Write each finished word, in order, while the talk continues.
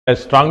I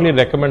strongly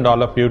recommend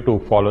all of you to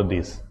follow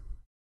these.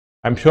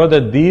 I'm sure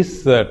that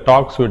these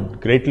talks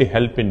would greatly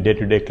help in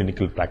day-to-day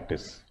clinical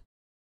practice.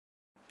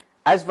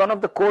 As one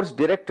of the course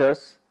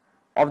directors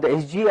of the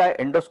SGEI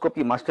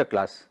Endoscopy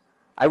Masterclass,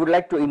 I would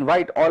like to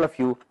invite all of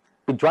you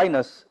to join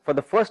us for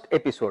the first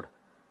episode,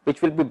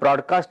 which will be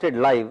broadcasted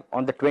live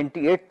on the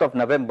 28th of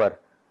November,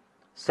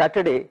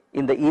 Saturday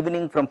in the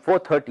evening from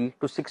 4:30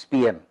 to 6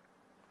 p.m.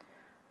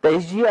 The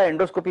SGEI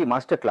Endoscopy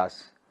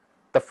Masterclass,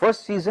 the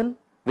first season,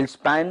 will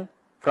span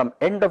from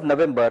end of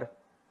November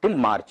till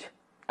March,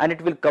 and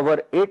it will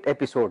cover 8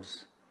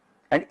 episodes.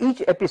 And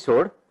each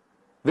episode,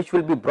 which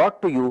will be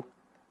brought to you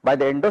by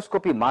the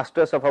endoscopy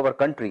masters of our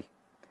country,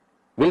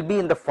 will be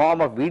in the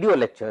form of video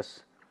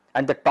lectures,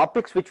 and the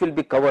topics which will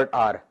be covered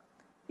are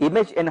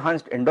image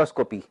enhanced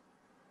endoscopy,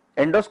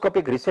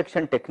 endoscopic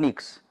resection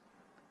techniques,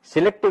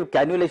 selective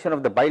cannulation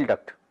of the bile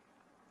duct,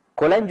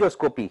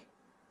 cholangioscopy,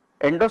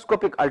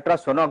 endoscopic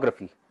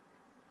ultrasonography,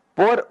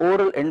 poor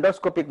oral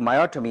endoscopic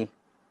myotomy,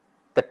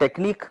 the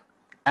technique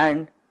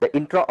and the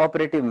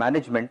intraoperative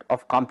management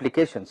of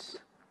complications,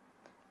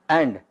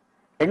 and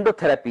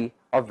endotherapy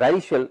of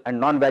variceal and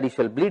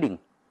non-variceal bleeding,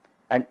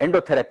 and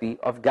endotherapy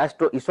of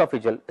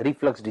gastroesophageal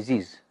reflux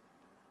disease.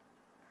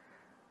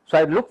 So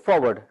I look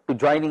forward to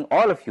joining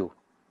all of you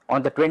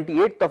on the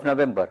 28th of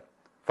November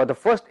for the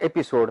first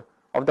episode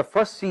of the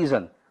first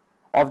season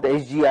of the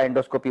SGEI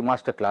Endoscopy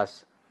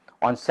Masterclass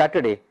on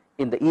Saturday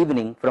in the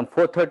evening from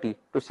 4:30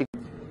 to 6.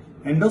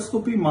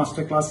 Endoscopy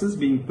masterclasses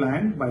being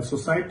planned by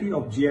Society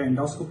of GI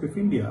Endoscopy of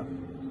India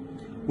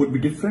would be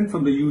different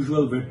from the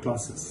usual web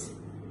classes.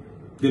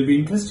 There will be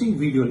interesting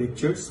video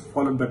lectures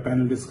followed by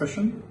panel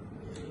discussion,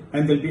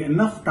 and there will be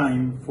enough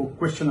time for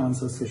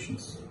question-answer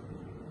sessions.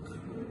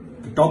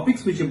 The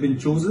topics which have been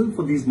chosen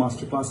for these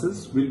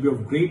masterclasses will be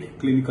of great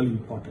clinical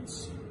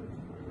importance.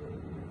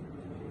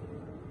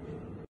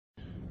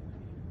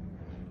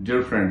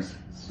 Dear friends,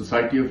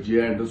 Society of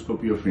GI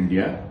Endoscopy of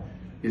India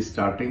is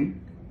starting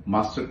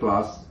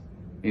Masterclass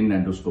in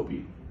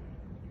Endoscopy.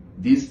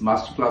 These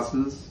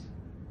masterclasses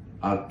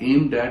are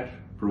aimed at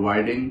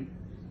providing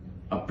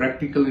a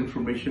practical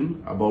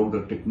information about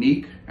the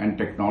technique and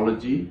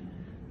technology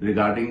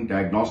regarding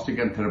diagnostic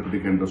and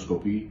therapeutic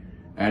endoscopy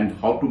and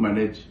how to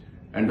manage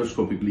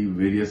endoscopically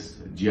various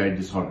GI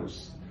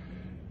disorders.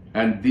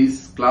 And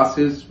these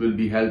classes will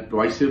be held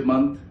twice a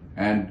month,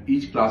 and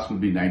each class will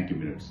be 90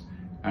 minutes.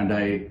 And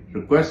I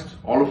request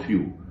all of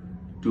you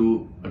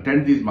to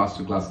attend these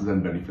master classes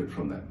and benefit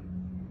from them.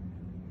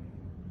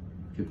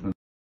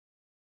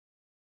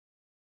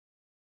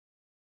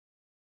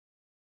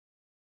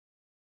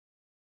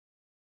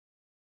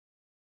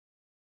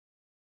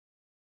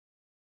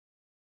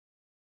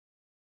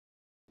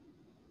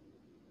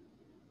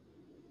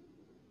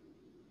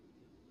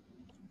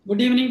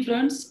 Good evening,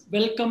 friends.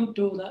 Welcome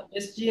to the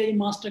SGI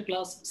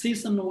Masterclass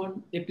Season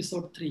 1,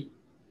 Episode 3.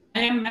 I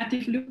am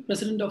Matthew Philip,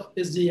 President of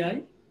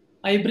SGI.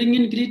 I bring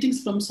in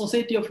greetings from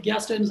Society of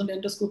Gastroenterology and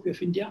Endoscopy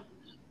of India.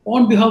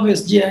 On behalf of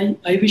SGI,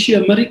 I wish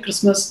you a Merry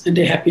Christmas and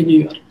a Happy New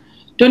Year.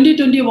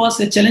 2020 was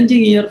a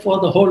challenging year for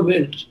the whole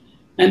world,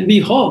 and we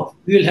hope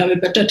we will have a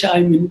better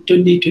time in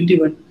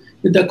 2021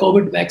 with the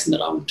COVID vaccine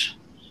around.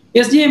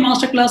 SGI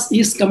Masterclass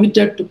is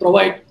committed to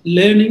provide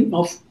learning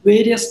of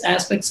various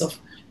aspects of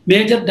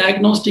major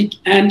diagnostic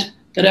and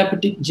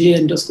therapeutic GI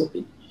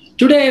endoscopy.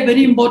 Today, a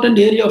very important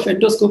area of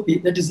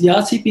endoscopy, that is the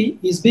RCP,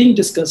 is being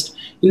discussed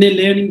in a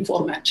learning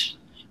format.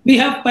 We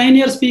have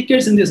pioneer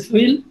speakers in this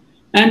field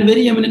and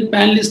very eminent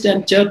panelists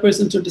and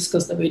chairpersons to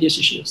discuss the various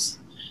issues.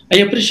 I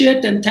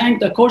appreciate and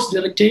thank the course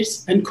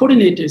directors and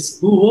coordinators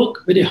who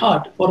work very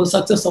hard for the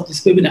success of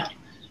this webinar.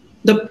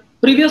 The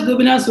previous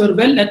webinars were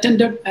well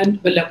attended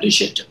and well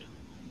appreciated.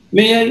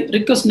 May I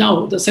request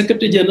now the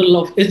Secretary General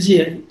of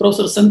SGI,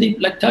 Professor Sandeep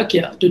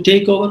Laktakia, to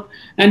take over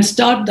and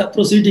start the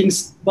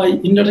proceedings by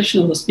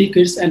introduction of the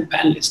speakers and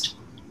panelists.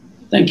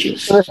 Thank you.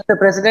 Mr.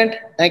 President,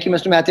 thank you,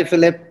 Mr. Matthew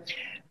Philip.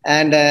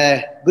 And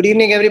good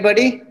evening,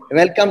 everybody.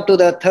 Welcome to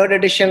the third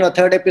edition or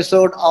third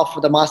episode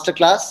of the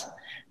Masterclass.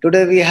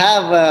 Today we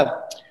have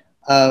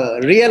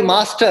real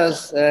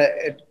masters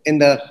in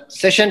the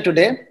session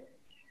today.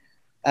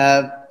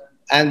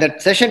 And the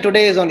session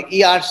today is on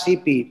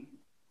ERCP.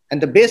 And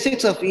the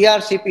basics of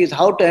ERCP is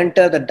how to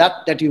enter the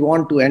duct that you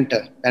want to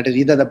enter. That is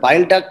either the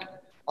bile duct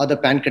or the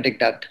pancreatic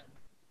duct.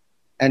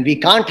 And we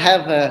can't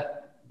have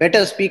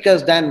better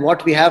speakers than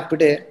what we have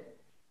today.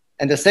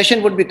 And the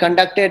session would be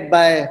conducted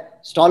by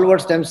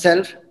stalwarts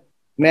themselves.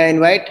 May I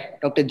invite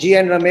Dr.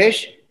 G.N.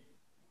 Ramesh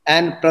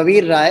and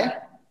Praveer Rai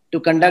to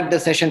conduct the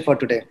session for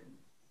today.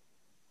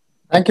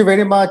 Thank you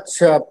very much,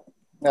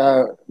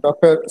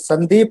 Dr.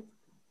 Sandeep.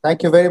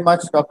 Thank you very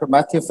much, Dr.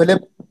 Matthew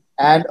Philip.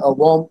 And a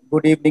warm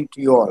good evening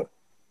to you all.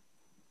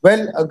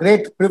 Well, a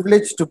great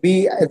privilege to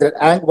be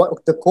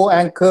the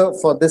co-anchor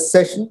for this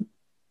session.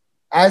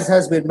 As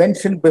has been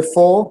mentioned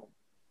before,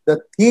 the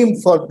theme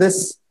for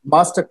this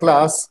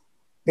masterclass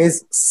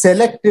is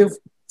selective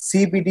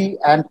CBD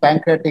and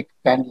pancreatic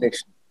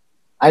cannulation.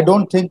 I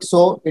don't think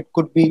so. It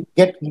could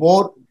get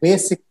more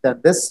basic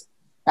than this.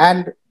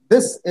 And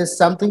this is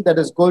something that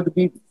is going to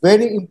be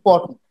very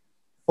important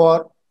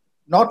for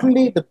not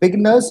only the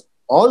beginners,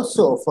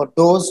 also for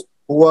those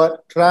who are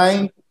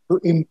trying to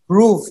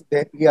improve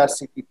their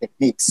ERCP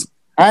techniques.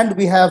 And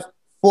we have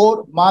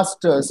 4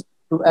 masters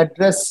to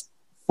address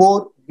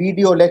 4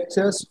 video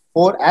lectures,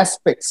 4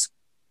 aspects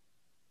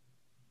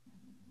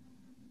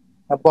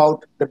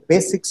about the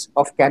basics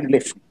of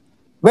cannulation.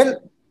 Well,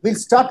 we'll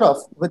start off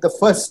with the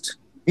first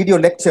video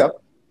lecture,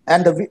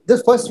 and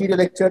this first video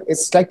lecture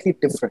is slightly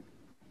different.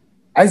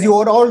 As you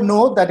all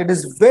know, that it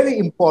is very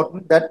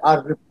important that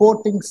our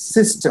reporting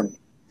system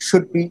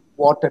should be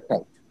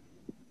watertight.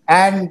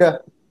 And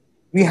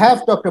we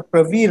have Dr.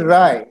 Praveer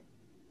Rai,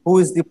 who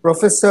is the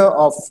professor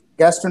of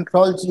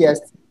gastroenterology at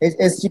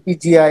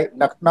SGPGI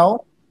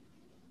Lucknow,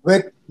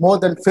 with more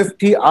than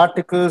 50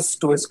 articles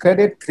to his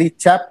credit, 3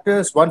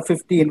 chapters,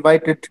 150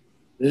 invited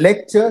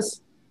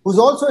lectures, who's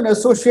also an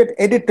associate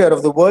editor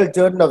of the World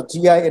Journal of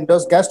GI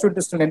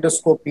Gastrointestinal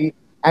Endoscopy,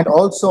 and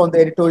also on the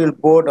editorial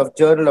board of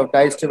Journal of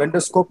Digestive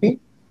Endoscopy,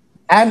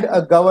 and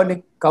a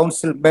governing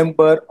council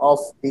member of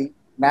the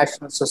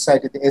National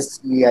Society, the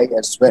SGEI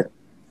as well.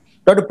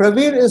 Dr.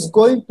 Praveer is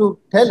going to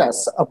tell us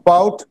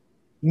about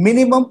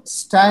minimum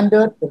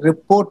standard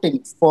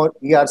reporting for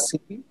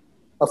ERCP,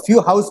 a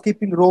few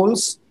housekeeping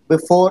rules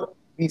before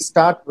we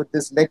start with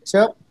this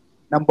lecture.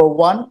 Number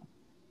 1,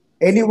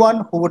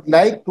 anyone who would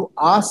like to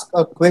ask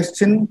a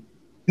question,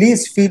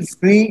 please feel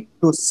free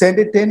to send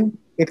it in.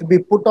 It will be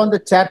put on the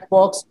chat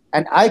box,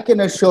 and I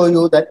can assure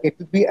you that it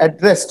will be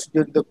addressed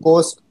during the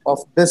course of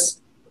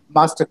this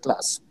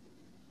masterclass.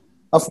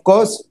 Of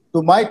course,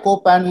 to my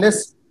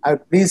co-panelists, I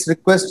please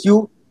request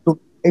you to,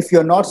 if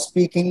you're not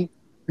speaking,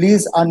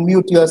 please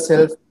unmute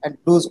yourself and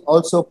please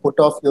also put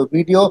off your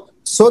video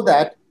so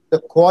that the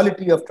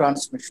quality of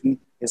transmission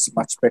is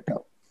much better.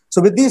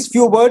 So with these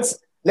few words,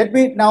 let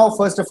me now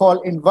first of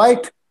all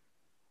invite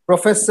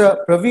Professor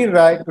Praveer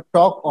Rai to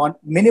talk on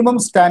minimum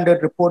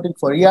standard reporting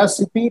for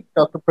ERCP.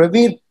 Dr.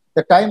 Praveer,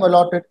 the time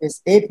allotted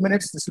is 8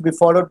 minutes. This will be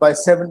followed by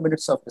 7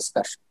 minutes of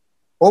discussion.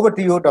 Over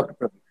to you, Dr.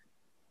 Praveer.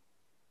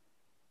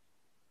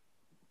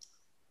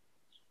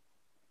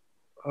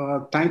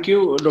 Thank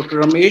you, Dr.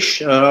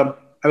 Ramesh.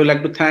 I would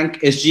like to thank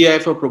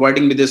SGI for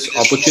providing me this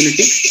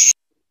opportunity.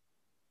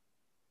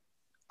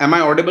 Am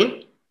I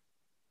audible?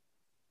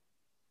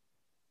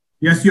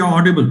 Yes, you're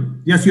audible.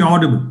 Yes, you're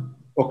audible.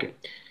 Okay.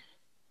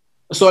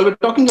 So I'll be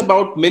talking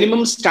about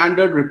minimum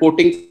standard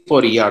reporting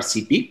for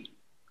ERCP.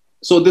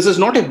 So this is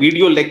not a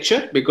video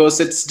lecture because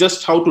it's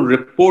just how to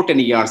report an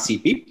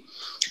ERCP.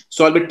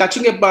 So I'll be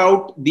touching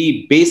about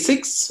the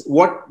basics,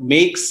 what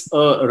makes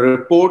a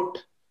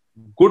report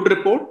good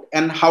report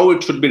and how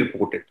it should be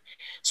reported.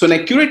 So an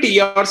accurate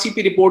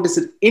ERCP report is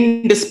an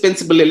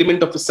indispensable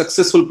element of a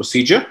successful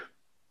procedure.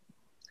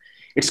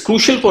 It's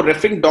crucial for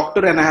referring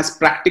doctor and has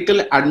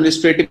practical,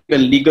 administrative,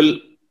 and legal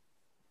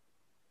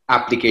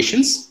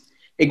applications.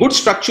 A good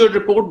structured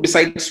report,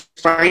 besides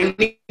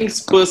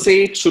findings per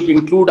se, should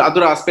include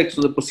other aspects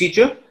of the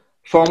procedure,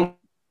 formal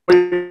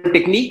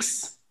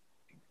techniques,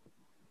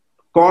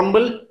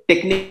 formal,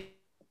 technical,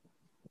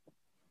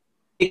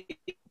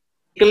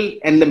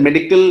 and the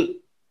medical.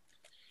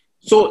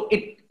 So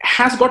it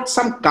has got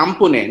some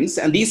components,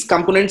 and these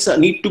components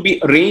need to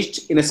be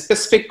arranged in a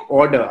specific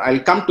order. I'll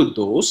come to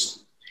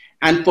those.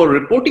 And for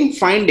reporting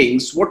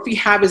findings, what we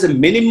have is a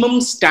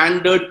minimum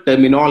standard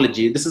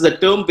terminology. This is a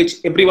term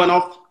which every one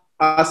of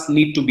us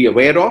need to be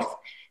aware of.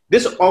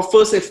 This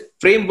offers a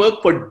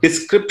framework for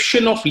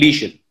description of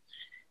lesion.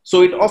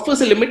 So it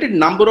offers a limited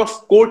number of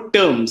core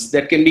terms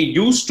that can be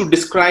used to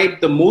describe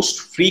the most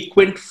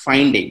frequent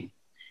finding.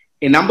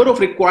 A number of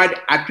required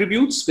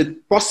attributes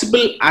with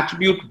possible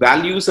attribute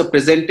values are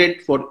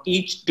presented for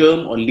each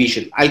term or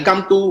lesion. I'll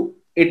come to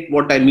it,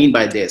 what I mean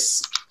by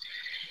this.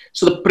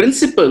 So the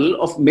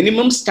principle of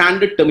minimum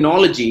standard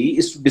terminology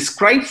is to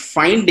describe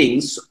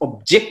findings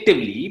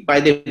objectively by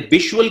their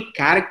visual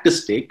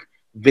characteristic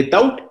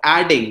without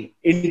adding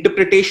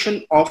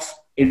interpretation of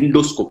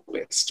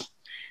endoscopist.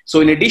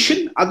 So in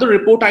addition, other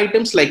report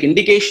items like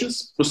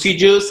indications,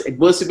 procedures,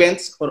 adverse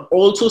events are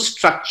also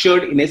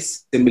structured in a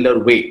similar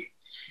way.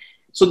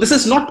 So this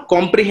is not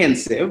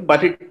comprehensive,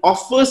 but it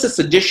offers a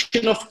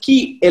suggestion of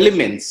key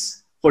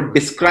elements for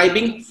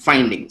describing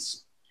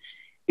findings.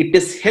 It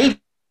is helpful.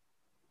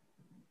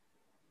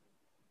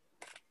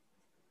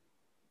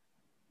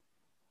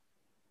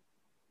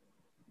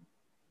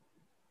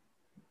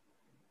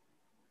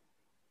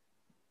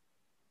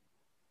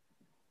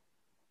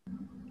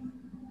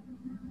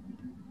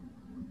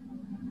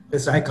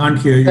 Yes, I can't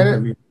hear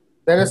you.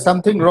 There is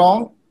something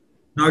wrong.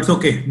 No, it's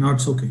okay. No,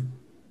 it's okay.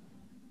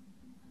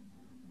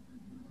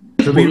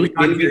 So when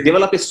we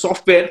develop a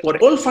software for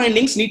all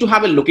findings need to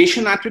have a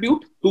location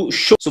attribute to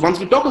show. So once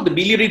we talk of the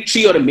biliary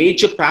tree or a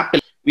major papilla,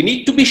 we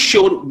need to be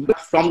sure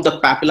from the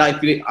papilla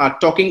if we are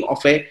talking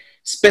of a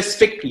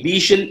specific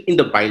lesion in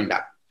the bile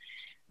duct.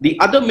 The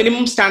other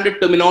minimum standard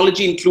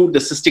terminology include the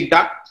cystic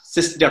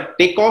duct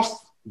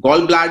takeoff,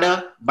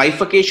 gallbladder,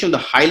 bifurcation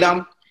of the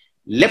hilum,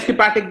 left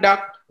hepatic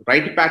duct,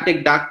 right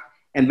hepatic duct,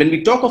 And when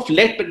we talk of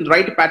left and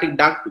right hepatic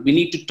duct, we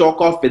need to talk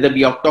of whether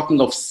we are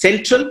talking of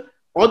central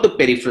or the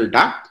peripheral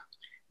duct,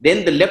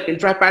 then the left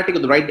intrahepatic or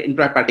the right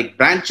intrahepatic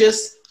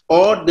branches,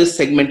 or the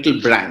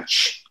segmental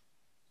branch.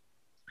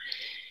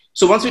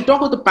 So once we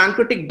talk of the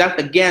pancreatic duct,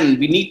 again,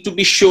 we need to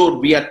be sure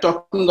we are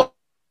talking of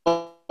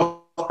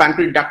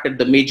pancreatic duct at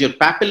the major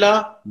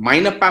papilla,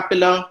 minor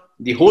papilla,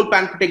 the whole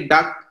pancreatic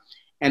duct.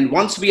 And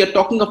once we are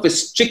talking of a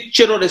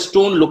stricture or a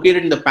stone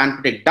located in the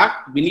pancreatic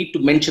duct, we need to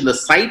mention the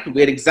site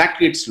where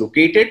exactly it's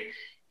located: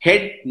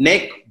 head,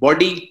 neck,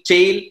 body,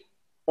 tail,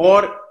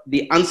 or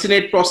the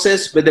uncinate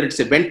process, whether it's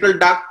a ventral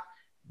duct,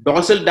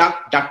 dorsal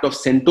duct, duct of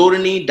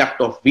Santorini, duct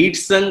of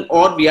Wiedsing,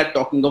 or we are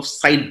talking of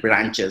side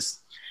branches.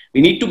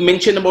 We need to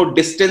mention about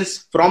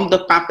distance from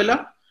the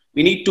papilla.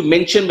 We need to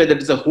mention whether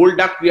it's a whole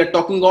duct we are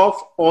talking of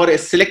or a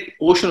select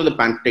portion of the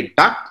pancreatic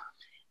duct,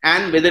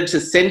 and whether it's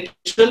a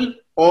central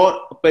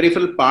or a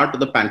peripheral part of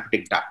the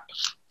pancreatic duct.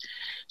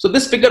 So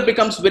this figure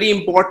becomes very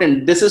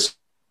important. This is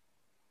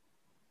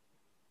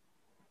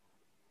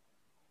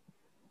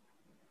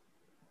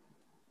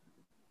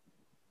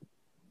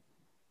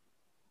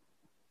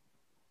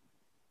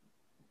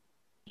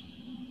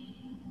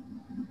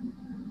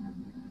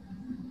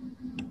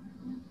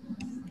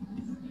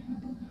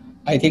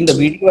I think the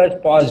video has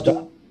paused.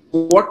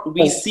 what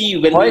we see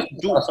when we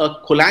do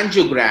a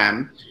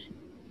cholangiogram.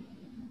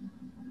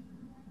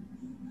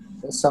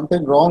 There's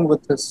something wrong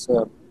with this.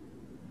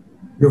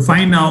 You're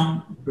fine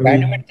now.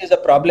 Bandwidth is a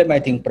problem, I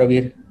think,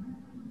 Pravir.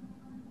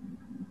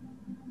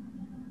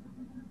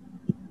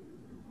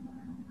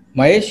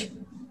 Mahesh?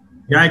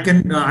 Yeah,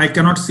 I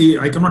cannot see.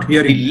 I cannot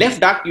hear The you.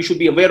 left duct you should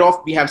be aware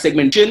of. We have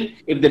segmentation.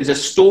 If there is a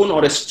stone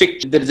or a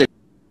stricture, there is a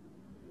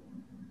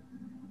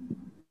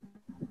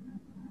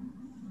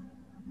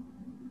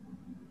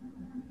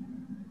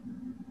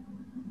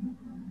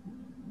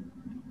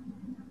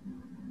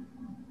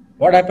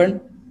What happened?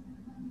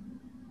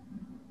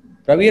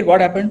 Pravir,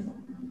 what happened?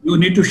 You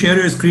need to share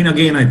your screen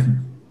again, I think.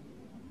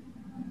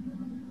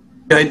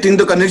 I think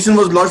the connection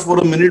was lost for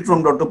a minute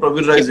from Dr.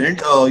 Pravir Rai's end.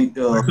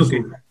 It's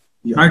okay.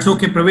 No, it's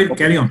okay, Pravir.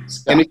 Carry on.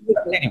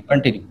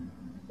 Continue.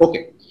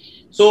 Okay.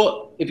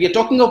 So if you're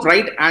talking of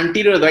right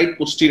anterior, right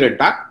posterior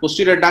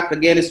duct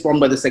again is formed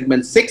by the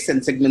segment 6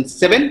 and segment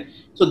 7.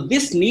 So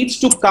this needs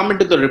to come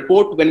into the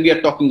report when we are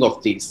talking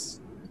of these.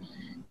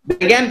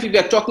 Again, if we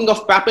are talking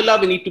of papilla,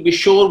 we need to be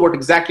sure what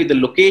exactly the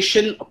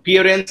location,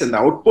 appearance, and the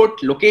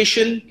output.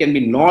 Location can be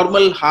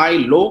normal, high,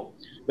 low,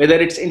 whether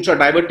it's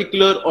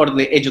intradiverticular or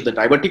the edge of the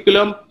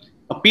diverticulum.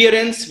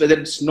 Appearance, whether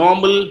it's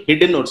normal,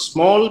 hidden, or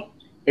small.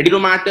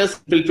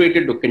 Adenomatous,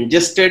 infiltrated or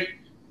congested.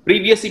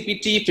 Previous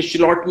EPT,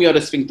 fasciolotomy or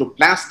a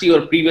sphincteroplasty,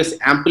 or previous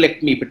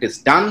ampulectomy if it is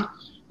done.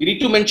 You need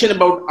to mention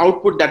about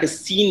output that is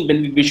seen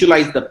when we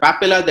visualize the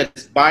papilla, that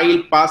is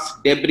bile,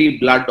 pus, debris,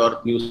 blood,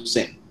 or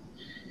mucin.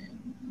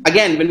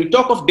 Again, when we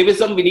talk of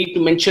divisum, we need to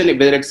mention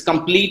whether it's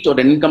complete or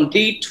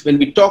incomplete. When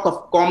we talk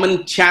of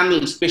common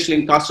channel, especially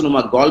in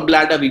carcinoma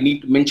gallbladder, we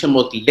need to mention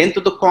about the length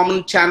of the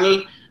common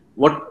channel,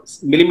 what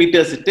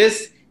millimeters it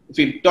is. If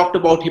we talked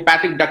about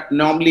hepatic duct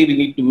anomaly, we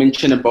need to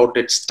mention about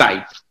its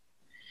type.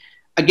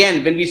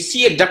 Again, when we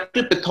see a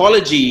ductal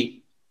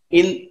pathology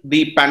in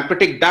the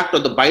pancreatic duct or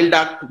the bile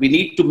duct, we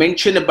need to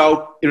mention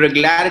about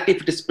irregularity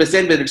if it is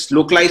present, whether it's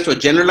localized or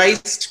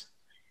generalized.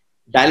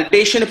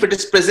 Dilatation if it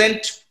is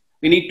present.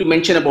 We need to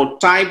mention about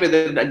type,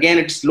 whether again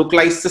it's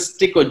localized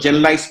cystic or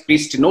generalized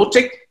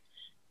pre-stenotic.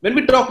 When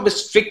we talk about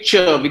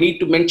stricture, we need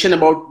to mention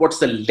about what's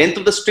the length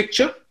of the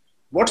stricture,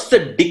 what's the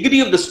degree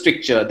of the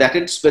stricture, that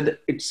it's whether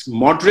it's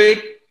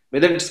moderate,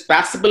 whether it's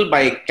passable by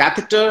a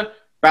catheter,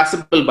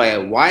 passable by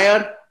a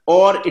wire,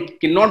 or it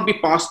cannot be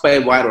passed by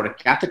a wire or a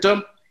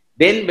catheter.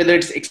 Then whether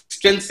it's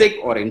extrinsic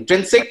or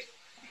intrinsic.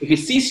 If you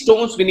see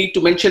stones, we need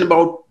to mention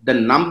about the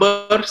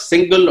number,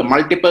 single or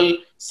multiple,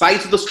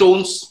 size of the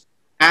stones,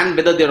 and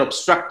whether they're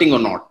obstructing or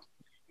not.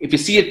 If you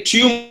see a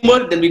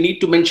tumor, then we need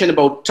to mention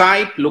about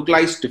type,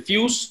 localized,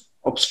 diffuse,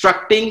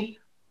 obstructing,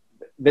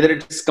 whether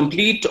it's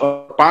complete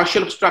or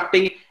partial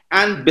obstructing,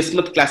 and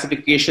bismuth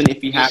classification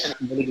if we have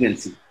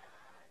malignancy.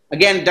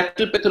 Again,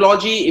 ductal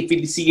pathology, if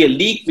we see a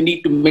leak, we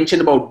need to mention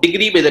about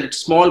degree, whether it's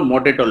small,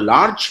 moderate, or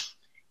large.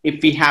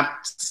 If we have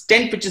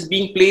stent which is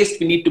being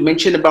placed, we need to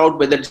mention about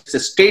whether it's a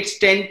straight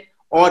stent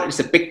or it's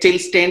a pigtail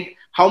stent,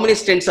 how many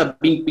stents are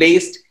being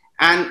placed,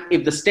 and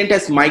if the stent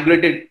has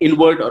migrated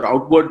inward or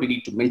outward, we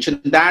need to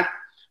mention that.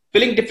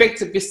 Filling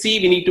defects, if we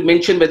see, we need to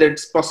mention whether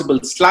it's possible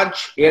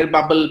sludge, air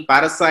bubble,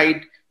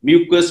 parasite,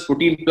 mucus,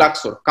 protein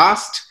flux, or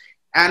cast,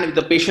 and if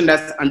the patient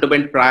has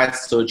underwent prior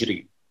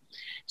surgery.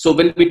 So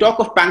when we talk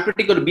of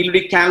pancreatic or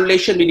biliary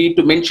cannulation, we need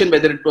to mention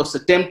whether it was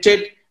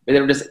attempted,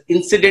 whether it is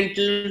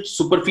incidental,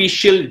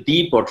 superficial,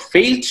 deep, or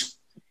failed.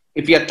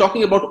 If we are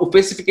talking about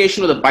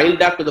opacification of the bile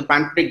duct or the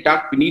pancreatic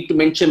duct, we need to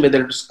mention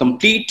whether it is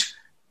complete,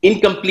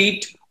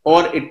 incomplete,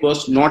 or it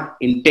was not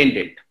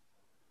intended.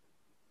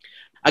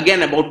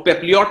 Again, about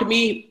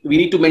papillotomy, we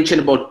need to mention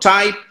about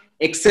type,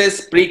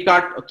 excess,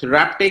 pre-cut, or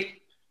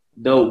therapeutic,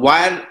 the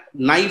wire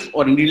knife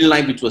or needle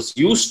knife which was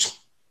used,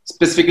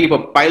 specifically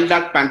for bile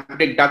duct,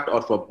 pancreatic duct,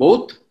 or for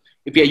both.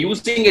 If we are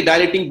using a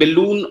dilating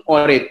balloon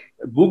or a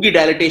boogie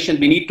dilatation,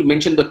 we need to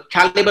mention the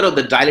caliber of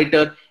the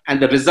dilator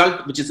and the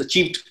result which is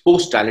achieved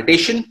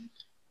post-dilatation.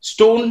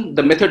 Stone,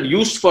 the method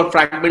used for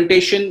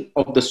fragmentation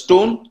of the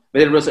stone,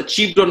 whether it was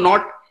achieved or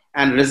not,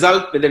 and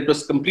result, whether it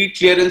was complete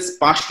clearance,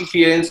 partial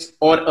clearance,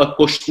 or a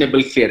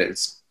questionable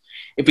clearance.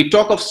 If we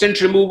talk of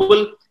stent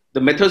removal,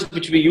 the methods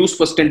which we use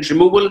for stent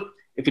removal,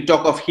 if we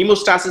talk of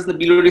hemostasis in the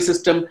biliary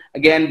system,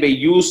 again, we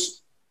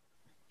use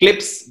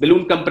clips,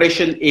 balloon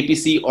compression,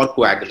 APC, or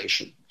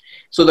coagulation.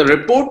 So the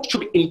report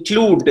should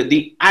include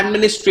the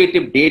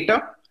administrative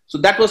data. So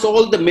that was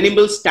all the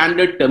minimal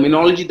standard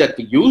terminology that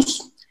we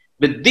use.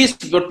 With this,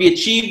 what we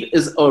achieved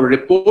is a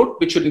report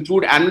which should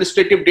include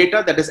administrative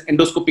data, that is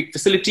endoscopic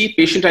facility,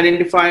 patient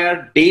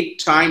identifier,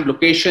 date, time,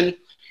 location,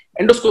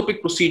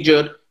 endoscopic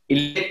procedure,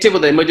 elective or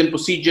the emergent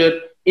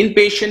procedure,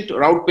 inpatient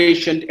or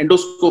outpatient,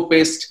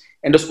 endoscopist,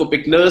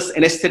 endoscopic nurse,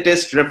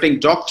 anesthetist, referring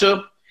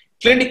doctor.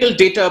 Clinical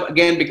data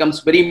again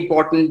becomes very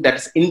important. That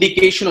is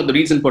indication of the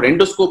reason for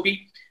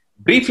endoscopy.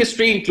 Brief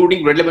history,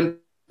 including relevant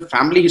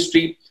family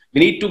history.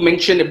 We need to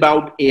mention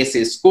about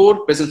ASA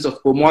score, presence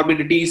of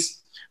comorbidities,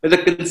 whether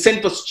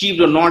consent was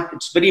achieved or not.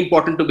 It's very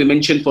important to be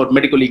mentioned for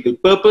medical legal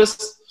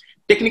purpose.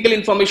 Technical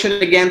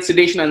information, again,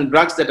 sedation and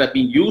drugs that are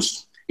being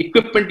used,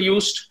 equipment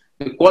used,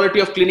 the quality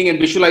of cleaning and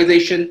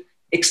visualization,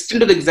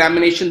 extent of the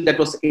examination that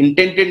was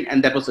intended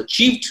and that was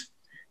achieved,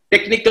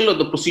 technical or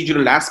the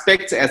procedural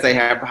aspects, as I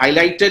have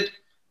highlighted,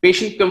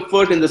 patient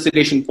comfort and the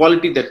sedation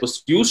quality that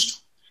was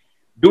used,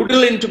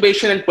 dural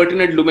intubation and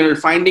pertinent luminal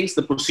findings,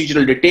 the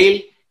procedural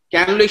detail,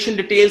 cannulation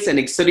details and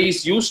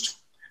X-rays used,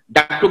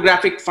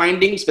 ductographic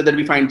findings, whether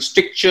we find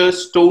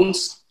strictures,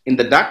 stones in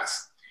the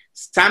ducts,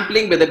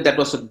 sampling, whether that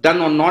was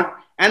done or not,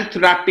 and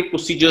therapeutic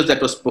procedures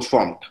that was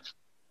performed.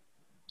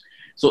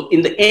 So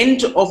in the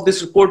end of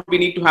this report, we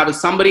need to have a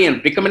summary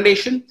and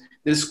recommendation.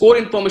 The score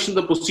information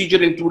of the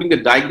procedure, including the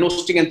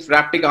diagnostic and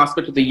therapeutic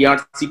aspect of the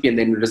ERCP and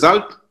then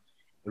result.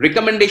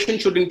 Recommendation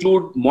should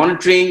include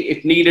monitoring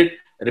if needed,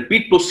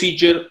 repeat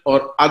procedure,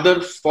 or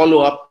other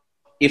follow-up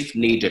if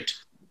needed.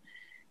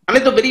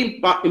 Another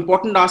very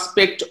important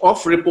aspect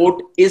of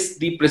report is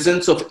the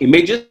presence of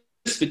images,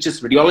 which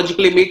is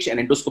radiological image and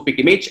endoscopic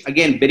image.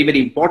 Again, very,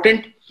 very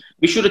important.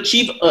 We should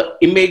achieve an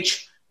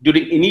image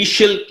during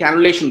initial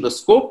cannulation of the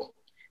scope.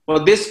 For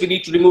this, we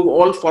need to remove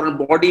all foreign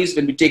bodies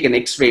when we take an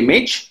X-ray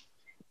image.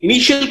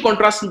 Initial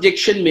contrast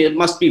injection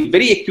must be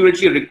very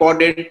accurately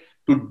recorded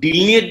to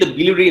delineate the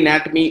biliary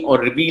anatomy or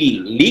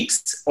reveal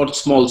leaks or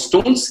small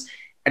stones.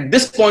 At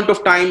this point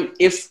of time,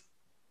 if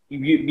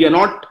we are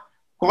not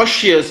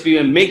cautious,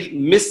 we may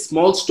miss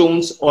small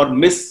stones or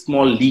miss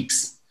small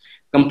leaks.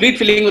 Complete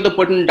filling of the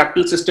pertinent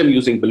ductal system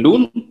using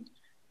balloon.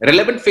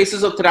 Relevant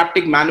phases of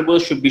therapeutic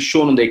maneuvers should be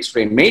shown on the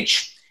X-ray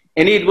image.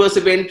 Any adverse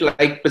event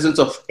like presence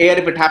of air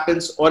if it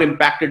happens or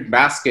impacted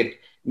basket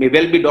may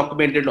well be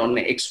documented on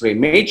the X-ray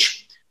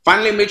image.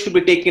 Final image should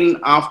be taken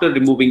after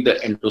removing the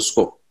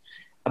endoscope.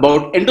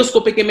 About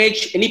endoscopic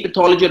image, any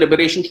pathology or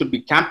aberration should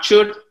be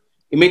captured.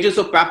 Images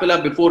of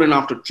papilla before and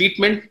after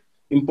treatment.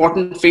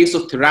 Important phase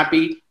of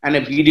therapy, and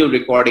a video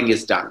recording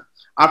is done.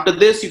 After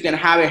this, you can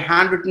have a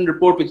handwritten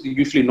report, which is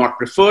usually not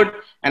preferred,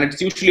 and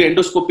it's usually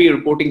endoscopy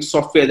reporting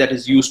software that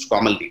is used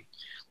commonly.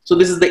 So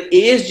this is the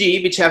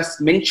ASGE, which has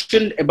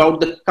mentioned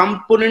about the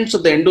components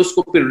of the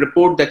endoscopy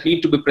report that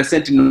need to be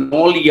present in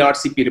all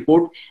ERCP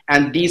report,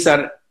 and these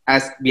are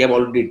as we have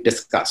already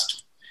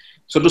discussed.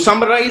 So to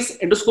summarize,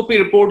 endoscopy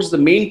report is the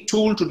main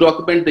tool to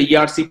document the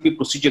ERCP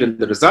procedure and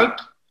the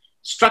result.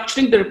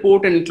 Structuring the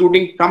report and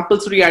including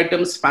compulsory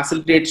items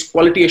facilitates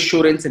quality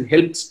assurance and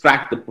helps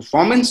track the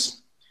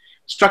performance.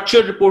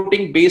 Structured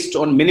reporting based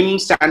on minimum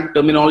standard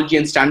terminology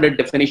and standard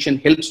definition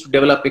helps to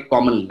develop a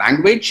common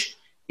language,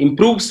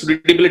 improves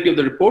readability of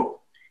the report.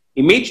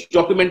 Image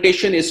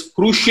documentation is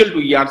crucial to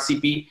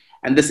ERCP,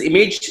 and this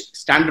image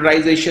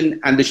standardization,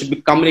 and there should be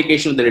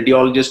communication with the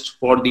radiologist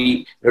for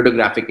the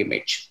radiographic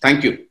image.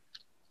 Thank you.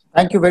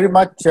 Thank you very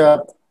much,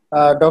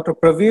 Dr.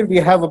 Praveer. We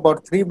have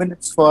about 3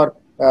 minutes for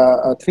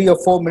 3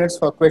 or 4 minutes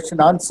for question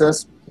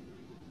answers.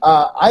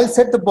 I'll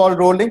set the ball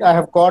rolling. I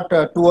have got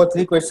 2 or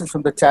 3 questions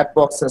from the chat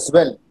box as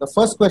well. The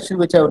first question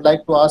which I would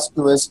like to ask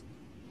you is,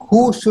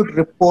 who should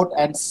report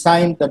and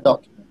sign the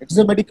document? It is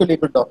a medical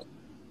legal document.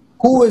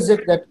 Who is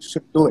it that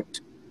should do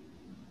it?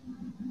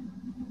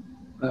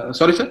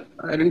 Sorry, sir,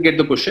 I didn't get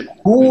the question.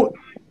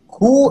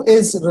 Who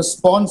is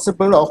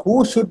responsible, or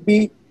who should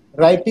be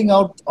writing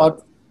out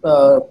or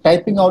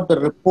typing out the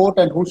report,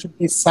 and who should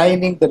be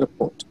signing the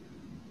report?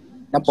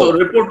 So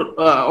report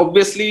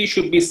obviously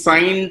should be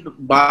signed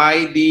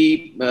by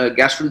the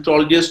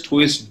gastroenterologist who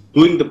is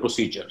doing the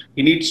procedure.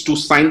 He needs to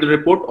sign the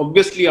report,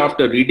 obviously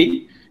after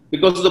reading.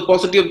 Because of the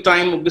paucity of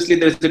time, obviously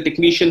there is a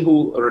technician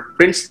who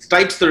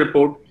types the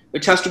report,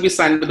 which has to be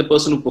signed by the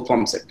person who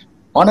performs it.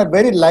 On a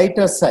very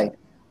lighter side,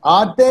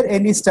 are there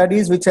any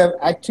studies which have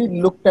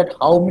actually looked at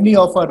how many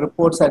of our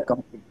reports are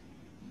complete?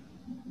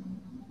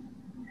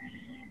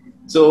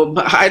 So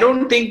I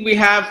don't think we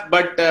have,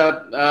 but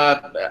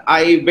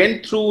I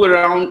went through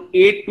around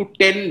 8 to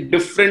 10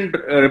 different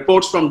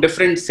reports from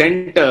different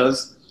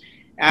centers,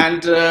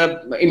 and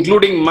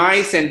including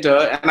my center,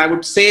 and I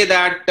would say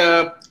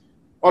that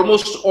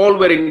almost all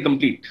were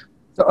incomplete.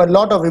 So a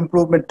lot of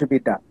improvement to be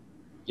done.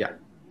 Yeah.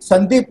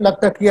 Sandeep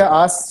Laktakia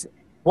asks,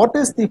 what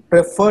is the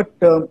preferred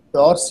term,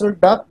 dorsal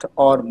duct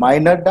or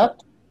minor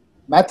duct?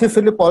 Matthew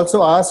Philip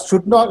also asks,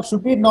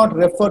 should we not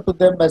refer to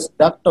them as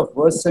duct of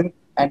Versung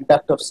and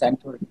duct of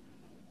Santorini?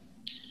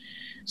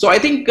 So I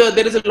think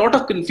there is a lot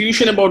of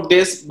confusion about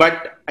this,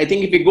 but I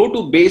think if we go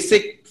to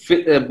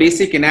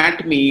basic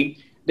anatomy,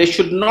 there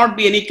should not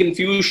be any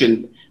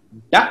confusion.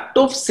 Duct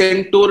of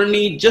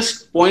Santorini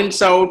just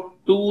points out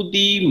to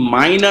the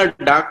minor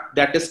duct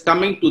that is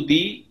coming to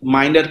the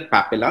minor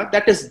papilla,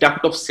 that is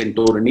duct of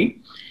Santorini.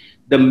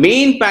 The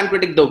main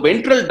pancreatic, the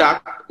ventral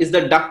duct, is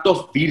the duct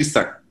of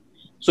Wirsung.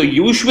 So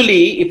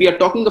usually, if we are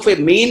talking of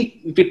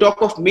if we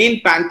talk of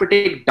main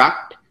pancreatic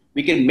duct,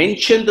 we can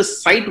mention the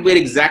site where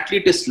exactly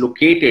it is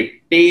located: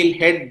 tail,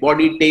 head,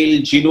 body,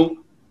 tail, genu,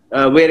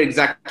 where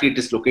exactly it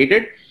is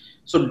located.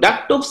 So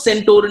duct of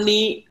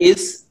Santorini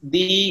is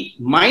the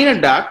minor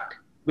duct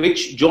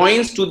which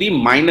joins to the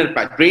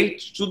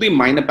drains to the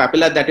minor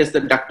papilla, that is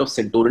the duct of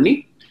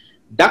Santorini.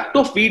 Duct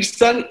of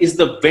Wirsung is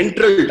the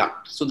ventral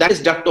duct, so that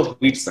is duct of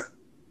Wirsung.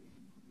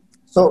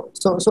 So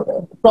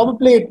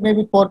probably it may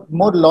be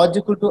more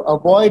logical to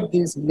avoid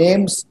these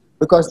names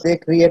because they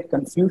create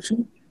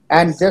confusion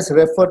and just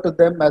refer to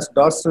them as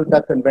dorsal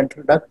duct and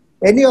ventral duct.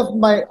 Any of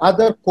my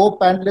other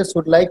co-panelists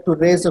would like to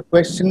raise a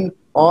question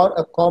or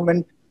a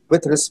comment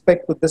with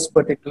respect to this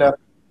particular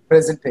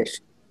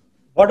presentation?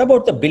 What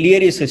about the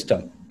biliary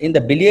system? In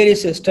the biliary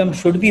system,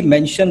 should we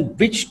mention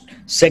which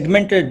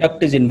segmental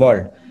duct is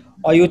involved?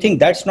 Or you think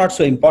that's not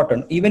so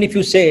important? Even if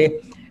you say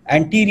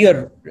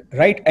anterior,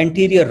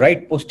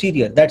 right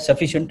posterior, that's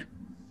sufficient?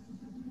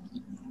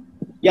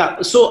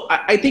 Yeah, so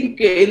I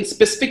think in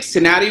specific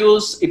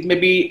scenarios, it may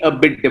be a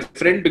bit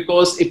different,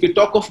 because if you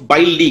talk of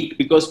bile leak,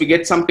 because we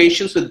get some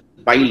patients with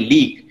bile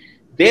leak,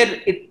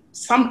 there it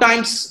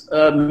sometimes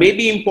may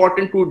be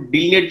important to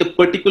delineate the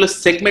particular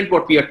segment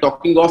what we are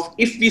talking of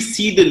if we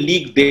see the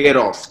leak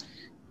thereof.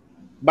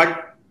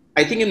 But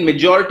I think in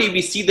majority,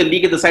 we see the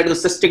leak at the side of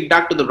the cystic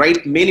duct, to the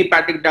right main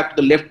hepatic duct,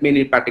 to the left main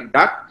hepatic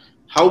duct.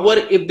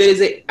 However, if there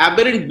is an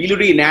aberrant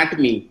biliary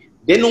anatomy,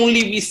 then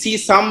only we see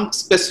some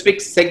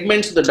specific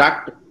segments of the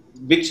duct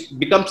which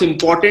becomes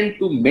important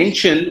to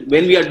mention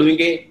when we are doing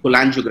a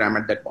cholangiogram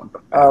at that point.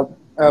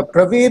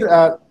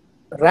 Praveer,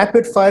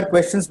 rapid fire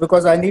questions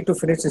because I need to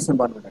finish this in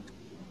 1 minute.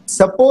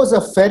 Suppose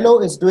a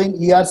fellow is doing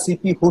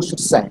ERCP, who should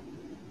sign?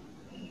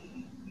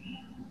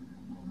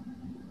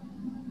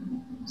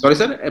 Sorry,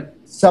 sir?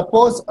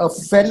 Suppose a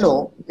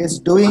fellow is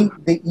doing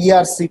the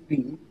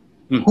ERCP,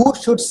 who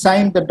should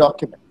sign the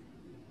document?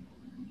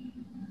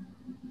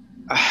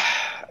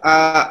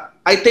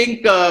 I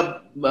think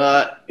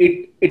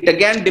it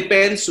again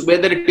depends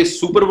whether it is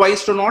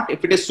supervised or not.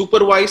 If it is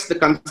supervised, the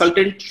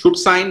consultant should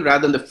sign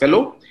rather than the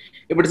fellow.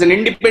 If it is an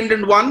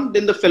independent one,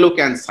 then the fellow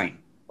can sign.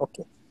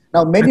 Okay.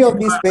 Now, many of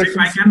these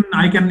patients...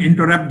 I can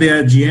interrupt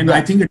there, GN. Yeah.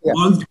 I think it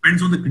all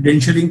depends on the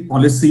credentialing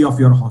policy of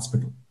your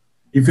hospital.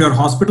 If your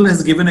hospital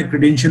has given a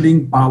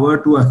credentialing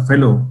power to a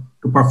fellow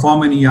to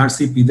perform an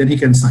ERCP, then he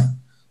can sign.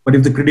 But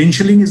if the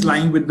credentialing is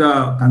lying with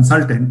the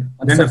consultant,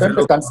 then the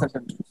fellow...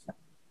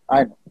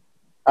 I know.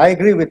 I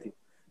agree with you.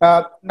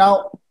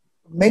 Now,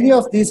 many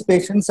of these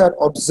patients are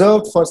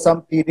observed for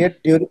some period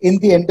in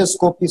the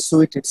endoscopy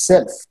suite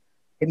itself,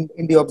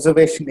 in the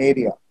observation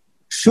area.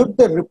 Should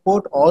the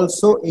report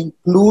also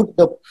include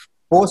the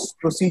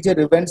post-procedure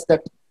events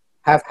that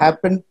have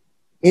happened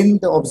in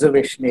the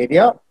observation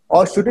area,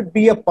 or should it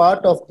be a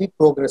part of the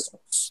progress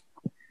notes?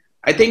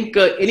 I think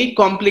any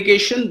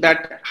complication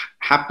that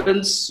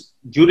happens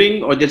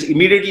during or just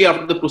immediately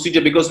after the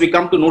procedure, because we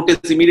come to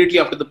notice immediately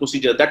after the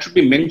procedure, that should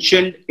be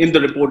mentioned in the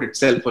report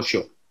itself for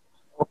sure.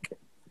 Okay.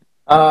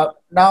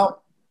 Now,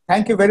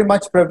 thank you very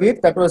much, Praveer.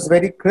 That was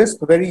very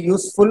crisp, very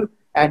useful,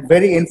 and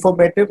very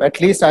informative.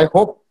 At least I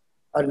hope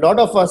a lot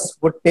of us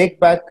would take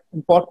back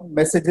important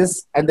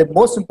messages, and the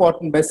most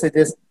important message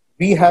is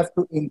we have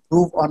to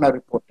improve on our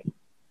reporting.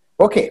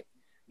 Okay.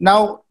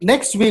 Now,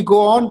 next we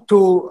go on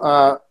to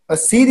a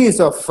series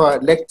of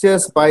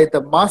lectures by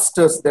the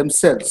masters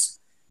themselves.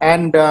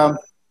 And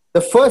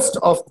the first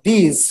of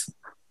these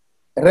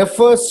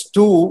refers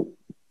to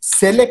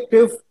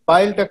selective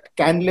bile duct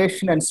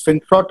cannulation and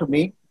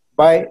sphincterotomy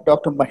by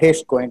Dr.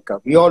 Mahesh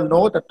Goenka. We all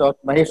know that Dr.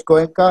 Mahesh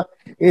Goenka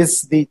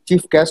is the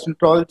chief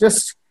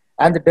gastroenterologist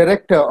and the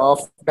director of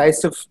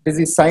digestive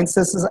disease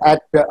sciences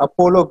at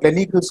Apollo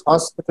Gleneagles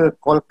Hospital,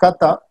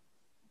 Kolkata.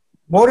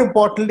 More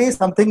importantly,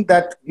 something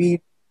that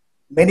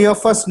many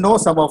of us know,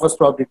 some of us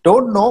probably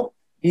don't know,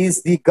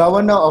 he's the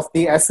governor of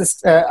the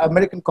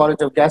American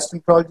College of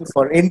Gastroenterology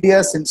for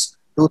India since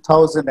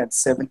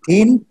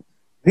 2017.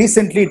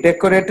 Recently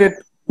decorated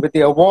with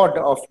the award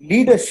of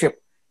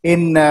leadership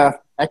in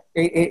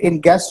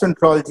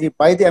gastroenterology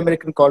by the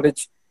American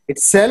College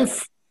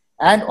itself,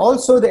 and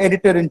also the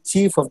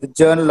editor-in-chief of the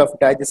Journal of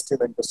Digestive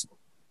Endoscopy.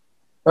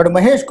 Dr.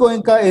 Mahesh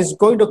Goenka is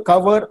going to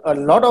cover a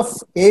lot of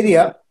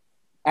area,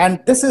 and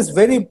this is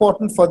very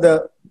important for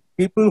the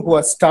people who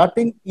are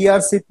starting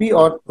ERCP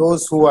or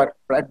those who are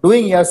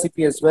doing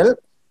ERCP as well,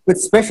 with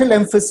special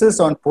emphasis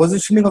on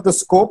positioning of the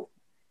scope,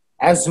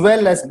 as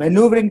well as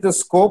maneuvering the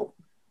scope,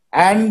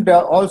 and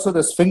also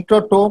the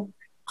sphincterotome,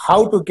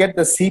 how to get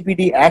the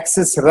CBD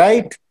axis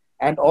right,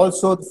 and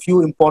also a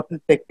few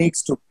important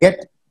techniques to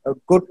get a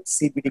good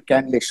CBD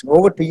cannulation.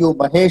 Over to you,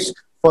 Mahesh,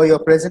 for your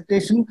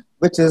presentation,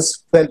 which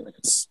is 12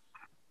 minutes.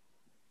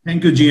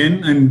 Thank you,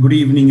 GN, and good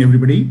evening,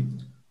 everybody.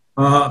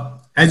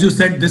 As you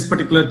said, this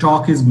particular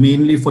talk is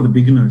mainly for the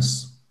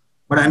beginners,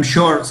 but I'm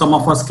sure some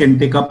of us can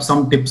take up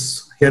some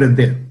tips here and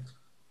there.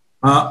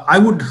 I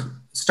would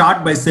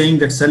start by saying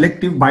that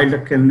selective bile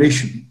duct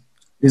cannulation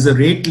is a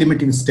rate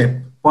limiting step,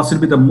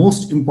 possibly the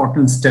most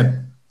important step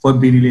for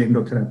biliary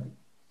endotherapy.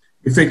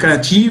 If we can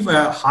achieve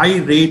a high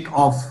rate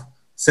of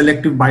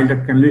selective bile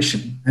duct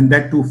cannulation, and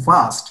that too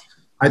fast,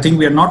 I think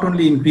we are not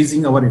only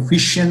increasing our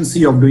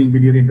efficiency of doing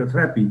biliary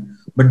endotherapy,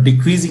 but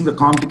decreasing the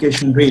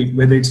complication rate,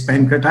 whether it's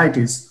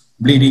pancreatitis,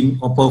 bleeding,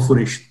 or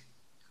perforation.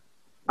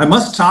 I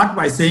must start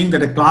by saying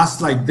that a class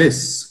like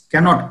this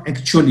cannot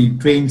actually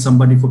train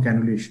somebody for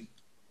cannulation.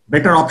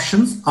 Better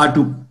options are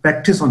to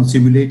practice on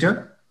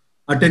simulator,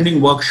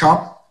 attending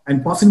workshop,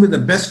 and possibly the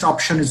best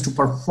option is to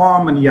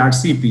perform an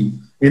ERCP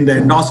in the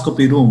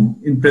endoscopy room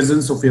in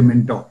presence of your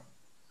mentor.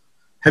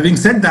 Having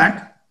said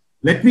that,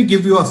 let me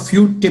give you a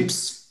few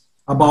tips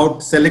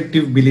about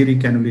selective biliary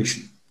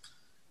cannulation.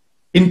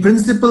 In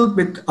principle,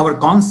 with our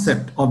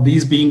concept of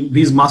these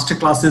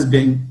masterclasses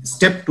being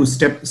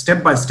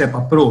step-by-step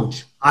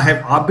approach, I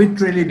have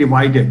arbitrarily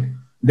divided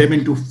them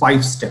into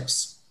 5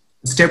 steps.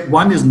 Step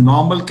 1 is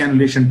normal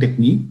cannulation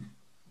technique.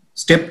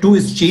 Step 2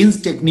 is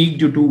change technique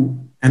due to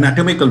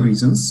anatomical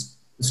reasons.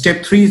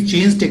 Step 3 is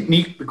change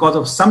technique because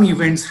of some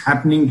events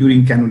happening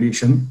during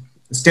cannulation.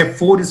 Step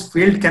 4 is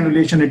failed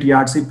cannulation at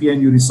ERCP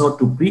and you resort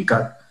to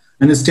pre-cut.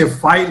 And step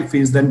 5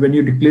 is then when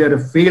you declare a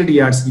failed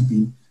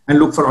ERCP and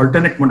look for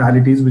alternate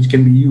modalities, which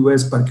can be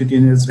US,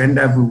 percutaneous,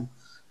 rendezvous,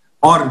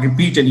 or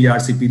repeat an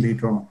ERCP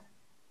later on.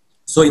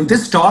 So in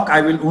this talk,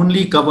 I will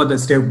only cover the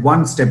step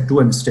 1, step 2,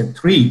 and step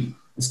 3.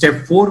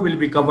 Step 4 will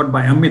be covered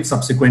by Amit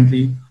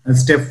subsequently, and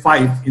step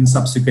 5 in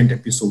subsequent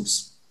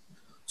episodes.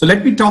 So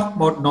let me talk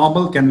about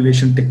normal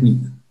cannulation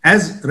technique.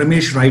 As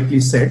Ramesh rightly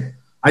said,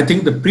 I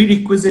think the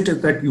prerequisite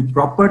is that you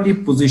properly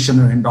position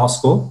an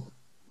endoscope,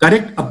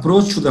 correct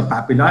approach to the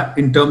papilla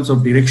in terms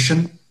of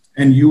direction,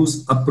 and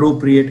use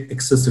appropriate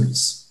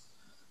accessories.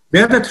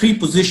 There are the 3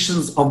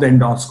 positions of the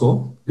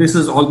endoscope. This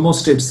is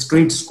almost a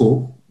straight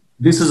scope.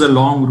 This is a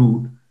long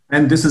root,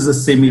 and this is a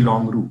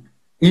semi-long root.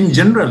 In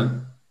general,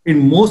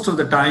 in most of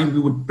the time,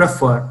 we would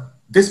prefer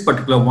this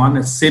particular one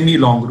as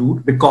semi-long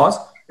root because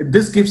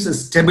this gives a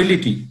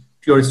stability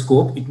to your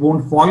scope. It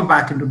won't fall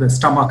back into the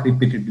stomach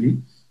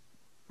repeatedly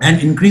and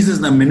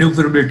increases the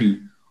maneuverability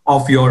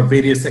of your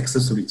various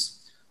accessories.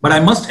 But I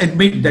must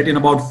admit that in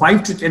about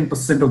 5 to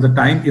 10% of the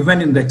time,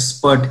 even in the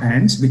expert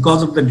hands,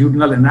 because of the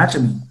duodenal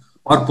anatomy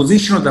or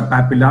position of the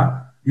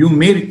papilla, you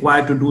may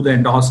require to do the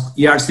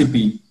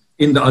ERCP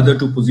in the other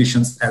 2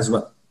 positions as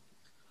well.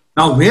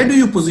 Now, where do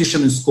you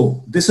position a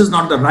scope? This is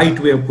not the right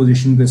way of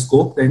positioning the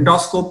scope. The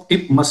endoscope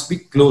tip must be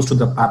close to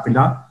the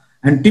papilla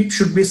and tip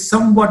should be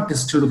somewhat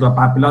distal to the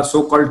papilla,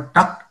 so-called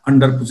tucked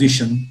under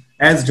position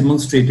as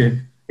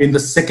demonstrated in the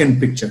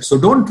second picture. So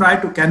don't try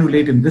to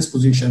cannulate in this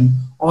position.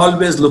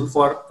 Always look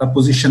for a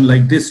position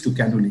like this to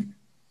cannulate.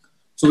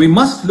 So we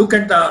must look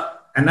at the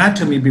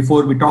anatomy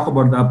before we talk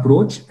about the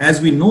approach.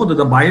 As we know that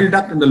the bile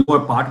duct in the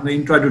lower part and the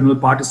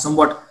intraduodenal part is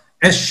somewhat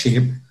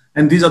S-shaped,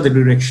 and these are the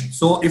directions.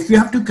 So if you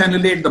have to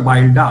cannulate the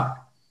bile duct,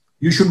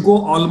 you should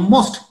go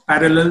almost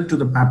parallel to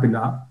the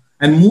papilla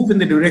and move in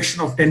the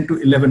direction of 10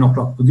 to 11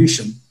 o'clock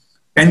position.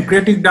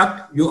 Pancreatic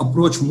duct, you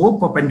approach more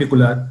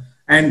perpendicular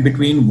and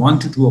between 1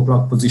 to 2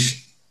 o'clock position.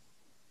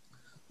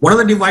 What are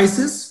the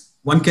devices?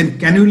 One can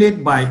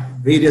cannulate by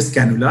various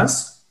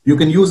cannulas. You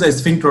can use a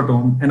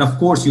sphincterotome, and of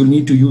course, you'll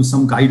need to use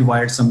some guide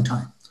wire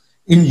sometime.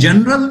 In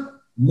general,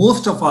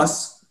 most of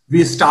us,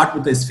 we start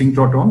with the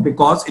sphincterotome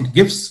because it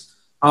gives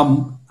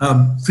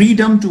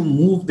freedom to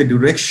move the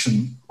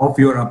direction of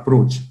your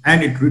approach,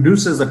 and it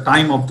reduces the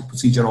time of the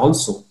procedure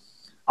also.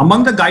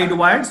 Among the guide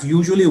wires,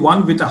 usually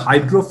one with a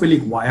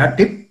hydrophilic wire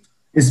tip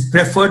is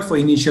preferred for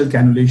initial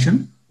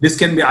cannulation. This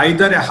can be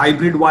either a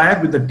hybrid wire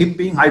with the tip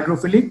being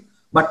hydrophilic,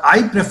 but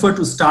I prefer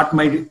to start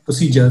my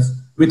procedures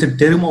with a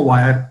Terumo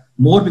wire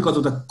more because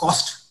of the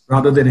cost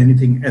rather than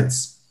anything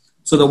else.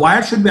 So the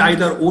wire should be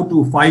either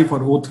 025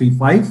 or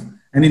 035,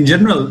 and in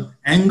general,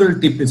 angle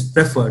tip is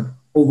preferred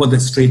over the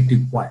straight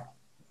tip wire.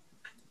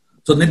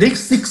 So the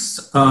next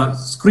 6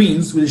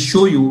 screens will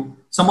show you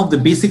some of the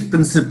basic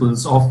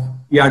principles of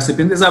ERCP.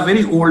 And these are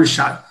very old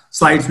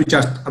slides which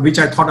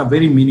I thought are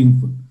very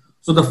meaningful.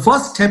 So the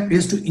first step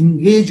is to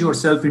engage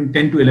yourself in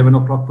 10 to 11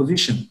 o'clock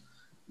position,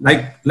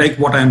 like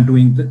what I'm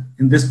doing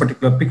in this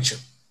particular picture.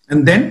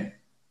 And then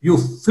you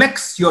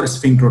flex your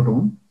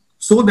sphincterotome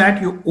so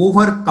that you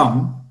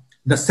overcome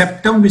the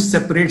septum which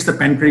separates the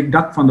pancreatic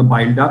duct from the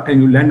bile duct,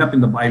 and you land up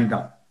in the bile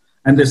duct.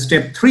 And the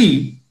step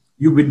 3,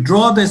 you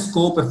withdraw the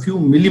scope a few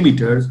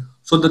millimeters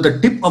so that the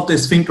tip of the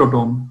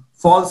sphincterotome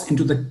falls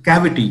into the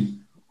cavity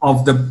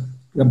of the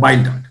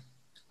bile duct.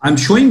 I'm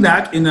showing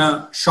that in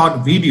a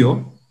short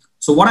video.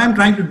 So what I'm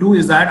trying to do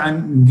is that I'm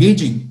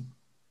engaging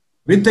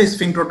with the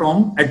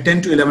sphincterotome at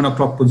 10 to 11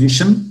 o'clock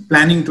position,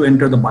 planning to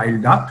enter the bile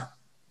duct.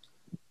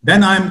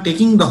 Then I'm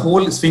taking the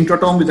whole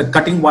sphincterotome with a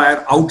cutting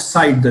wire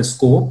outside the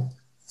scope,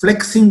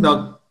 flexing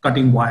the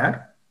cutting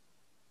wire.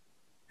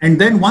 And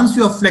then once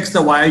you have flexed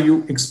the wire,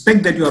 you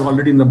expect that you are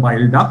already in the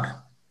bile duct.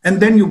 And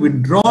then you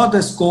withdraw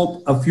the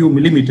scope a few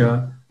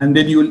millimeters, and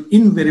then you will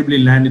invariably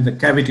land in the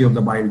cavity of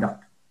the bile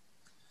duct.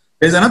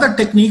 There's another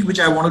technique which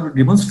I wanted to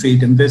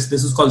demonstrate in this.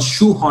 This is called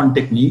shoehorn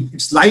technique.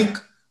 It's like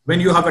when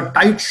you have a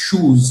tight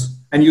shoes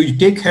and you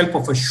take help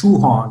of a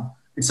shoehorn.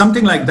 It's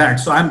something like that.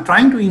 So I'm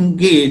trying to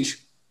engage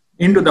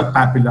into the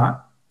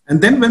papilla. And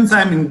then once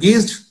I'm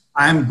engaged,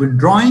 I'm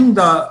withdrawing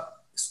the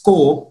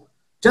scope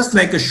just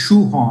like a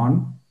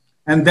shoehorn.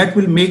 And that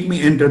will make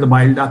me enter the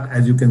bile duct,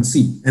 as you can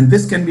see. And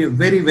this can be a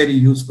very, very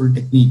useful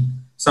technique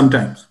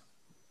sometimes.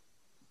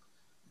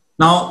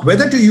 Now,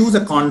 whether to use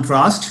a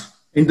contrast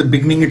in the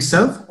beginning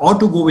itself or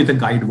to go with a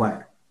guide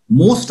wire.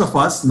 Most of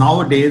us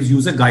nowadays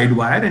use a guide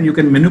wire, and you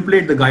can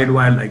manipulate the guide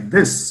wire like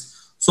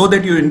this so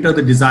that you enter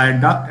the desired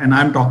duct. And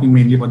I'm talking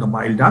mainly about the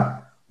bile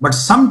duct. But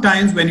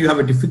sometimes when you have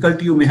a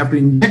difficulty, you may have to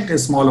inject a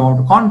small amount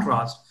of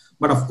contrast.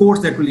 But of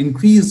course, that will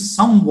increase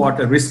somewhat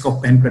a risk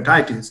of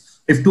pancreatitis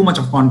if too much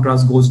of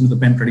contrast goes into the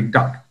pancreatic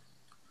duct.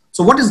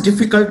 So what is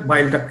difficult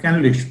bile duct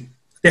cannulation?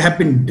 There have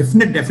been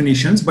definite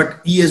definitions,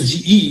 but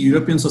ESGE,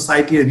 European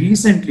Society,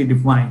 recently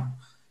defined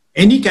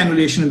any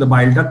cannulation in the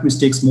bile duct which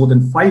takes more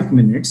than 5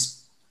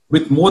 minutes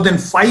with more than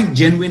 5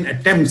 genuine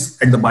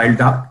attempts at the bile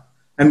duct.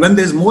 And when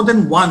there's more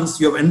than once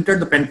you have entered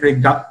the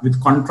pancreatic duct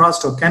with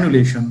contrast or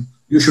cannulation,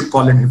 you should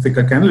call it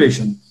difficult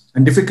cannulation.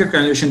 And difficult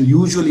cannulation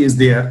usually is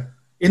there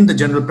in the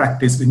general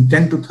practice in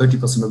 10 to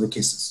 30% of the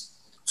cases.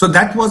 So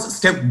that was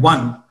step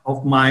 1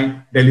 of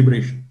my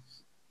deliberation.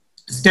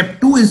 Step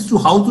 2 is to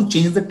how to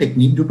change the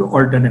technique due to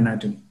altered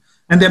anatomy.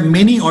 And there are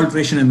many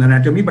alterations in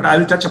anatomy, but I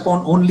will touch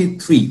upon only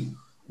 3.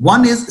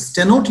 One is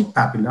stenotic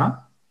papilla,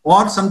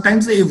 or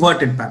sometimes the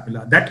everted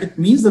papilla. That it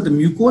means that the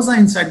mucosa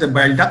inside the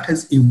bile duct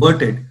has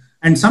everted.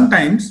 And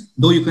sometimes,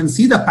 though you can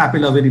see the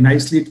papilla very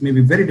nicely, it may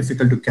be very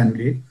difficult to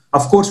cannulate.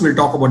 Of course, we'll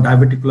talk about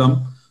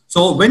diverticulum.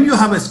 So when you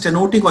have a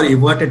stenotic or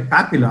everted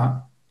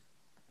papilla,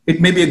 it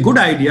may be a good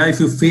idea if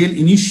you fail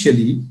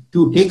initially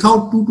to take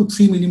out 2 to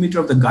 3 millimeters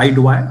of the guide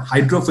wire,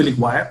 hydrophilic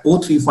wire,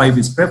 035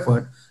 is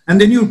preferred, and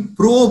then you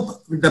probe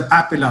with the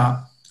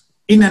papilla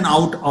in and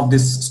out of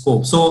this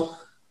scope. So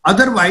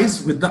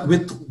otherwise,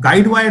 with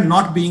guide wire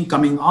not being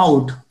coming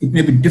out, it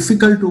may be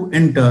difficult to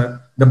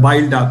enter the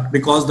bile duct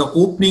because the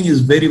opening is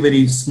very,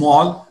 very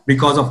small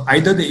because of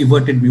either the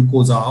everted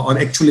mucosa or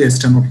actually a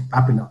stenotic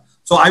papilla.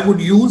 So I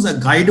would use a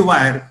guide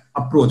wire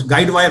approach,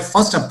 guide wire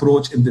first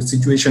approach in this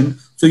situation.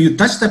 So you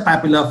touch the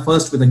papilla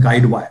first with a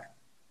guide wire.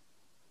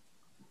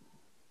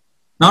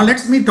 Now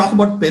let me talk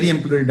about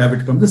periampullary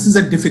diverticulum. This is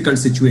a difficult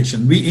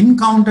situation. We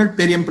encountered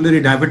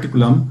periampullary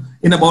diverticulum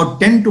in about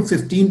 10 to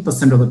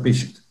 15% of the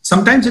patients.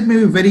 Sometimes it may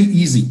be very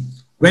easy.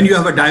 When you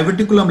have a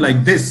diverticulum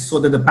like this, so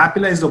that the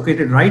papilla is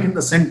located right in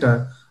the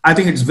center, I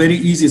think it's very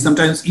easy,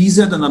 sometimes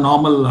easier than the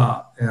normal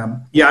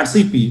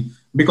ERCP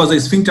because the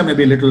sphincter may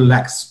be a little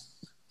lax.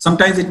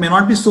 Sometimes it may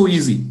not be so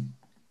easy.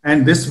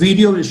 And this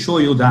video will show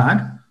you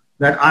that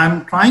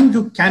I'm trying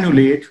to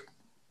cannulate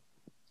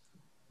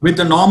with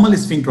the normal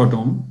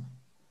sphincterotome,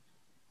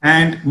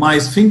 and my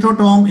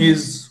sphincterotome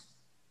is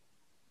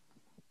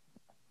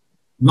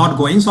not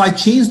going. So I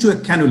changed to a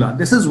cannula.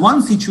 This is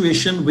one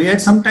situation where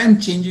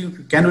sometimes changing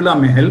to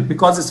cannula may help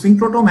because the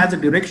sphincterotome has a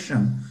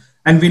direction.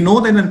 And we know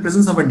that in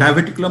presence of a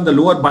diverticulum, the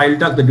lower bile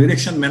duct, the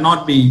direction may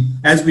not be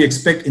as we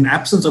expect in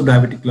absence of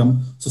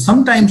diverticulum. So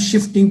sometimes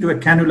shifting to a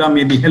cannula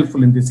may be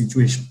helpful in this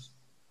situation.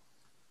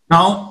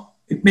 Now,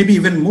 it may be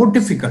even more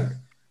difficult.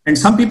 And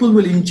some people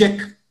will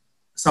inject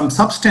some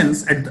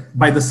substance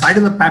by the side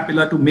of the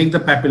papilla to make the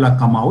papilla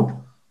come out.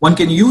 One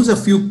can use a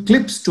few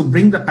clips to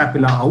bring the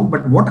papilla out.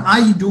 But what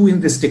I do in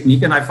this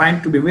technique, and I find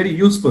it to be very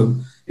useful,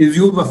 is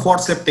use a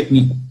forceps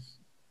technique.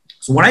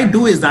 So what I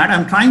do is that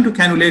I'm trying to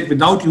cannulate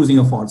without using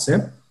a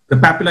forceps. The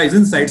papilla is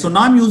inside. So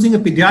now I'm using a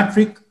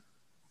pediatric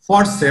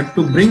forceps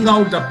to bring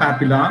out the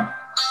papilla.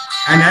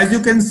 And as you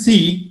can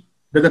see,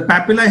 that the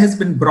papilla has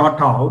been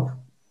brought out.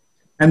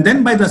 And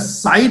then by the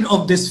side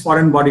of this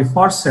foreign body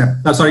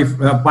forceps,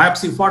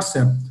 biopsy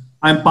forceps,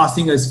 I'm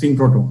passing a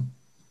sphincterotome.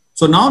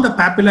 So now the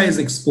papilla is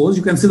exposed.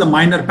 You can see the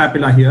minor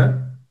papilla here,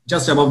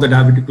 just above the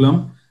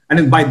diverticulum.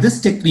 And by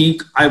this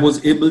technique, I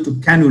was able to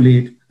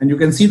cannulate. And you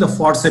can see the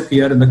forceps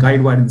here and the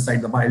guide wire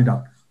inside the bile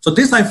duct. So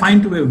this I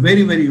find to be a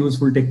very, very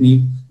useful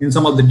technique in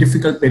some of the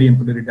difficult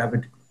periampullary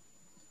diverticulum.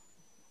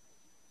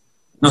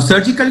 Now,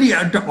 surgically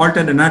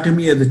altered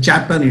anatomy is the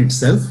chapter in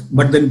itself,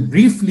 but then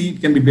briefly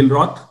it can be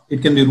Billroth,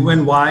 it can be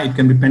Roux-en-Y, it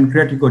can be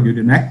pancreatic or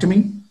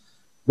duodenectomy.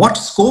 What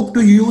scope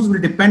to use will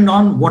depend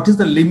on what is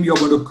the limb you're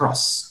going to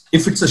cross.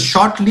 If it's a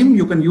short limb,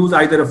 you can use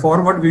either a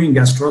forward viewing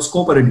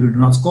gastroscope or a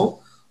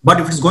duodenoscope. But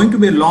if it's going to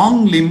be a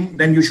long limb,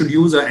 then you should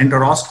use an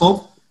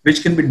enteroscope.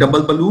 which can be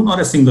double balloon or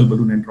a single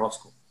balloon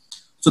endoscope.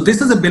 So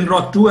this is a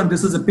Billroth 2, and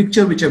this is a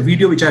picture, a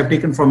video which I've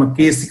taken from a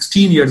case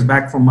 16 years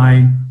back from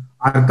my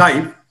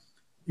archive.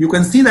 You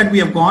can see that we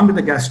have gone with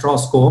a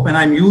gastroscope, and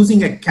I'm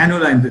using a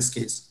cannula in this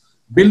case.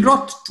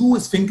 Billroth 2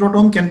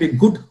 sphincterotome can be a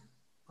good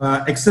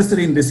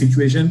accessory in this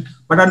situation,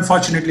 but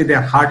unfortunately they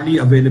are hardly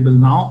available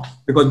now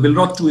because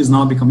Billroth 2 is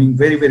now becoming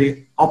very,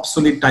 very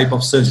obsolete type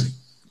of surgery.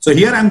 So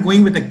here I'm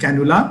going with a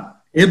cannula,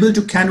 able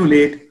to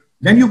cannulate,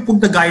 then you put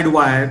the guide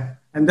wire,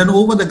 and then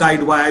over the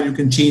guide wire you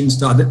can change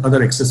the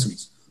other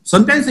accessories.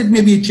 Sometimes it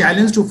may be a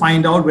challenge to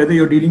find out whether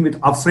you're dealing with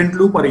upfront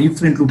loop or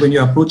efferent loop when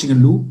you're approaching a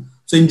loop.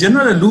 So in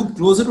general, a loop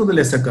closer to the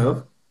lesser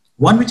curve,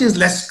 one which is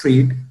less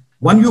straight,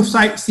 one you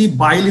see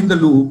bile in the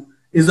loop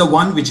is the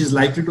one which is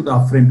likely to the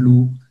upfront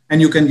loop, and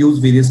you can use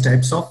various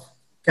types of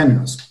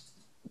cannulas.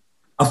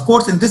 Of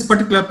course, in this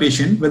particular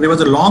patient, where there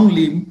was a long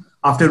limb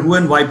after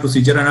Roux-en-Y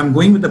procedure, and I'm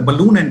going with a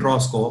balloon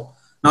endoscope,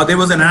 now there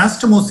was an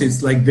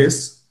anastomosis like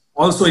this,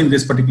 also in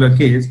this particular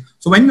case.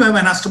 So when you have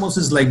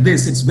anastomosis like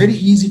this, it's very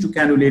easy to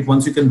cannulate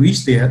once you can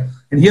reach there.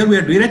 And here we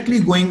are directly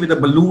going with a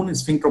balloon, a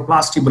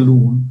sphincteroplasty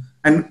balloon,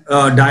 and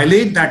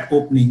dilate that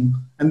opening,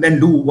 and then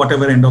do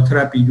whatever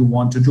endotherapy you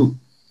want to do.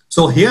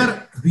 So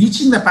here,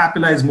 reaching the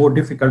papilla is more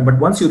difficult, but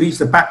once you reach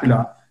the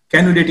papilla,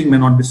 cannulating may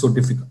not be so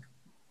difficult.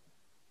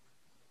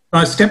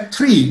 Now, step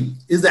 3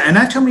 is the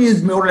anatomy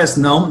is more or less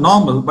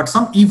normal, but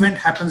some event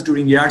happens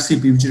during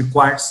ERCP which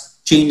requires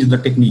change in the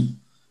technique.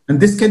 And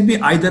this can be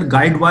either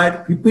guide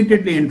wire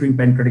repeatedly entering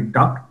pancreatic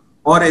duct,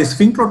 or a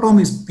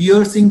sphincterotome is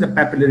piercing the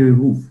papillary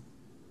roof.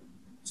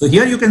 So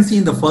here you can see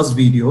in the first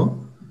video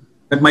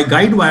that my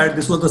guide wire,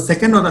 this was the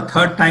second or the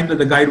third time that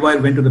the guide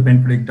wire went to the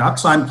pancreatic duct.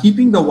 So I'm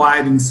keeping the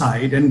wire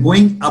inside and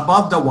going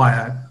above the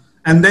wire,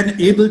 and then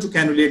able to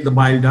cannulate the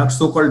bile duct,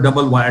 so-called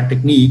double wire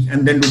technique,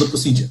 and then do the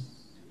procedure.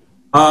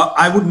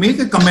 I would make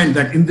a comment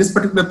that in this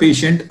particular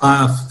patient,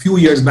 a few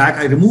years back,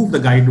 I removed the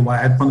guide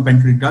wire from the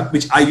pancreatic duct,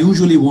 which I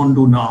usually won't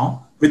do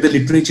now with the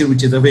literature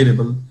which is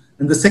available.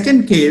 And the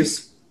second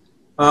case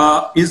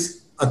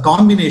is a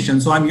combination.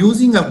 So I'm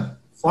using a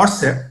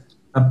forceps,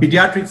 a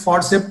pediatric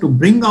forceps, to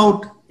bring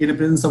out in the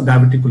presence of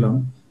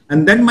diverticulum,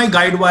 and then my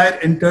guide wire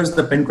enters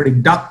the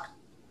pancreatic duct,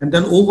 and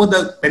then over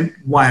the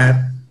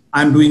wire,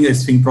 I'm doing a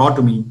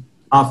sphincterotomy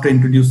after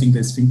introducing the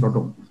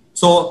sphincterotome.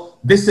 So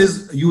this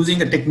is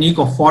using a technique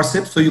of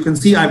forceps. So you can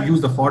see I've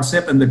used the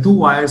forceps and the 2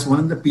 wires, one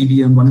in the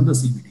PD and one in the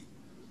CBD.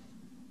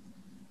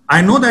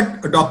 I know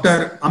that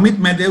Dr. Amit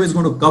Mahdev is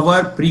going to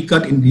cover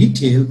pre-cut in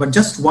detail, but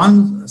just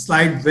one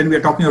slide when we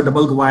are talking about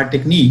double wire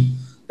technique,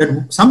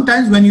 that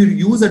sometimes when you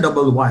use a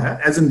double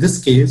wire, as in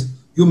this case,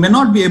 you may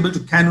not be able to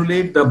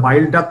cannulate the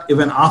bile duct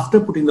even after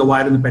putting the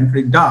wire in the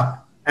pancreatic duct,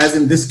 as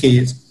in this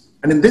case.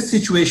 And in this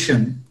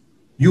situation,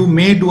 you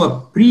may do a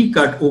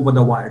pre-cut over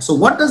the wire. So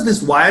what does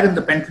this wire in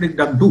the pancreatic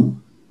duct do?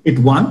 It,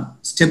 1,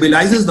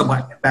 stabilizes the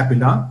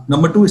papilla.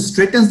 Number 2, it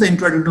straightens the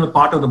intraductal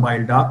part of the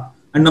bile duct.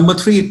 And number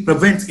 3, it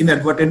prevents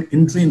inadvertent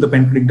entry in the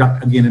pancreatic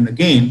duct again and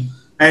again.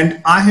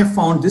 And I have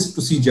found this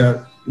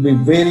procedure to be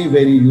very,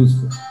 very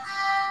useful.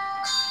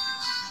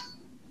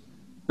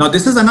 Now,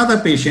 this is another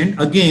patient.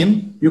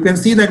 Again, you can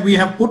see that we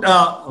have put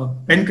a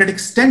pancreatic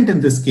stent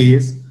in this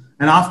case.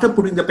 And after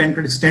putting the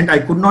pancreatic stent, I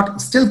could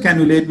not still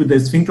cannulate with the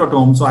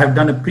sphincterotome, so I have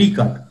done a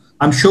pre-cut.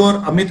 I'm sure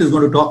Amit is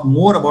going to talk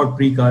more about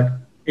pre-cut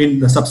in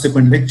the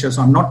subsequent lecture,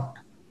 so I'm not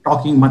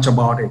talking much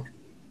about it.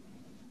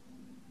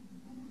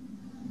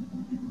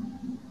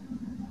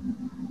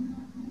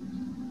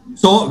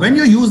 So when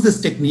you use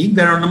this technique,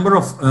 there are a number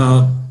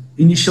of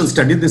initial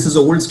studies. This is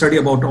an old study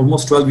about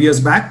almost 12 years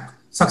back.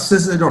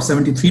 Success rate of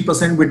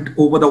 73% with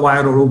over the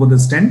wire or over the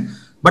stent,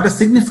 but a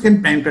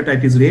significant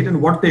pancreatitis rate.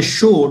 And what they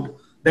showed,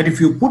 that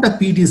if you put a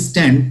PD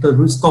stent, the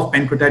risk of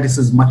pancreatitis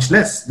is much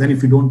less than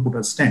if you don't put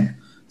a stent.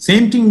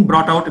 Same thing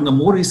brought out in the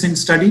more recent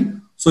study.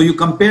 So you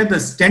compare the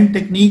stent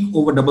technique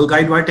over double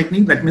guide wire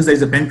technique. That means there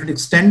is a pancreatic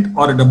stent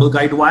or a double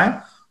guide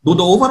wire. Though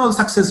the overall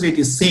success rate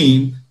is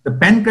same, the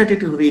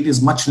pancreatitis rate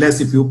is much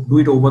less if you do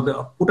it over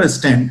the put a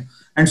stent.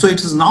 And so it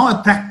is now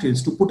a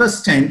practice to put a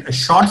stent, a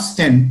short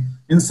stent,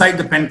 inside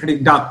the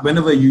pancreatic duct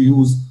whenever you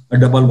use a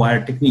double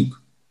wire technique.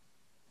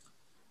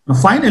 Now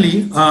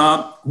finally,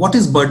 what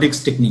is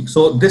Burdick's technique?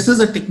 So this is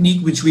a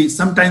technique which we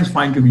sometimes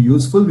find to be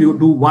useful. We would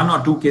do 1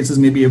 or 2 cases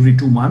maybe every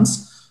 2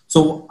 months.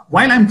 So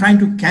while I'm trying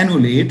to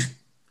cannulate,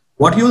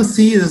 what you'll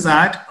see is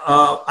that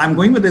I'm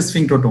going with the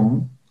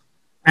sphincterotome,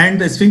 and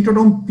the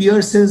sphincterotome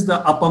pierces the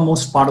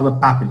uppermost part of the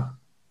papilla.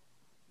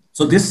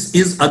 So this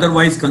is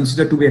otherwise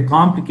considered to be a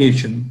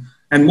complication,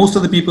 and most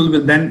of the people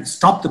will then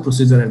stop the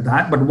procedure at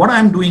that. But what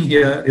I'm doing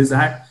here is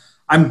that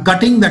I'm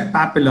cutting that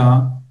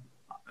papilla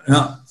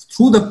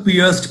through the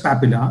pierced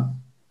papilla,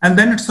 and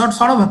then it's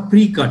sort of a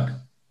pre-cut.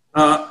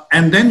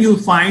 And then you'll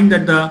find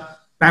that the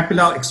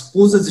papilla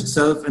exposes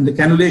itself, and the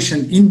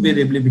cannulation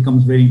invariably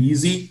becomes very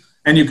easy,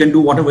 and you can do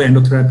whatever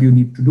endotherapy you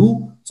need to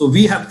do. So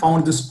we have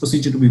found this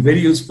procedure to be very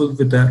useful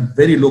with a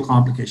very low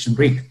complication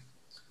rate.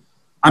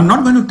 I'm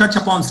not going to touch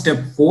upon step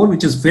 4,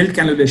 which is failed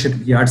cannulation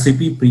to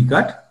ERCP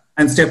pre-cut.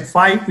 And step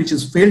 5, which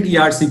is failed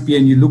ERCP,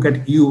 and you look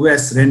at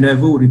EUS,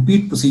 rendezvous,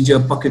 repeat procedure,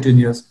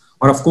 percutaneous,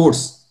 or of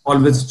course,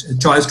 always a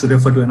choice to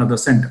refer to another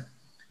center.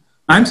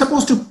 I'm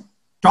supposed to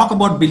talk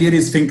about biliary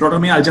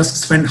sphincterotomy. I'll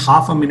just spend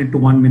half a minute to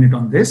 1 minute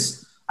on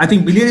this. I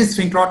think biliary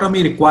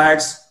sphincterotomy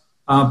requires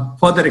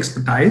further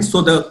expertise.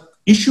 So the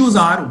issues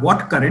are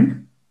what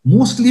current.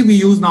 Mostly we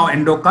use now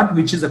endocut,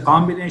 which is a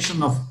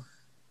combination of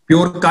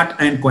pure cut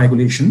and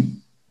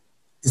coagulation.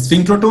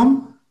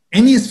 Sphincterotome,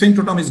 any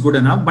sphincterotome is good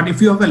enough, but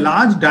if you have a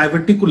large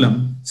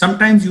diverticulum,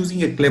 sometimes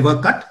using a clever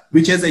cut,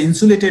 which has an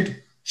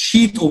insulated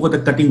sheath over the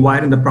cutting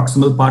wire in the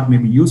proximal part may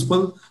be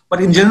useful,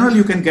 but in general,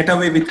 you can get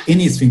away with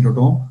any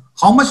sphincterotome.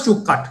 How much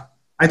to cut?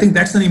 I think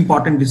that's an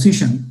important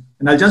decision,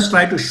 and I'll just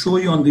try to show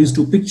you on these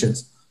two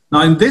pictures.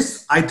 Now in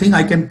this, I think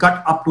I can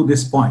cut up to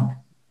this point,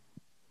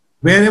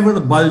 wherever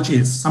the bulge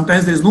is.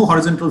 Sometimes there's no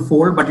horizontal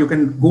fold, but you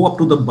can go up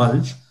to the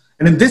bulge.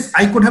 And in this,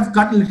 I could have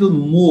cut a little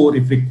more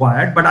if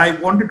required, but I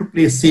wanted to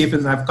play safe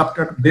and I've cut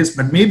this,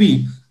 but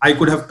maybe I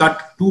could have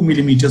cut 2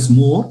 millimeters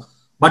more.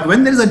 But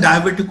when there is a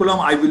diverticulum,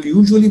 I will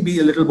usually be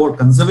a little more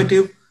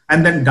conservative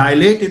and then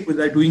dilate it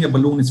without doing a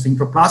balloon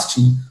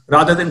sphincteroplasty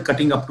rather than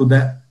cutting up to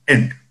the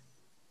end.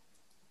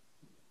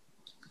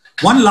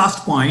 One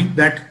last point,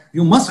 that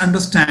you must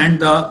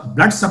understand the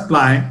blood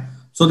supply.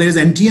 So there is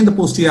NT in the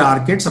posterior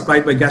arcade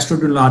supplied by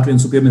gastroduodenal artery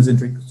and superior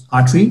mesenteric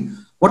artery.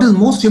 What is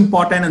most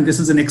important, and this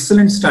is an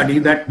excellent study,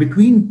 that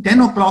between 10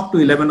 o'clock to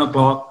 11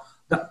 o'clock,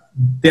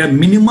 there are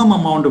minimum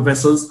amount of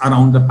vessels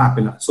around the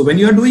papilla. So when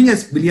you are doing a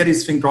biliary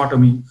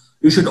sphincterotomy,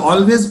 you should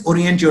always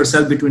orient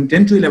yourself between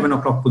 10 to 11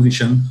 o'clock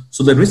position,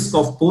 so the risk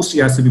of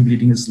post-ERCP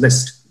bleeding is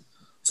less.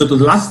 So to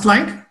the last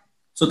slide.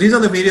 So these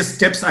are the various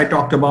steps I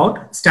talked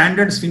about.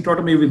 Standard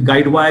sphincterotomy with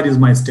guide wire is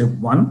my step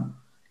 1.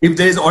 If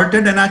there is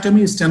altered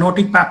anatomy,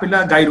 stenotic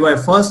papilla, guide wire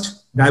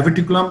first,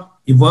 diverticulum,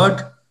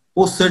 evert,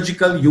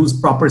 post-surgical, use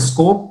proper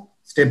scope,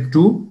 step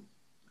 2.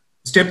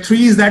 Step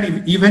 3 is that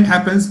if event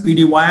happens,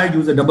 PD wire,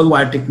 use a double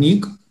wire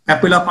technique.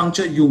 Papilla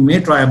puncture, you may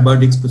try a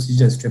Burdick's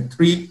procedure, step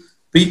 3.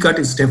 Pre-cut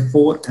is step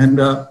 4, and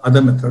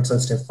other methods are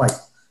step 5.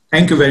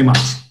 Thank you very much.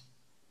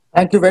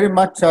 Thank you very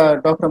much,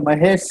 Dr.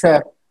 Mahesh.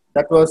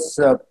 That was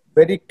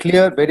very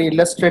clear, very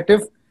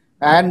illustrative,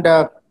 and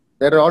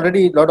there are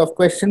already a lot of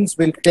questions.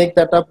 We'll take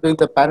that up during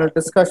the panel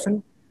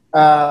discussion.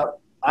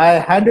 I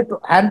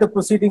hand the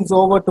proceedings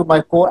over to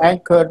my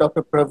co-anchor,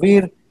 Dr.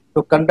 Praveer,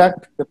 to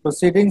conduct the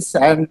proceedings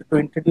and to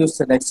introduce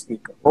the next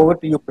speaker. Over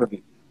to you,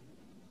 Praveer.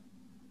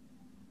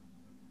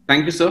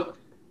 Thank you, sir.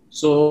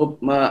 So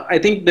I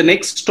think the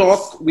next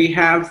talk we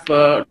have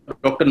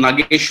Dr.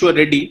 Nageshwar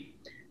Reddy,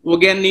 who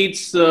again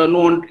needs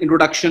no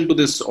introduction to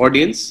this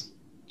audience.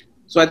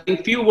 So I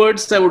think few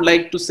words I would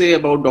like to say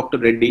about Dr.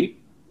 Reddy.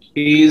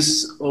 He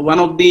is one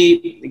of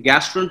the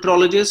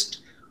gastroenterologists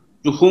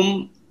to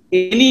whom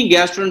any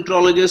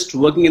gastroenterologist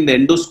working in the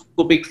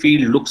endoscopic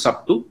field looks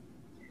up to.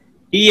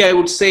 He, I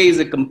would say, is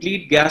a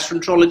complete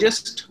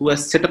gastroenterologist who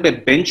has set up a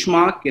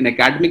benchmark in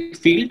academic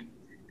field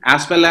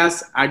as well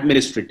as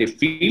administrative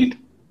field.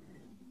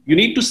 You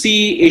need to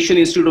see Asian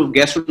Institute of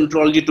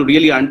Gastroenterology to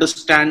really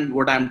understand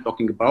what I'm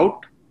talking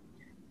about.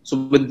 So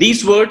with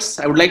these words,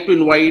 I would like to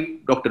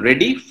invite Dr.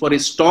 Reddy for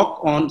his talk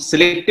on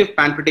selective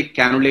pancreatic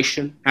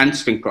cannulation and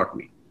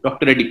sphincterotomy.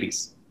 Dr. Reddy,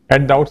 please.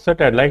 At the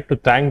outset, I'd like to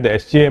thank the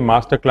SGEI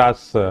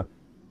Masterclass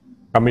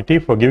committee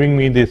for giving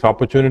me this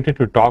opportunity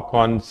to talk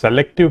on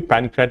selective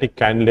pancreatic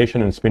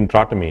cannulation and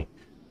sphincterotomy.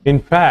 In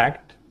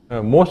fact,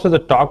 most of the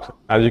talks,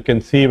 as you can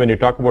see, when you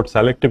talk about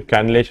selective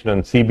cannulation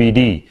and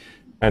CBD,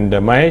 and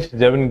Mahesh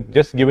has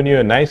just given you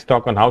a nice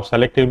talk on how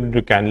selectively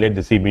to cannulate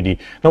the CBD.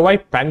 Now, why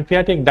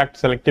pancreatic duct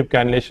selective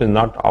cannulation is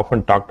not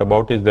often talked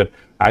about is that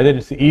either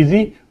it's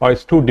easy or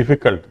it's too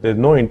difficult. There's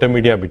no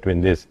intermediate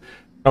between this.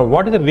 Now,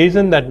 what is the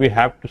reason that we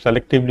have to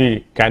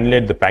selectively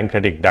cannulate the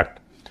pancreatic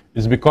duct?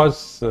 It's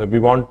because we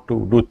want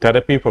to do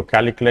therapy for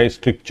calculi,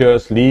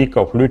 strictures, leak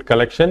or fluid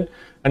collection,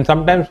 and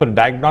sometimes for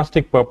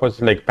diagnostic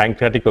purposes like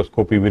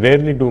pancreaticoscopy. We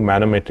rarely do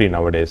manometry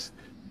nowadays.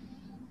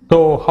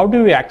 So how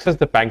do we access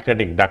the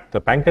pancreatic duct? The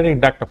pancreatic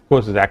duct, of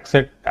course, is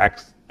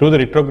accessed through the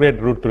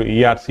retrograde route through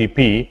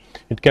ERCP.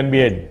 It can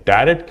be a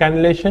direct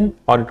cannulation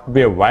or it could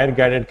be a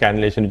wire-guided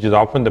cannulation, which is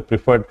often the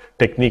preferred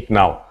technique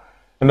now.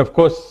 And of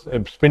course,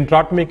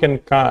 sphincterotomy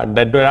can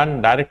be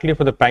done directly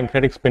for the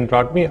pancreatic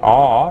sphincterotomy,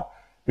 or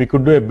we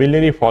could do a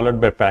biliary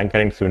followed by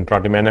pancreatic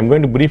sphincterotomy. And I'm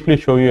going to briefly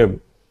show you a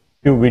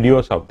few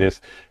videos of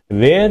this.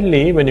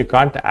 Rarely, when you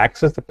can't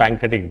access the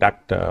pancreatic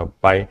duct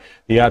by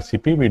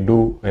ERCP, we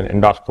do an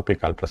endoscopic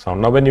ultrasound.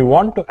 Now, when you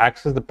want to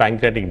access the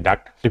pancreatic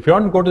duct, if you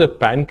want to go to the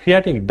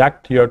pancreatic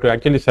duct, you have to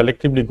actually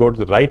selectively go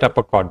to the right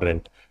upper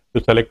quadrant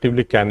to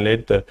selectively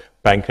cannulate the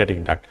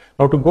pancreatic duct.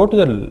 Now, to go to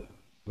the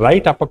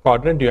right upper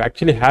quadrant, you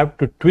actually have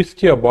to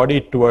twist your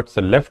body towards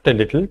the left a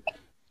little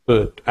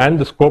and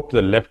the scope to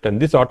the left,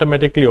 and this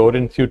automatically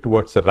orients you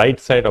towards the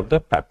right side of the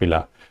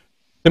papilla.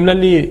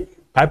 Similarly,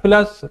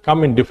 papillas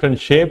come in different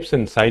shapes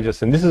and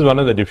sizes, and this is one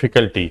of the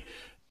difficulty.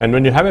 And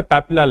when you have a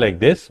papilla like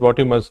this, what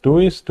you must do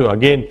is to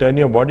again turn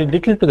your body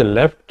little to the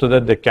left so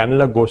that the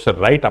cannula goes to the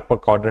right upper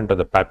quadrant of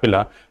the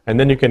papilla, and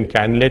then you can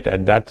cannulate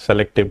at that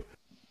selective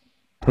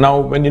Now,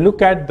 when you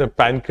look at the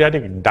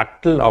pancreatic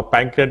ductal or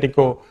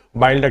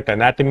pancreatico-bile duct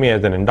anatomy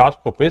as an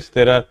endoscopist,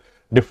 there are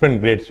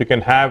different grades. You can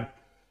have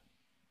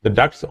the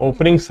ducts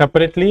opening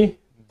separately.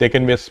 There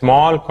can be a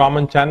small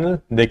common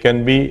channel. There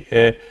can be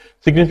a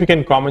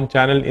significant common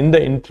channel in the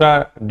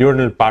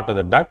intraduodenal part of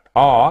the duct,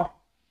 or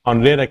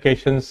on rare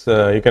occasions,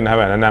 you can have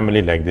an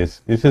anomaly like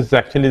this. This is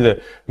actually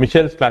the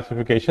Michel's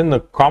classification. The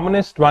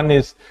commonest one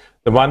is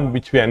the one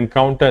which we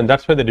encounter, and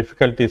that's where the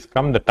difficulties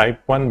come, the type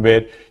 1,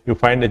 where you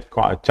find a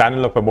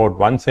channel of about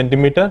 1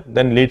 centimeter,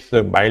 then leads to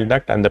the bile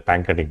duct and the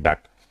pancreatic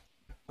duct.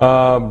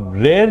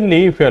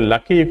 Rarely, if you're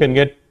lucky, you can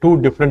get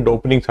 2 different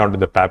openings out of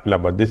the papilla,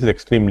 but this is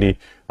extremely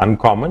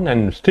uncommon.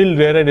 And still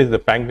rarer is the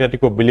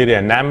pancreatico-biliary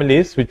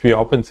anomalies, which we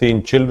often see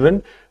in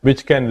children,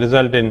 which can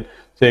result in,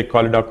 say,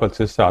 choledochal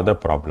cysts or other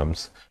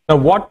problems. Now,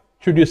 what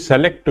should you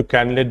select to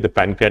cannulate the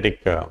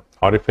pancreatic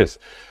orifice?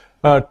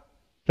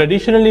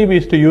 Traditionally, we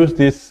used to use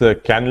these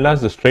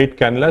cannulas, the straight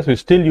cannulas. We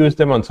still use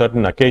them on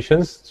certain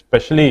occasions,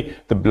 especially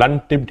the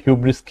blunt-tipped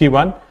Hubrisky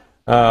one.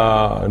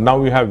 Now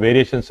we have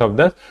variations of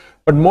this.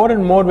 But more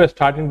and more, we're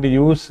starting to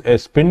use a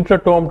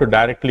spintrotome to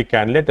directly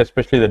cannulate,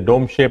 especially the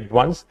dome-shaped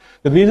ones.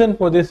 The reason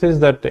for this is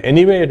that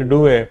anyway, to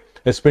do a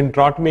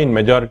splenectomy in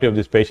majority of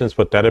these patients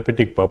for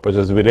therapeutic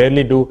purposes, we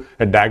rarely do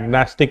a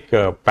diagnostic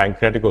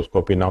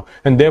pancreaticoscopy now,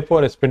 and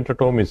therefore a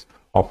spintrotome is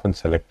often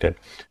selected.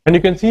 And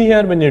you can see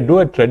here, when you do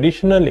a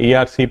traditional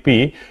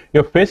ERCP,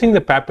 you're facing the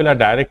papilla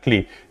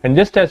directly, and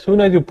just as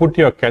soon as you put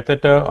your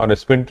catheter or a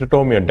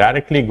spintrotome, you're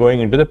directly going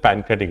into the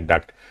pancreatic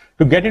duct.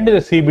 To get into the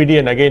CBD,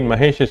 and again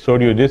Mahesh has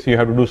showed you this, you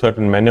have to do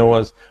certain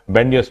maneuvers,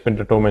 bend your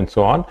spintrotome and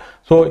so on.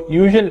 So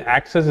usual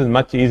access is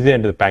much easier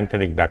into the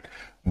pancreatic duct.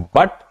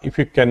 But if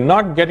you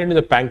cannot get into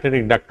the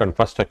pancreatic duct on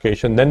first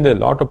occasion, then there are a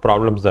lot of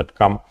problems that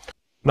come.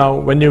 Now,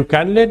 when you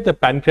cannulate the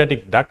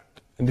pancreatic duct,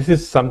 this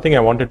is something I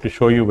wanted to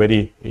show you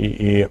very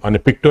on a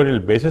pictorial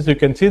basis. You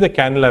can see the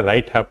cannula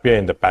right up here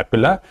in the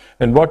papilla,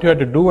 and what you have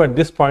to do at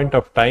this point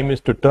of time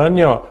is to turn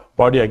your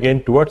body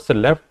again towards the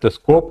left, the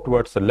scope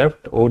towards the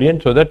left,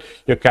 orient, so that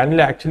your cannula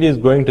actually is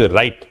going to the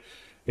right.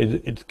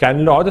 Its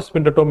cannula or the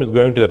spintrotome is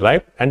going to the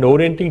right and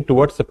orienting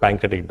towards the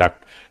pancreatic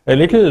duct. A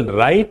little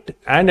right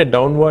and a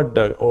downward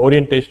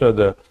orientation of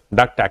the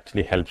duct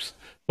actually helps.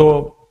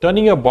 So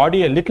turning your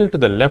body a little to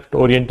the left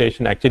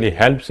orientation actually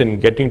helps in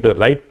getting to the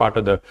right part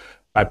of the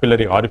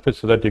papillary orifice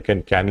so that you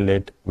can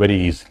cannulate very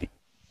easily.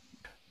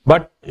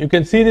 But you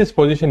can see this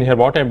position here,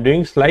 what I'm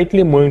doing,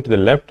 slightly moving to the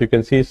left. You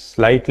can see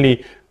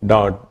slightly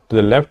down to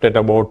the left at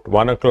about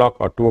 1 o'clock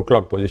or 2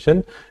 o'clock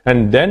position,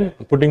 and then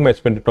putting my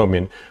spintrotome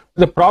in.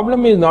 The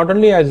problem is not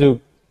only as you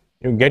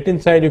get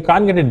inside, you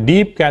can't get a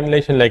deep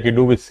cannulation like you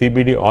do with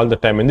CBD all the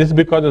time. And this is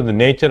because of the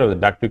nature of the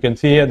duct. You can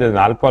see here there's an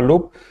alpha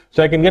loop.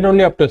 So I can get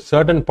only up to a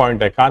certain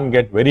point. I can't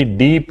get very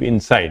deep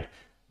inside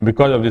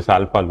because of this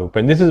alpha loop.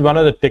 And this is one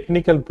of the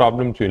technical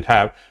problems you'll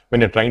have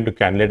when you're trying to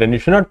cannulate. And you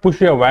should not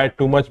push your wire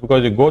too much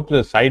because you go to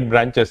the side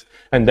branches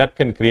and that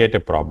can create a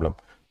problem.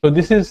 So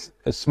this is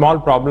a small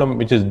problem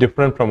which is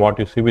different from what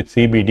you see with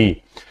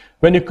CBD.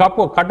 When you cut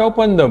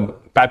open the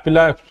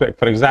papilla,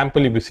 for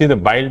example, if you see the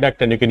bile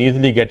duct and you can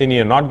easily get in,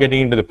 you're not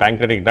getting into the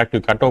pancreatic duct, you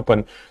cut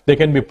open, there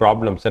can be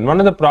problems. And one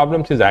of the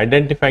problems is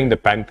identifying the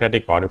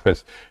pancreatic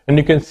orifice. And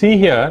you can see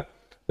here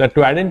that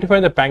to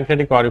identify the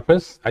pancreatic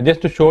orifice,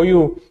 just to show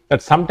you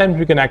that sometimes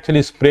we can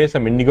actually spray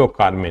some indigo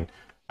carmine.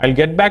 I'll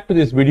get back to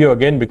this video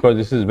again because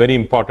this is very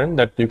important,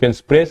 that you can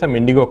spray some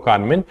indigo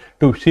carmine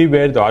to see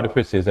where the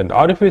orifice is. And the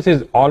orifice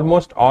is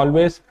almost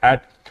always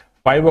at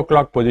 5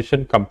 o'clock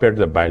position compared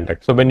to the bile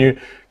duct. So when you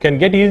can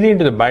get easily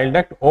into the bile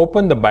duct,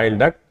 open the bile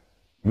duct,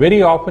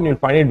 very often you'll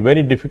find it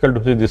very difficult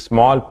to see this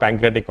small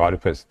pancreatic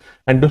orifice.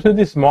 And to see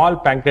this small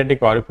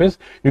pancreatic orifice,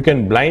 you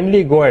can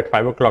blindly go at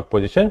 5 o'clock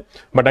position.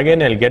 But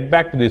again, I'll get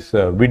back to this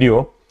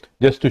video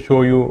just to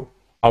show you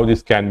how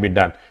this can be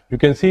done. You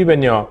can see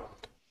when you're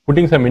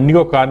putting some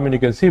indigo carmine, you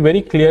can see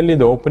very clearly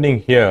the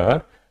opening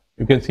here.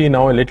 You can see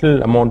now a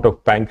little amount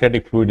of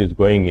pancreatic fluid is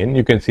going in.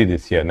 You can see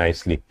this here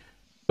nicely.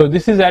 So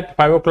this is at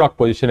 5 o'clock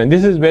position, and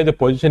this is where the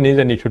position is,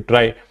 and you should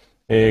try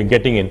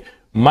getting in.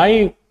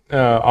 My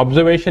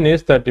observation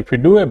is that if you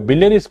do a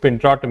biliary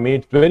splenectomy,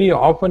 it's very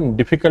often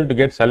difficult to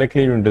get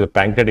selectively into the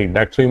pancreatic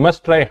duct. So you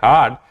must try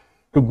hard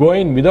to go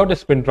in without a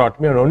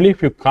splenectomy, and only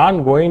if you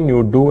can't go in,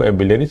 you do a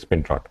biliary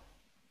splenectomy.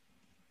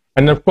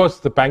 And of course,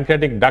 the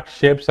pancreatic duct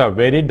shapes are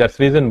varied. That's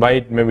the reason why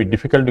it may be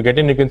difficult to get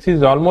in. You can see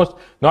it's almost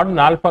not an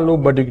alpha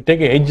loop, but you can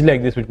take an edge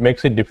like this, which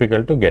makes it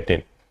difficult to get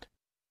in.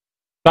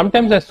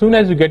 Sometimes as soon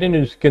as you get in,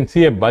 you can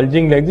see a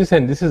bulging like this,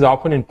 and this is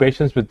often in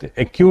patients with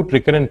acute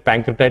recurrent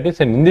pancreatitis.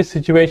 And in this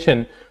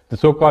situation, the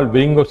so-called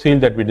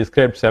varicocele that we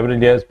described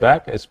several years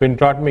back, a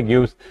splenectomy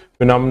gives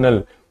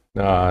phenomenal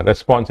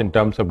response in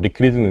terms of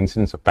decreasing the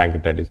incidence of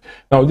pancreatitis.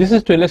 Now, this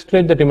is to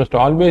illustrate that you must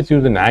always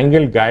use an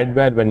angle guide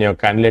wire when you're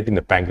cannulating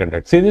the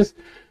pancreatitis. See this?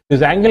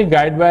 This angle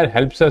guide wire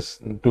helps us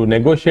to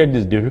negotiate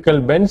these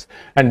difficult bends,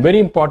 and very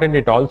important,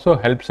 it also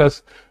helps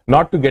us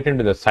not to get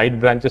into the side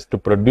branches to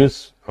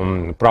produce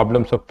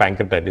problems of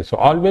pancreatitis. So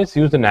always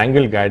use an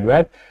angle guide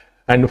wire,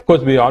 and of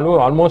course we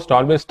almost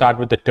always start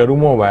with the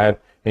Terumo wire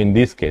in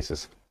these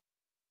cases.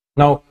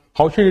 Now,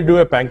 how should you do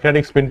a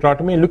pancreatic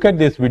sphincterotomy? Look at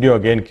this video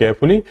again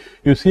carefully.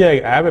 You see I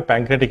have a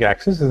pancreatic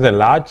axis. This is a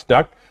large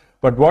duct,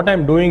 but what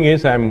I'm doing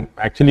is I'm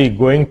actually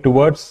going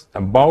towards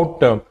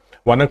about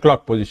 1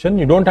 o'clock position.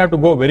 You don't have to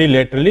go very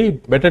laterally.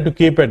 Better to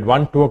keep at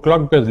 1, 2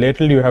 o'clock because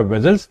laterally you have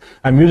vessels.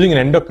 I'm using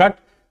an endocut,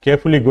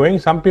 carefully going.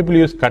 Some people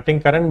use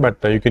cutting current, but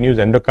you can use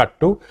endocut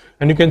too.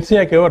 And you can see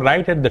I can go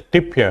right at the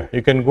tip here.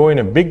 You can go in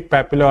a big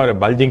papilla or a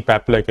bulging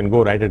papilla. You can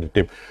go right at the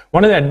tip.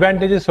 One of the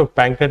advantages of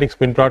pancreatic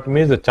sphincterotomy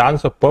is the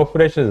chance of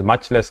perforation is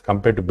much less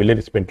compared to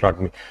biliary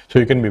sphincterotomy. So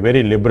you can be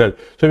very liberal.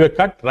 So we are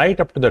cut right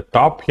up to the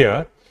top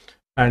here,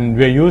 and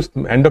we used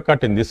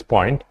endocut in this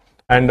point.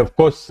 And of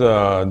course,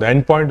 the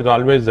end point is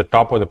always the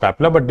top of the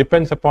papilla, but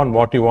depends upon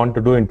what you want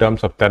to do in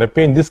terms of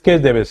therapy. In this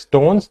case, there were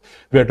stones.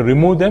 We had to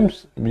remove them.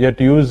 We had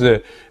to use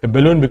a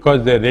balloon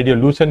because they're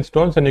radiolucent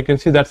stones. And you can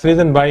see that's the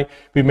reason why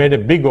we made a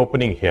big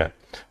opening here.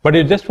 But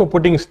it's just for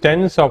putting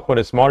stents or for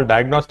a small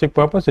diagnostic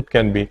purpose, it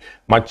can be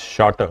much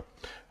shorter.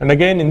 And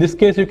again, in this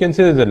case, you can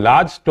see there's a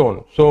large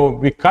stone. So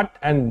we cut,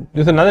 and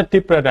this is another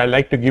tip that I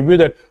like to give you,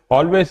 that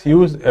always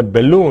use a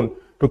balloon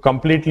to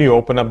completely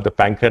open up the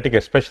pancreatic,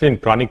 especially in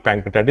chronic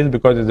pancreatitis,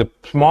 because there's a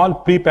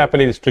small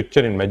prepapillary stricture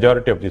in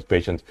majority of these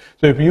patients.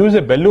 So if you use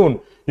a balloon,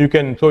 you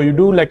can, so you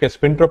do like a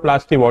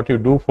sphincteroplasty, what you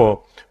do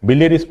for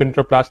biliary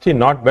sphincteroplasty,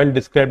 not well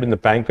described in the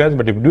pancreas,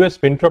 but if you do a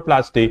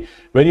sphincteroplasty,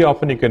 very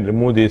often you can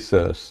remove these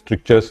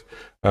strictures,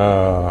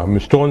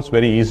 stones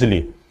very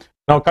easily.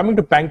 Now coming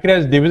to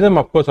pancreas divisum,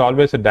 of course,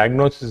 always a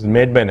diagnosis is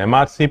made by an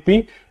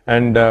MRCP,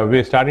 and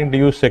we're starting to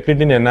use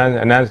secretin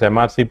enhanced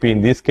MRCP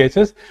in these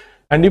cases.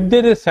 And if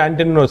there is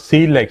santin or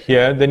seal like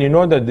here, then you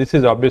know that this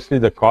is obviously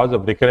the cause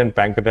of recurrent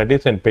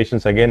pancreatitis, and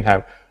patients again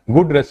have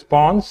good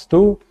response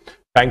to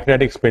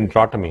pancreatic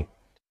sphincterotomy.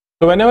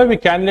 So whenever we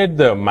cannulate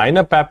the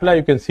minor papilla,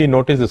 you can see,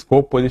 notice the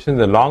scope position,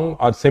 the long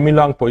or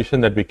semi-long position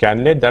that we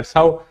cannulate. That's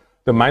how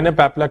the minor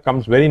papilla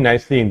comes very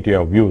nicely into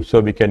your view. So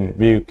we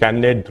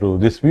cannulate through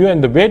this view,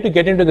 and the way to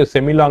get into the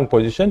semi-long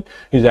position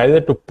is either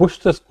to push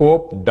the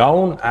scope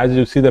down as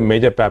you see the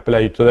major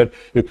papilla so that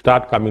you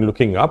start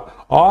looking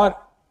up, or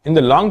in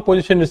the long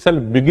position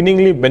itself,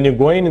 beginningly, when you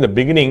go in the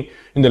beginning,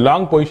 in the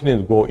long position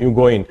you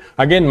go in.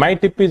 Again, my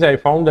tip is I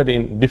found that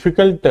in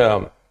difficult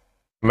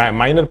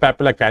minor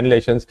papilla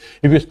cannulations,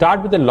 if you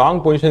start with the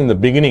long position in the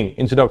beginning,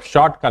 instead of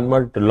short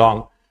converted to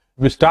long,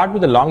 if you start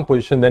with the long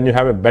position, then you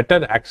have a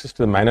better access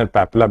to the minor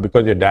papilla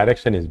because your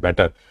direction is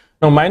better.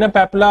 Now, minor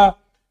papilla,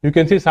 you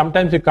can see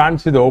sometimes you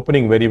can't see the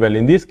opening very well.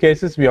 In these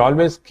cases, we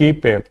always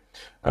keep a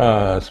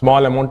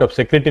small amount of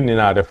secretin in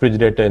our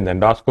refrigerator in the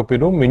endoscopy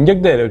room. We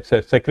inject the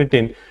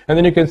secretin, and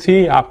then you can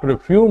see after a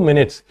few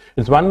minutes,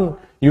 it's 1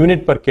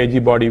 unit per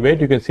kg body weight.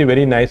 You can see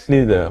very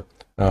nicely the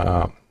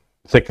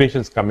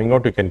secretions coming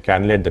out. You can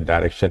cannulate the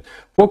direction.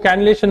 For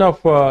cannulation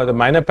of the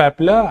minor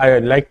papilla, I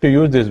like to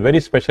use this very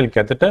special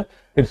catheter.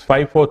 It's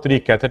 543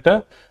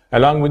 catheter.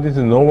 Along with this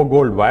is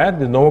Novogold wire.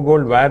 This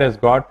Novogold wire has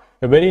got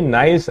a very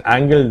nice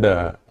angled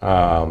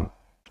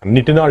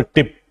nitinol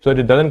tip, so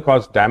it doesn't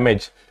cause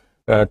damage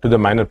to the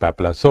minor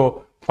papilla.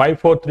 So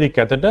 543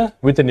 catheter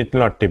with a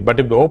nitinol tip. But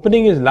if the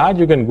opening is large,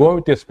 you can go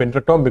with your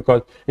sphincterotome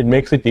because it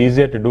makes it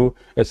easier to do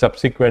a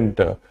subsequent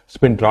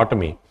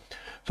sphincterotomy.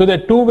 So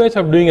there are 2 ways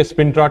of doing a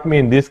sphincterotomy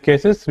in these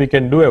cases. We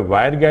can do a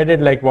wire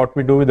guided like what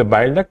we do with the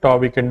bile duct, or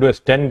we can do a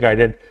stent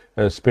guided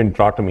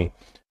sphincterotomy.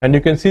 And you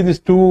can see these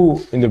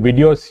 2 in the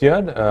videos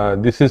here.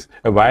 This is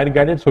a wire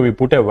guided, so we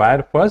put a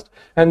wire first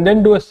and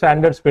then do a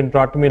standard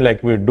sphincterotomy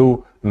like we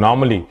do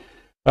normally.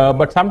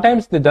 But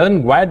sometimes the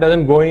wire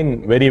doesn't go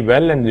in very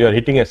well and you're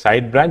hitting a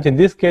side branch. In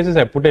these cases,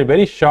 I put a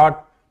very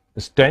short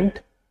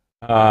stent.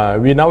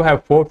 We now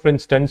have 4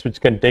 French stents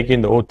which can take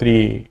in the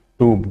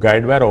 032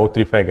 guide wire or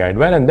 035 guide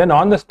wire, and then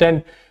on the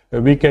stent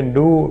we can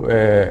do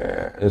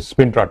a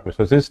sphincterotomy.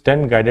 So this is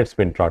stent guided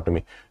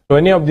sphincterotomy. So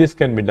any of this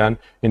can be done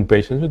in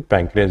patients with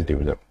pancreas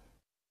divisum.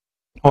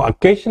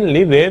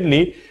 Occasionally,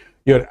 rarely,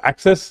 your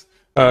access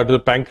to the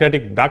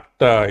pancreatic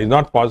duct is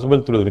not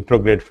possible through the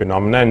retrograde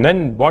phenomena. And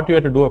then what you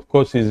have to do, of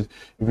course, is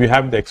if you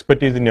have the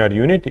expertise in your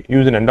unit,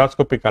 use an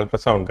endoscopic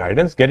ultrasound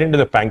guidance, get into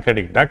the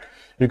pancreatic duct.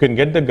 You can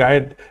get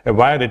a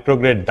wire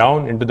retrograde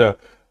down into the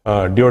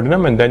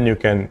duodenum, and then you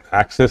can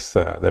access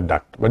the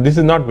duct. But this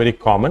is not very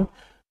common.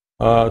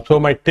 So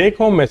my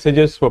take-home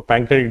messages for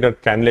pancreatic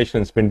duct cannulation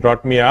and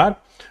sphincterotomy are: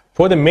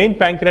 for the main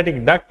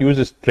pancreatic duct, use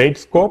a straight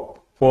scope.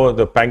 For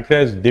the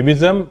pancreas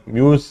divisum,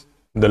 use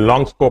the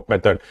long scope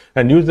method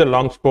and use the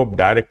long scope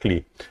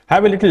directly.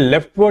 Have a little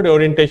leftward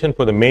orientation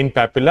for the main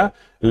papilla.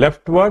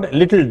 Leftward,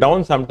 little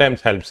down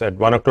sometimes helps at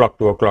 1 o'clock,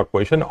 2 o'clock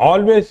position.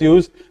 Always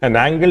use an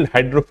angled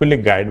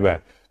hydrophilic guide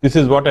wire. This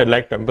is what I'd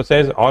like to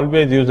emphasize.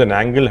 Always use an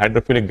angled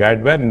hydrophilic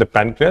guide wire in the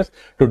pancreas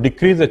to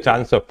decrease the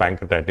chance of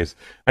pancreatitis.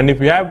 And if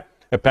you have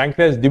a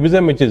pancreas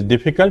divisum which is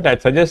difficult, I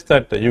suggest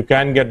that you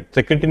can get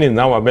secretin is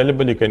now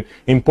available. You can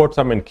import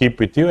some and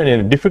keep with you. And in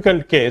a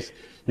difficult case,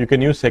 you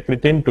can use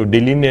secretin to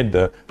delineate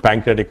the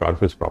pancreatic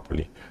orifice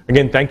properly.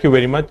 Again, thank you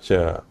very much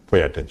for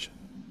your attention.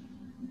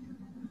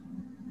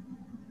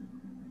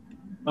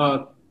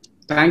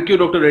 Thank you,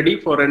 Dr. Reddy,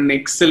 for an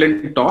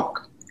excellent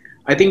talk.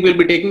 I think we'll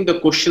be taking the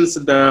questions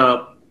at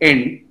the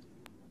end.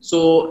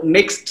 So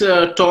next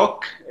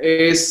talk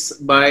is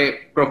by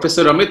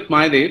Professor Amit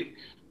Mahadev,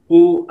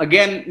 who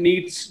again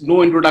needs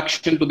no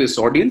introduction to this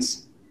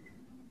audience.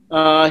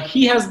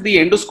 He has the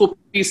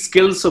endoscopy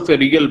skills of a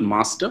real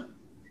master.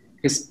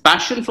 His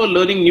passion for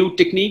learning new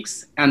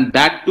techniques, and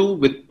that too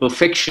with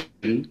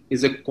perfection,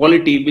 is a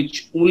quality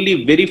which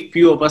only very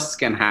few of us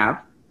can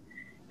have.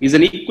 He's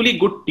an equally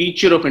good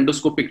teacher of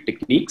endoscopic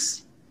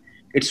techniques.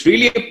 It's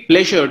really a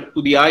pleasure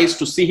to the eyes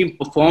to see him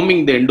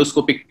performing the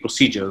endoscopic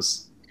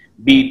procedures,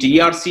 be it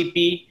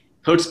ERCP,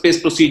 third space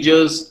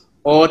procedures,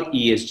 or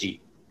ESG.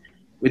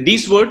 With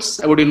these words,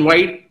 I would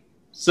invite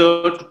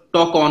Sir to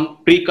talk on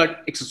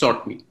pre-cut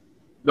exosotomy.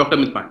 Dr.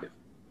 Amit Mahadev.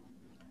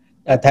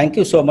 Thank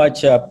you so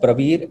much,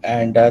 Praveer,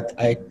 and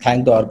I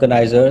thank the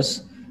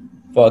organizers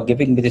for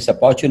giving me this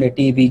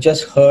opportunity. We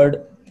just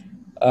heard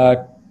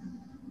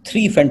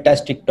 3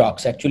 fantastic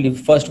talks. Actually,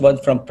 first one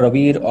from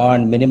Praveer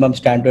on minimum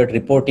standard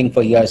reporting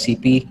for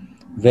ERCP,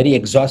 very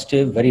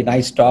exhaustive, very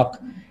nice talk.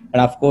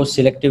 And of course,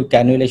 selective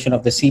cannulation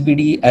of the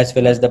CBD as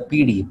well as the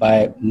PD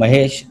by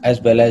Mahesh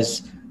as well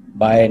as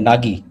by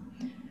Nagi.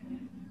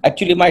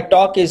 Actually, my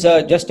talk is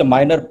just a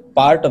minor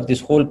part of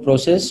this whole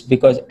process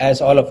because, as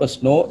all of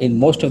us know, in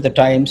most of the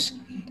times,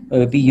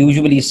 we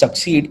usually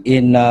succeed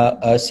in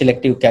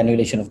selective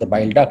cannulation of the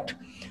bile duct.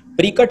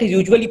 Pre-cut is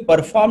usually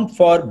performed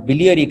for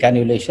biliary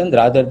cannulation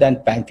rather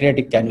than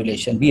pancreatic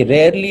cannulation. We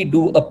rarely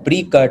do a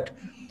pre-cut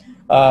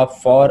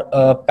for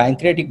a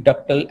pancreatic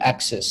ductal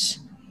access.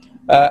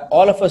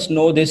 All of us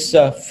know this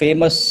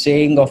famous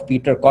saying of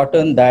Peter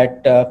Cotton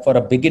that for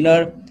a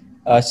beginner,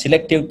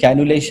 selective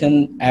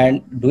cannulation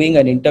and doing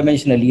an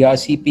interventional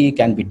ERCP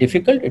can be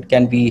difficult. It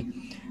can be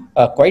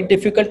quite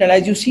difficult. And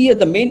as you see,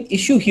 the main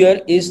issue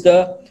here is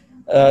the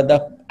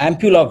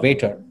ampulla of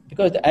Vater.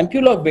 Because the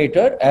ampulla of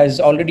Vater, as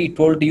already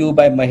told to you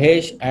by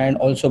Mahesh and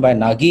also by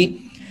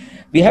Nagi,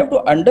 we have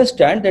to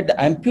understand that the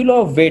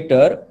ampulla of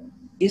Vater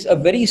is a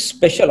very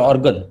special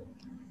organ.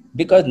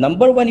 Because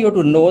number one, you have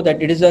to know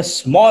that it is a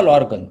small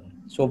organ.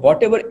 So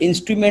whatever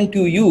instrument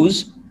you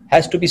use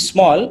has to be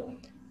small.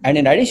 And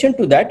in addition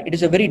to that, it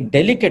is a very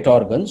delicate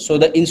organ. So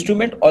the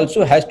instrument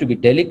also has to be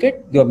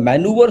delicate. Your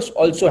maneuvers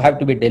also have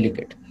to be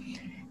delicate.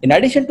 In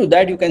addition to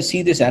that, you can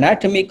see this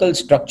anatomical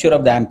structure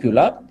of the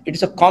ampulla. It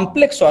is a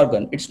complex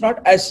organ. It's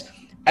not as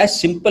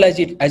simple as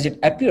it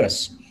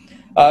appears.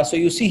 So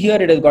you see here,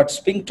 it has got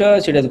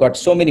sphincters. It has got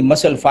so many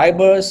muscle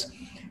fibers.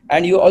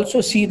 And you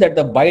also see that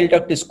the bile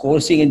duct is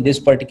coursing in this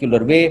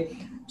particular way.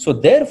 So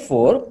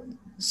therefore,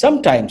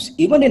 sometimes,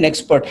 even in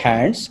expert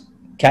hands,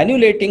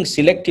 cannulating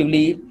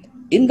selectively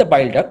in the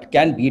bile duct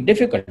can be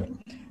difficult.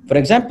 For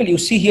example, you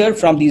see here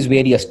from these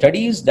various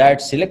studies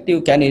that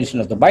selective cannulation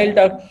of the bile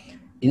duct,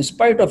 in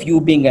spite of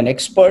you being an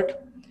expert,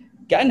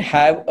 can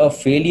have a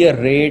failure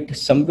rate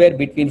somewhere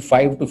between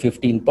 5 to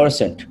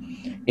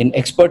 15%. In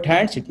expert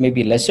hands, it may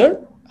be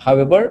lesser.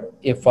 However,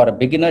 if for a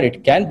beginner,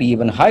 it can be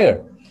even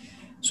higher.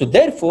 So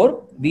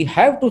therefore, we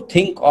have to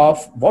think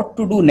of what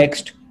to do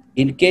next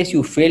in case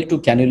you fail to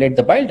cannulate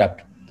the bile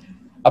duct.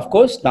 Of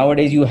course,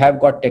 nowadays you have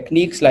got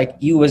techniques like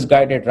EUS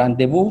guided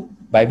rendezvous,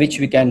 by which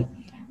we can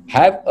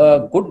have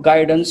a good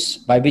guidance,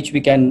 by which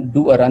we can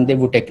do a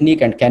rendezvous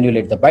technique and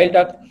cannulate the bile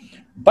duct.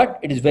 But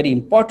it is very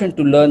important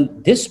to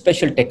learn this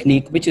special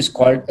technique, which is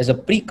called as a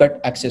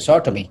pre-cut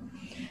accessotomy.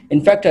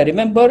 In fact, I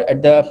remember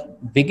at the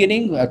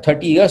beginning,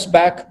 30 years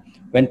back,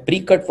 when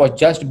pre-cut was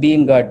just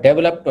being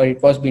developed or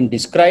it was being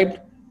described,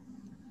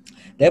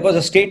 there was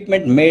a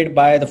statement made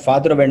by the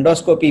father of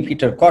endoscopy,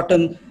 Peter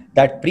Cotton,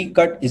 that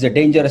pre-cut is a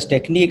dangerous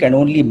technique and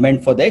only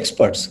meant for the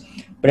experts.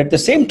 But at the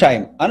same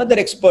time, another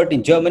expert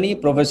in Germany,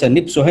 Professor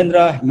Nip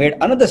Sohendra, made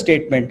another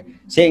statement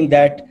saying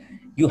that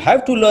you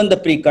have to learn the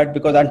pre-cut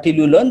because until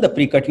you learn the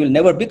pre-cut, you will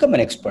never become an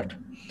expert.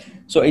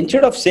 So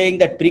instead of saying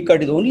that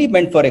pre-cut is only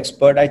meant for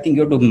expert, I think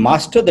you have to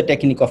master the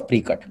technique of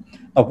pre-cut.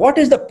 Now, what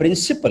is the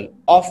principle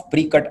of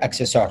pre-cut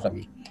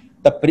accessotomy?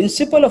 The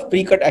principle of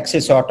pre-cut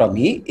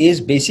accessotomy is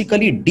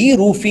basically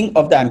de-roofing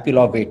of the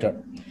ampulla of Vater.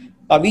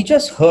 We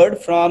just heard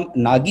from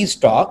Nagi's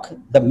talk,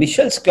 the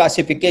Michel's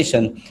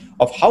classification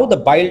of how the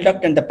bile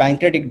duct and the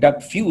pancreatic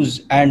duct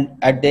fuse and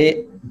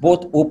they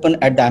both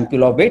open at the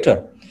ampulla of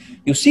Vater.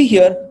 You see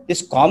here,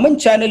 this common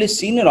channel is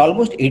seen in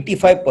almost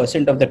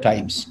 85% of the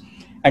times.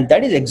 And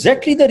that is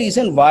exactly the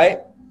reason why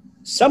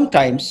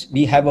sometimes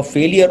we have a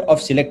failure of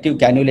selective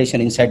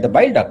cannulation inside the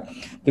bile duct,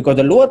 because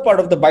the lower part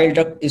of the bile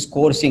duct is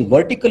coursing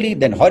vertically,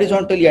 then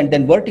horizontally, and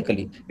then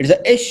vertically. It is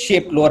a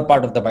S-shaped lower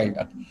part of the bile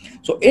duct.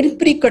 So in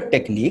pre-cut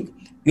technique,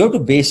 you have to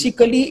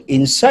basically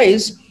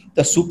incise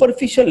the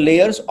superficial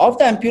layers of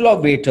the ampulla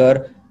of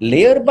Vater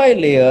layer by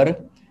layer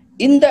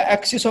in the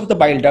axis of the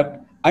bile duct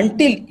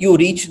until you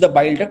reach the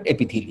bile duct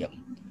epithelium.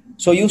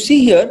 So you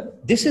see here,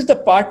 this is the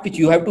part which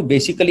you have to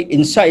basically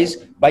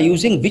incise by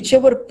using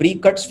whichever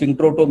pre-cut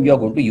sphincterotome you are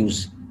going to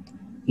use.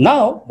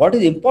 Now, what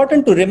is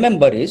important to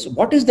remember is,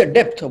 what is the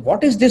depth?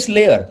 What is this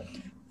layer?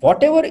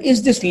 Whatever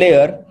is this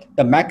layer,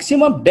 the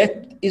maximum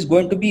depth is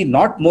going to be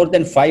not more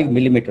than 5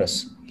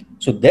 millimeters.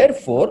 So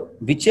therefore,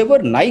 whichever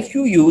knife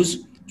you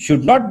use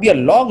should not be a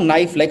long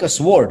knife like a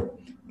sword,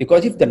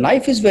 because if the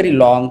knife is very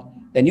long,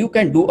 then you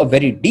can do a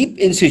very deep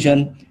incision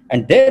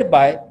and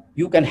thereby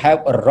you can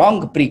have a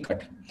wrong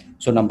pre-cut.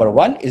 So number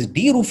one is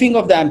de-roofing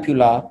of the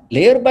ampulla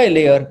layer by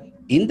layer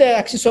in the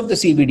axis of the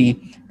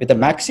CVD with a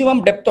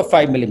maximum depth of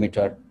 5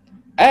 millimeter.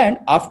 And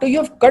after you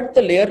have cut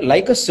the layer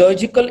like a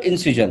surgical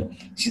incision,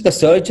 see the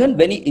surgeon,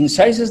 when he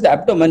incises the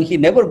abdomen, he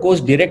never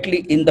goes directly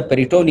in the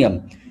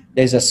peritoneum.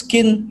 There's a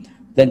skin,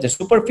 then the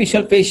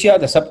superficial fascia,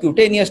 the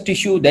subcutaneous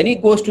tissue, then he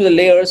goes to the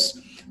layers.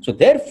 So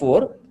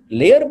therefore,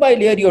 layer by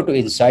layer you have to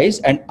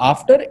incise, and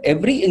after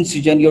every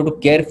incision you have to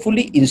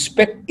carefully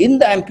inspect in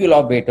the ampulla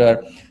obvator,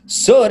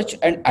 search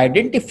and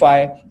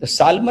identify the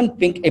salmon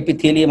pink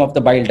epithelium of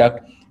the bile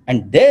duct,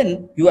 and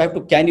then you have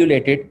to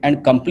cannulate it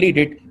and complete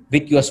it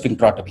with your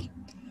sphincterotomy.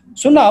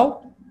 So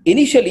now,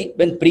 initially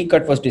when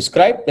pre-cut was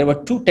described, there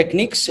were two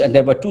techniques and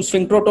there were two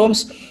sphincterotomes.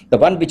 The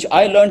one which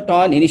I learned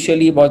on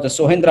initially was the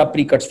Sohendra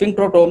pre-cut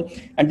sphincterotome,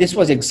 and this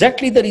was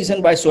exactly the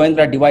reason why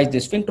Sohendra devised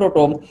this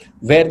sphincterotome,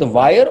 where the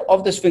wire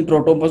of the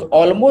sphincterotome was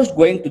almost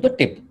going to the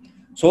tip.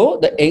 So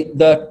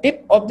the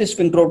tip of the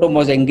sphincterotome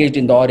was engaged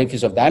in the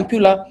orifice of the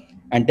ampulla,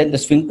 and then the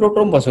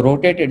sphincterotome was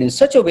rotated in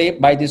such a way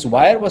by this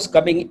wire was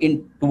coming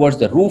in towards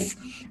the roof.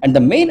 And the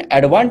main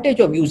advantage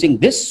of using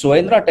this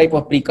Sohendra type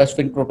of pre-cut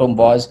sphincterotome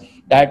was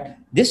that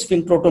this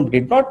sphincterotome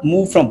did not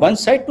move from one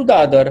side to the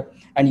other,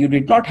 and you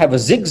did not have a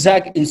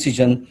zigzag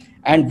incision.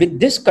 And with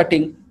this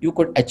cutting, you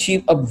could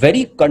achieve a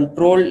very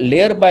controlled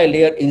layer by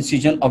layer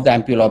incision of the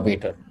ampulla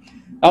obvator.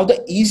 Now,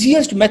 the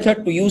easiest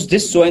method to use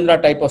this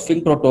Sohendra type of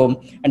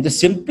sphincterotome and the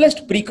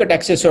simplest pre-cut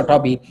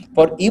accessotomy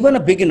for even a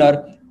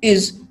beginner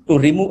is to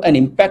remove an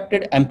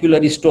impacted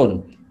ampullary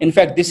stone. In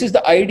fact, this is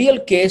the ideal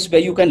case where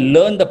you can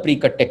learn the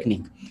pre-cut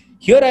technique.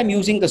 Here I'm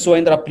using the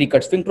Sohendra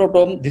pre-cut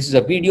sphincterotome. This is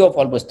a video of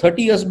almost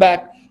 30 years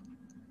back.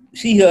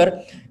 See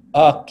here,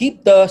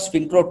 keep the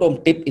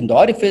sphincterotome tip in the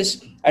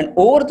orifice, and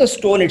over the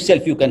stone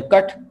itself you can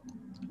cut.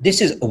 This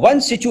is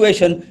one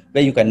situation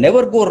where you can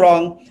never go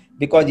wrong,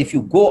 because if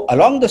you go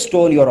along the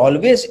stone, you're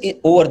always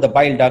over the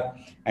bile duct,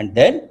 and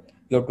then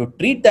you have to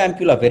treat the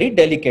ampulla very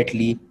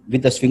delicately.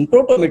 With the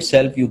sphincterotome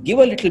itself, you give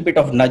a little bit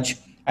of nudge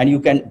and you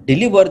can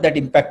deliver that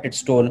impacted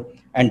stone,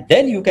 and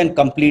then you can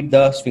complete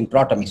the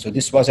sphincterotomy. So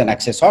this was an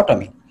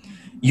accessotomy.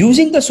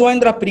 Using the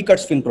Sohendra pre-cut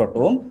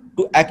sphincterotome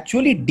to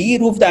actually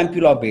de-roof the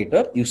ampulla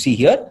obvator, you see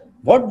here,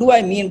 what do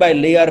I mean by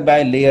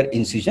layer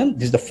incision?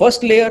 This is the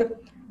first layer,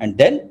 and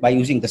then by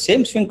using the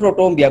same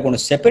sphincterotome, we are going to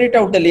separate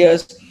out the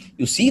layers.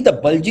 You see the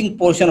bulging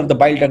portion of the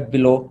bile duct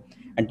below,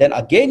 and then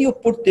again you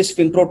put this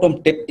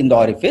sphincterotome tip in the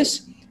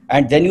orifice,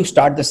 and then you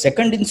start the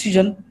second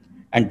incision,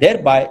 and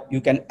thereby you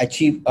can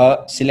achieve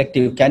a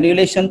selective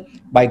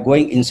cannulation by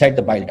going inside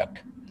the bile duct.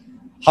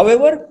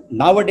 However,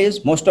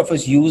 nowadays most of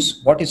us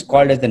use what is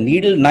called as the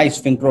needle knife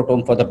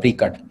sphincterotome for the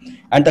pre-cut.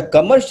 And the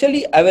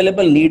commercially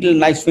available needle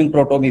knife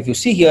sphincterotome, if you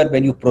see here,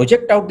 when you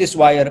project out this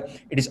wire,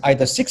 it is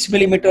either 6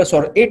 millimeters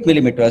or 8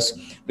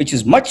 millimeters, which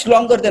is much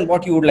longer than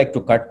what you would like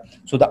to cut.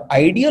 So the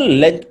ideal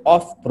length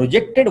of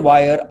projected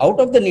wire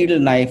out of the needle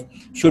knife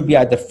should be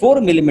either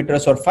 4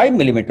 millimeters or 5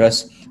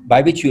 millimeters,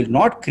 by which you will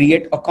not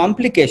create a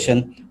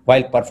complication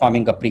while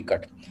performing a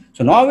pre-cut.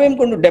 So now I am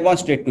going to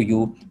demonstrate to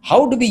you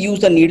how do we use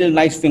the needle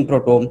knife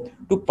sphincterotome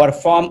to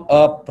perform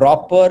a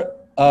proper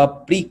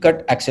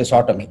pre-cut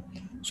accessotomy.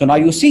 So now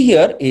you see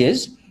here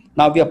is,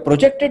 now we have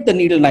projected the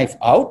needle knife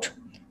out.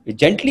 We're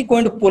gently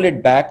going to pull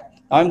it back.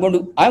 I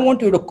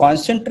want you to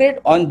concentrate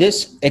on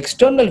this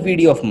external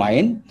video of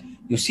mine.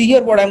 You see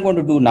here what I'm going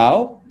to do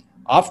now.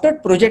 After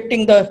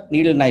projecting the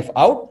needle knife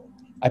out,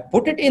 I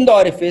put it in the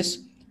orifice.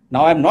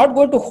 Now I'm not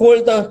going to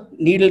hold the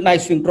needle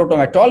knife sphincterotome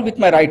at all with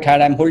my right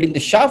hand. I'm holding the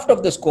shaft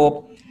of the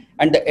scope,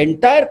 and the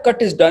entire cut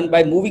is done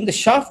by moving the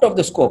shaft of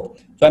the scope.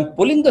 So I'm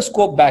pulling the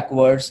scope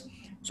backwards.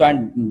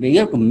 So we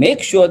have to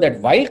make sure that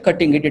while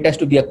cutting it, it has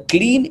to be a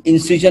clean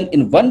incision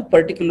in one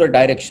particular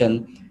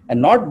direction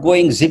and not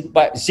going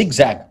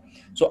zigzag.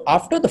 So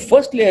after the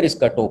first layer is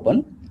cut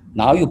open,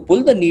 now you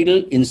pull the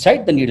needle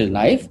inside the needle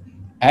knife,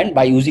 and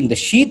by using the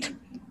sheath,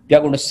 we are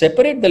going to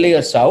separate the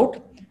layers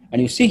out.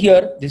 And you see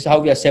here, this is how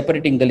we are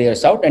separating the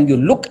layers out, and you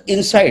look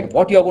inside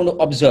what you are going to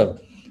observe.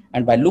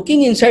 And by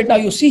looking inside, now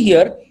you see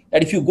here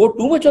that if you go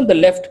too much on the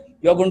left,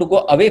 you are going to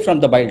go away from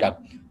the bile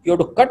duct. You have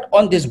to cut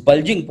on this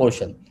bulging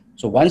portion.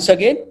 So once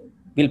again,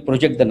 we'll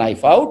project the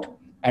knife out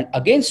and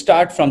again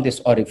start from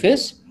this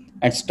orifice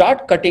and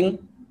start cutting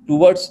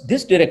towards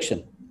this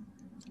direction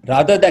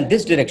rather than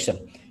this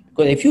direction.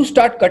 Because if you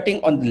start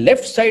cutting on the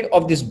left side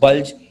of this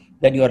bulge,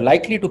 then you are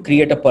likely to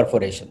create a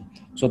perforation.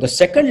 So the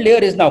second layer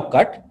is now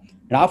cut.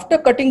 And after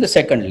cutting the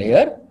second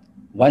layer,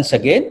 once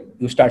again,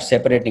 you start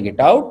separating it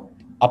out,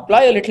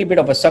 apply a little bit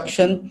of a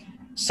suction.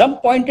 Some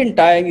point in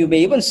time, you may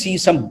even see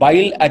some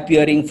bile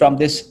appearing from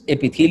this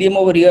epithelium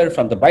over here,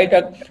 from the bile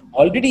duct.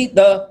 Already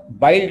the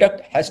bile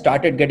duct has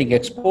started getting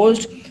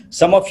exposed.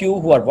 Some of you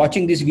who are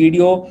watching this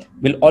video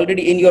will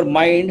already in your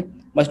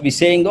mind must be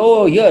saying,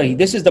 oh, here,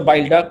 this is the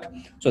bile duct.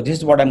 So this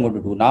is what I'm going to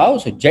do now.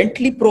 So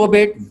gently probe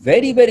it,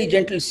 very, very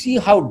gentle. See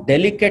how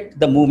delicate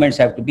the movements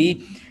have to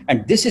be.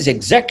 And this is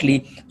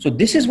exactly, so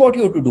this is what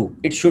you have to do.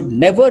 It should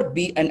never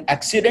be an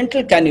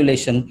accidental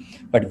cannulation.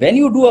 But when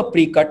you do a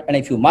pre-cut, and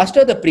if you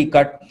master the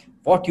pre-cut,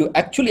 what you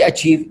actually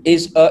achieve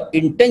is a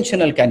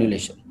intentional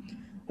cannulation.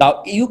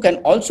 Now, you can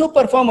also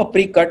perform a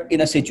pre-cut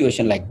in a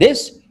situation like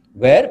this,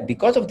 where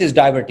because of this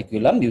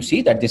diverticulum, you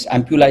see that this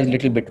ampulla is a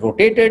little bit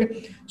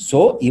rotated.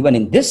 So even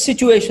in this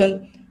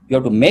situation, you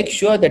have to make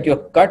sure that your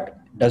cut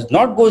does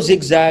not go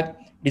zigzag.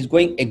 It is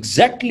going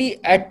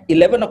exactly at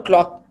 11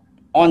 o'clock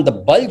on the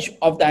bulge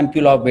of the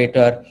ampulla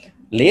obvator,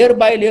 layer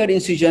by layer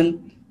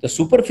incision. The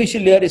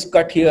superficial layer is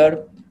cut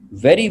here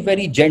very,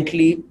 very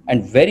gently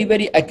and very,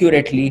 very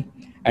accurately.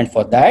 And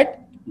for that,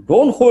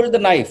 don't hold the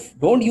knife,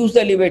 don't use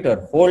the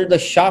elevator, hold the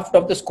shaft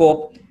of the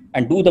scope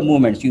and do the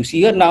movements. You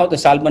see here now the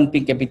salmon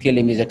pink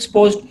epithelium is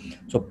exposed.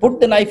 So put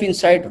the knife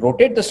inside,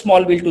 rotate the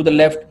small wheel to the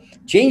left,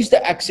 change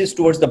the axis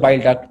towards the bile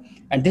duct,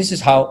 and this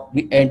is how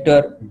we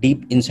enter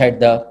deep inside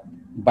the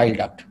bile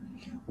duct.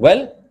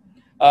 Well,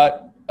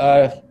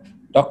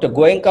 Dr.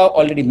 Goenka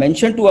already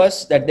mentioned to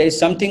us that there is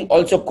something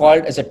also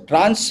called as a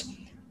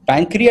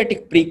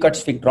transpancreatic pre-cut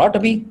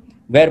sphincterotomy,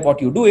 where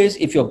what you do is,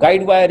 if your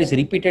guide wire is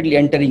repeatedly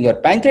entering your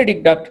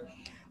pancreatic duct,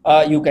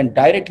 you can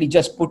directly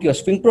just put your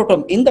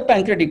sphincterotomy in the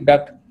pancreatic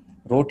duct,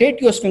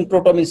 rotate your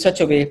sphincterotomy in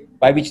such a way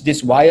by which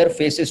this wire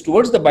faces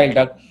towards the bile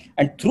duct,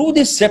 and through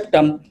this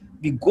septum,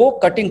 we go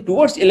cutting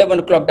towards 11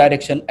 o'clock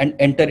direction and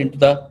enter into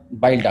the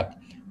bile duct.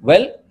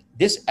 Well,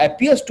 this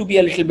appears to be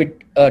a little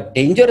bit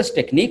dangerous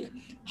technique.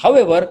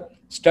 However,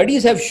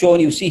 studies have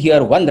shown, you see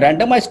here, one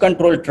randomized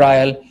controlled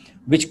trial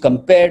which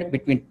compared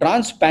between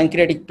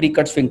transpancreatic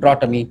pre-cut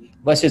sphincterotomy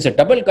versus a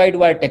double guide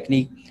wire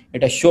technique.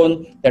 It has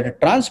shown that a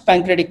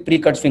transpancreatic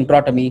pre-cut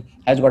sphincterotomy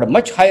has got a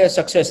much higher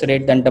success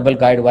rate than double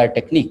guide wire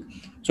technique.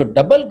 So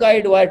double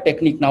guide wire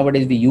technique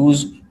nowadays we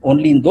use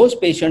only in those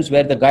patients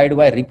where the guide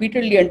wire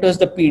repeatedly enters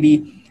the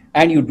PD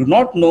and you do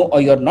not know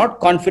or you're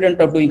not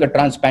confident of doing a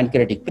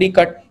transpancreatic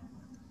pre-cut.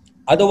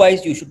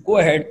 Otherwise, you should go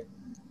ahead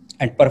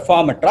and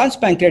perform a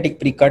transpancreatic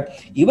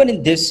pre-cut. Even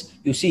in this,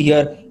 you see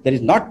here, there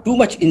is not too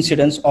much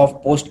incidence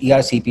of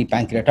post-ERCP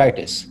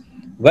pancreatitis.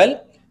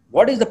 Well,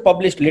 what is the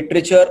published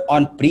literature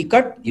on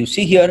pre-cut? You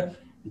see here,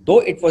 though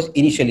it was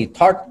initially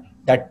thought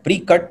that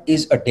pre-cut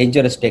is a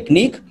dangerous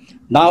technique,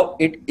 now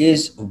it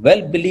is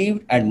well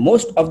believed and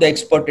most of the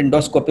expert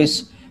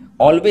endoscopists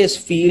always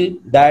feel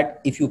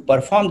that if you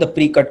perform the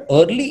pre-cut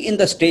early in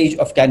the stage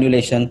of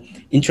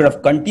cannulation, instead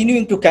of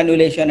continuing to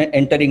cannulation and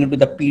entering into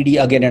the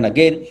PD again and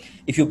again,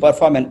 if you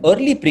perform an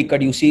early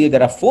pre-cut, you see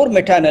there are 4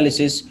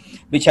 meta-analyses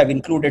which have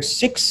included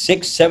 6,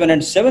 7,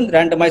 and 7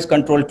 randomized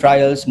controlled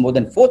trials, more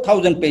than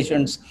 4,000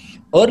 patients.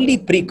 Early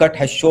pre-cut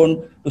has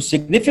shown to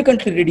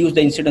significantly reduce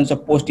the incidence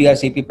of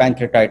post-ERCP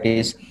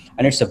pancreatitis,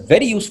 and it's a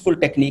very useful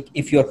technique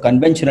if your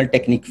conventional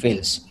technique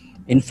fails.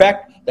 In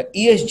fact, the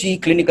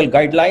ESG clinical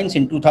guidelines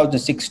in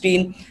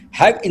 2016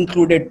 have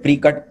included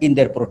pre-cut in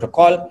their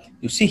protocol.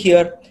 You see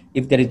here,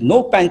 if there is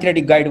no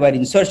pancreatic guide wire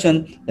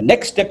insertion, the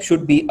next step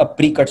should be a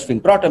pre-cut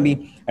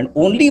sphincterotomy. And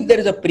only if there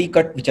is a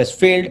pre-cut which has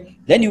failed,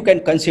 then you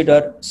can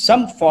consider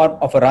some form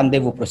of a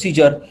rendezvous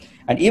procedure.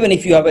 And even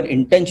if you have an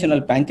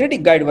intentional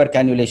pancreatic guide wire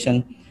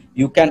cannulation,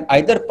 you can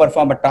either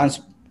perform a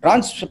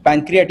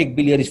transpancreatic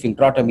biliary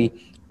sphincterotomy,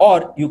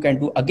 or you can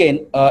do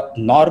again a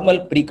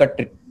normal pre-cut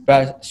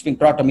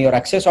sphincterotomy or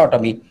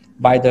accessotomy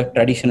by the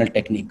traditional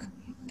technique.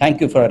 Thank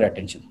you for your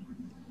attention.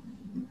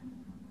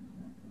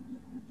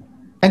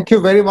 Thank you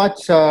very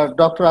much,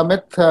 Dr.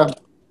 Amit.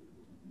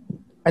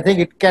 I think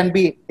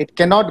it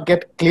cannot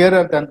get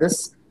clearer than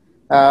this.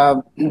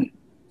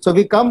 So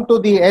we come to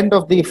the end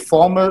of the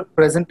formal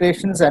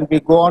presentations and we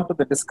go on to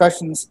the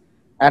discussions,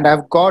 and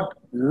I've got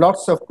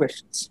lots of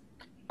questions.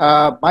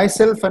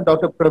 Myself and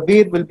Dr.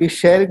 Praveer will be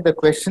sharing the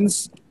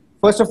questions.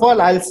 First of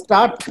all, I'll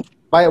start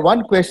by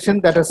one question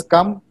that has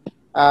come.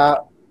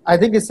 I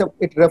think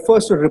it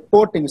refers to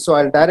reporting, so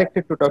I'll direct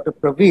it to Dr.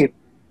 Praveer.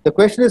 The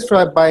question is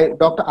by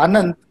Dr.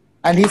 Anand,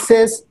 and he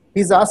says,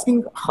 he's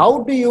asking,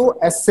 how do you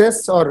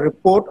assess or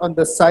report on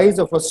the size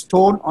of a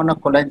stone on a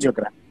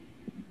cholangiogram?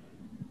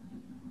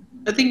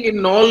 I think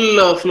in all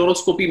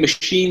fluoroscopy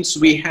machines,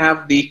 we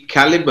have the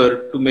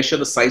caliber to measure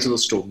the size of the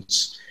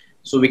stones.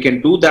 So we can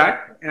do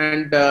that,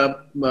 and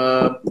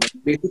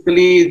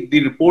basically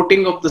the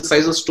reporting of the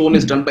size of stone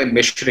is done by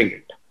measuring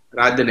it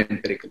rather than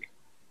empirically.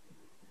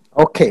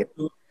 Okay.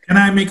 Can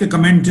I make a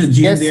comment,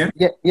 Gene, there?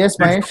 Yes,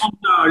 Mahesh. Some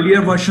of the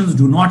earlier versions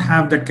do not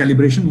have that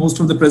calibration. Most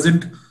of the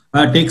present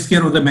takes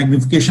care of the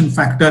magnification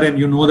factor, and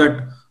you know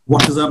that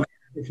what is a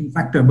magnification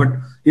factor. But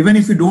even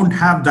if you don't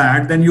have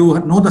that, then you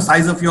know the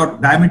size of your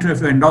diameter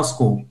of your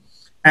endoscope,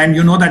 and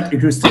you know that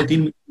it is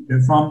 13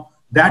 millimeters. From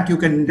that, you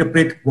can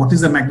interpret what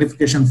is the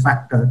magnification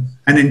factor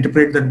and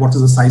interpret that what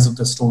is the size of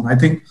the stone. I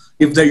think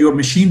if your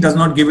machine does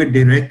not give it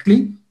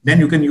directly, then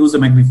you can use the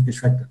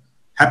magnification factor.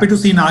 Happy to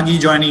see Nagi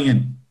joining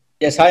in.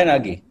 Yes, hi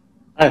Nagi.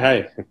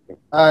 Hi.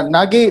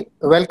 Nagi,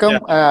 welcome.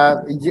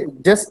 Yeah.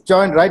 Just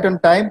joined right on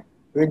time.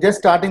 We're just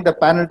starting the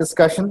panel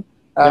discussion.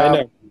 I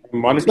know.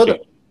 Monitor.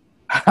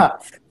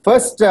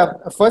 First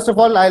of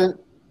all, I'll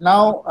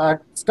now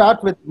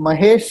start with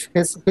Mahesh.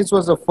 His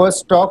was the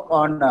first talk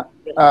on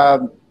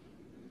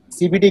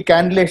CBD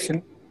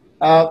cannulation.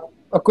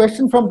 A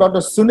question from Dr.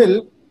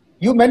 Sunil.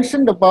 You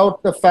mentioned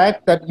about the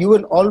fact that you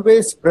will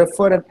always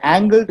prefer an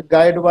angled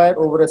guide wire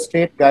over a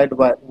straight guide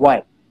wire.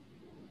 Why?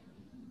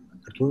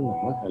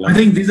 I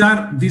think these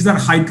are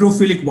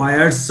hydrophilic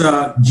wires,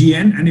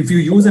 GN, and if you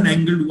use an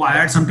angled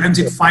wire, sometimes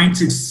it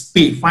finds its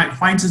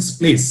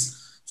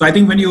place. So I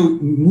think when you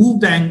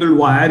move the angled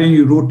wire and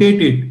you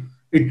rotate it,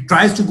 it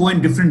tries to go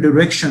in different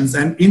directions.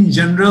 And in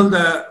general,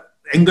 the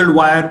angled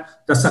wire,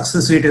 the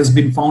success rate has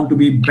been found to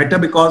be better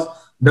because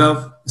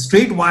the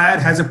straight wire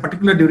has a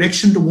particular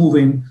direction to move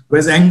in,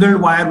 whereas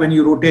angled wire, when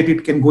you rotate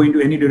it, can go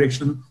into any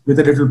direction with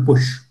a little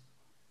push.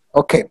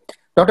 Okay.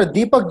 Dr.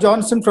 Deepak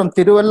Johnson from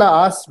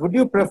Tiruvalla asks, would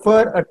you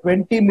prefer a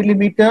 20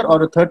 millimeter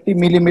or a 30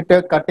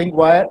 millimeter cutting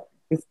wire?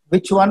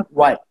 Which one?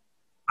 Why?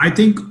 I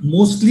think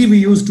mostly we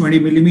use 20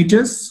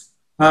 millimeters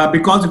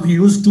because if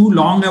you use too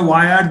long a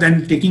wire,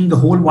 then taking the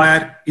whole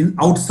wire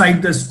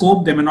outside the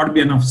scope, there may not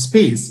be enough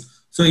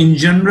space. So in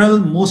general,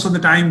 most of the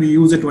time we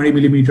use a 20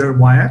 millimeter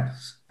wire.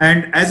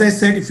 And as I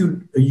said, if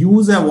you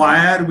use a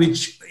wire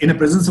which in the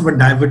presence of a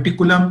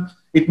diverticulum,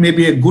 it may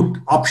be a good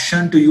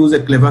option to use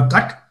a clever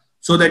cut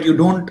so that you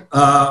don't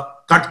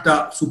cut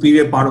the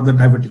superior part of the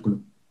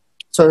diverticulum.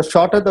 So the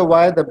shorter the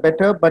wire, the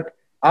better. But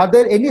are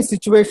there any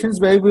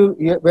situations where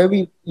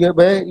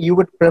you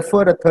would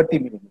prefer a 30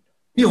 millimeter?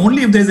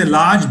 Only if there's a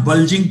large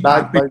bulging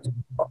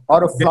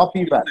or a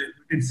floppy valve.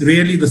 It's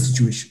rarely the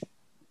situation.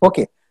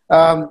 Okay.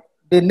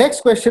 The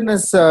next question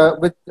is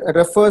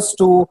refers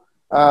to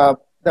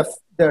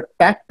the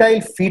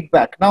tactile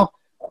feedback. Now,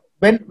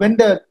 when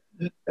the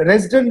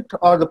resident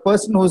or the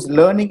person who's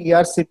learning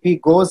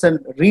ERCP goes and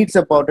reads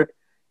about it,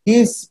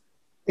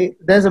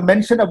 there's a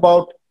mention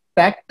about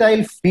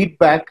tactile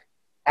feedback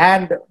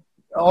and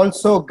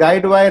also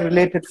guide wire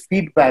related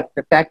feedback,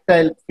 the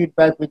tactile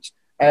feedback which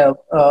the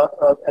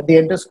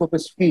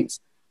endoscopist feels.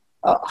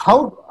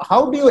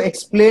 How do you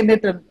explain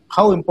it and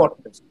how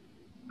important is it?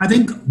 I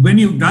think when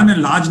you've done a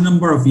large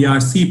number of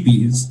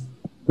ERCPs,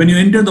 when you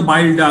enter the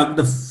bile duct,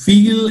 the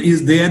feel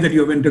is there that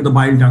you have entered the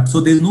bile duct. So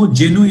there's no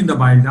genu in the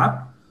bile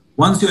duct.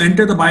 Once you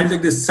enter the bile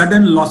duct, there's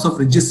sudden loss of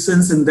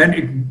resistance and then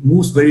it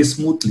moves very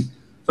smoothly.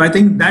 So I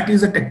think that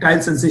is a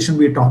tactile sensation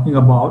we're talking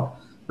about.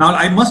 Now,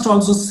 I must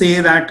also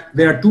say that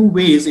there are two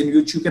ways in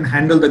which you can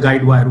handle the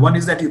guide wire. One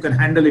is that you can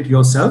handle it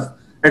yourself,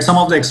 and some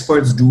of the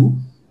experts do.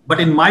 But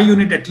in my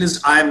unit, at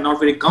least, I am not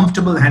very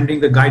comfortable handling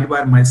the guide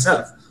wire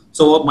myself.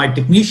 So my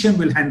technician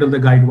will handle the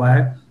guide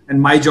wire,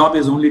 and my job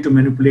is only to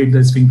manipulate the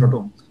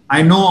sphincterotome.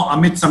 I know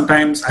Amit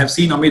sometimes, I've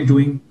seen Amit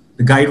doing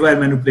the guide wire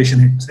manipulation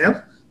himself,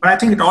 but I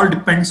think it all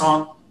depends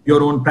on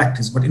your own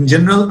practice. But in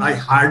general, I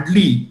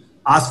hardly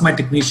ask my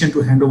technician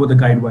to hand over the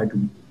guide wire to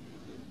me.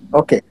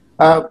 Okay.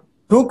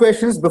 Two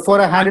questions before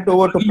I hand it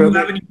over to Prabhu. Do you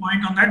have any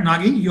point on that,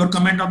 Nagi? Your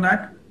comment on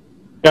that?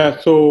 Yeah,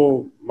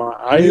 so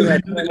do you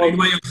handle the guide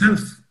wire yourself?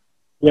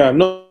 Yeah,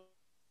 no.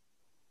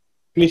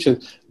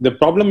 Technicians. The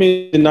problem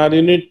is in our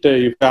unit,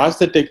 if I ask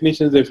the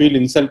technicians, they feel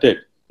insulted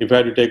if I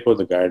have to take over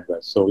the guide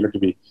wire. So we have to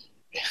be.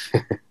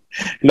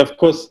 And of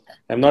course,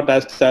 I'm not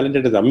as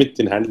talented as Amit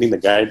in handling the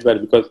guide wire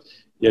because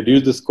you have to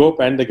use the scope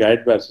and the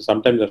guide wire. So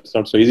sometimes that's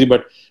not so easy.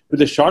 But with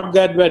the short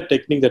guide wire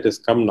technique that has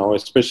come now,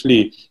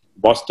 especially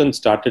Boston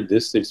started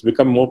this, it's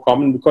become more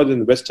common because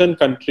in Western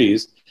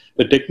countries,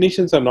 the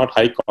technicians are not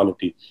high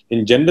quality.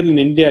 In general, in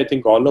India, I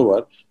think all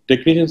over,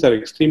 technicians are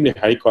extremely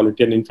high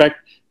quality. And in fact,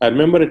 I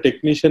remember a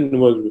technician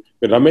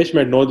Ramesh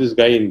might know this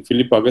guy in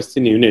Philip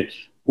Augustine unit,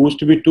 who used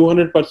to be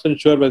 200%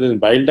 sure whether in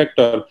bile duct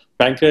or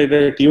pancreatic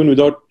duct, even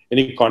without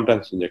any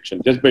contrast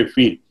injection, just by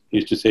feel. He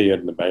used to say you're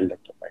in the bile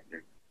duct or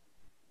pancreatic.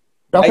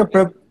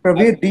 Dr.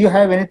 Praveer, do you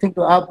have anything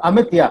to add?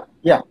 Amit,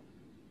 yeah.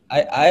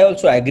 I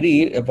also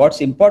agree.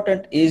 What's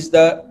important is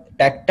the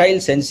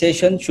tactile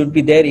sensation should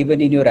be there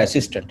even in your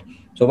assistant.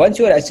 So once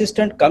your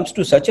assistant comes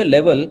to such a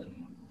level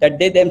that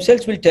they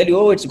themselves will tell you,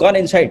 oh, it's gone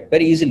inside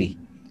very easily.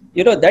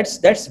 You know,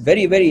 that's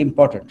very, very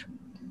important.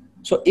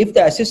 So if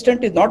the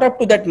assistant is not up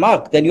to that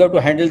mark, then you have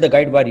to handle the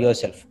guide wire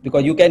yourself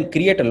because you can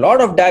create a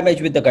lot of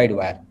damage with the guide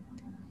wire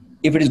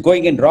if it is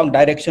going in wrong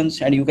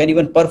directions, and you can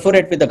even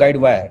perforate with the guide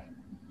wire.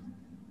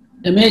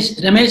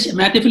 Ramesh,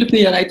 Matthew Philip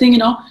here. I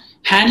think,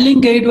 handling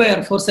guide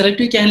wire for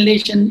selective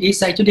cannulation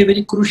is actually a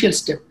very crucial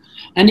step.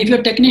 And if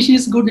your technician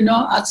is good,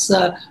 as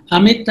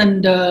Amit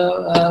and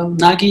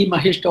Nagi,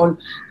 Mahesh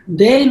told,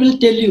 they will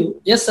tell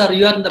you, yes, sir,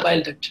 you are in the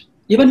bile duct.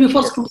 Even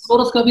before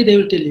fluoroscopy, they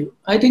will tell you.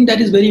 I think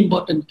that is very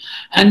important.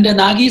 And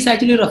Nagi is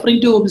actually referring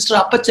to Mr.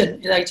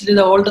 Appachan, actually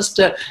the oldest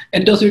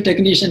endoscopy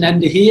technician,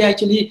 and he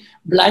actually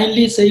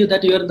blindly say you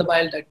that you are in the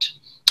bile duct.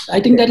 I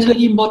think that is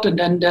very important,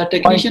 and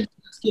technician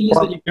skill is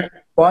very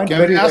important.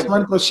 Can I ask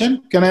one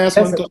question?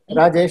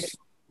 Rajesh.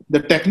 The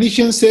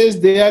technician says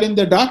they are in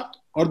the duct,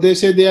 or they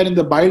say they are in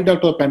the bile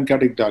duct or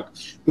pancreatic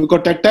duct?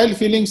 Because tactile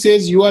feeling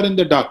says you are in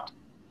the duct.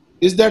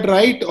 Is that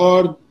right,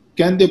 or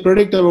can they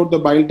predict about the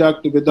bile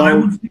duct I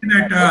without? would say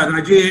that,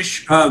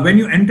 Rajesh, when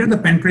you enter the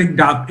pancreatic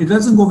duct, it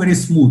doesn't go very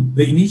smooth.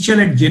 The initial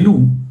at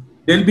genu,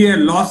 there'll be a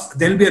loss,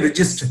 there'll be a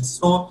resistance.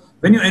 So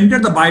when you enter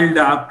the bile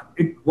duct,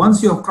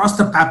 once you have crossed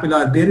the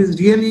papilla, there is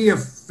really a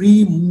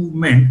free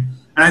movement.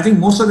 And I think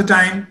most of the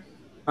time,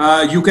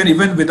 you can,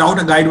 even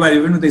without a guide wire,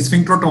 even with a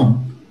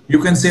sphincterotome, you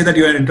can say that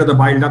you have entered the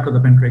bile duct or the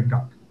pancreatic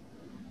duct.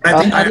 But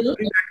I think I agree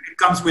that it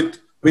comes with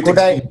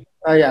experience.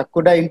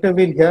 Could I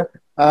intervene here?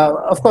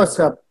 Of course,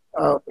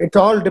 it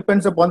all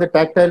depends upon the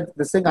tactile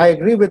this thing. I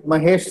agree with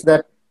Mahesh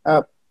that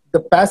the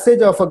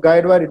passage of a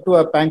guide wire into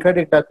a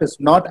pancreatic duct is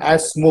not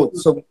as smooth.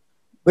 So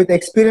with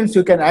experience,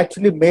 you can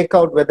actually make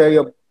out whether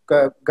your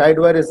guide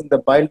wire is in the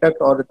bile duct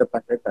or in the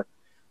pancreatic duct.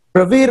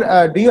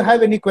 Pravir, do you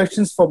have any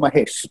questions for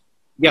Mahesh?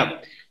 Yeah.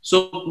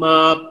 So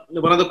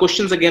one of the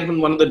questions again from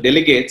one of the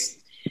delegates,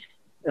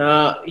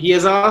 he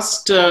has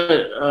asked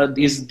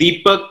this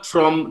Deepak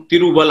from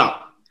Tiruvalla,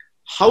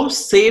 how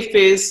safe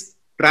is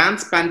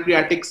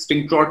transpancreatic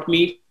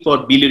sphincterotomy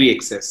for biliary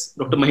excess?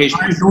 Dr. Mahesh.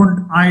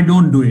 I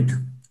don't do it.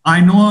 I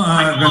know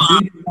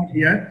Randhir is not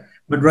here,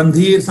 but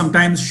Randhir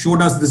sometimes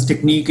showed us this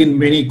technique in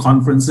many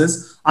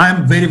conferences. I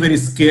am very, very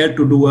scared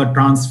to do a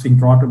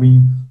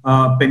transsphincterotomy,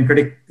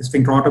 pancreatic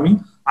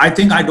sphincterotomy. I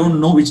think I don't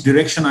know which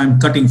direction I'm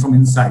cutting from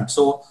inside.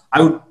 So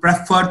I would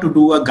prefer to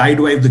do a guide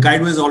wire. If the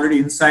guide wire is already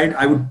inside,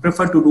 I would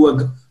prefer to do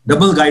a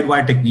double guide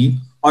wire technique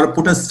or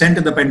put a stent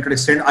in the pancreatic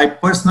stent. I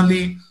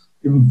personally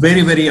am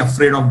very, very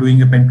afraid of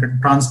doing a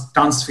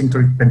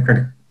transsphincteric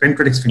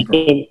pancreatic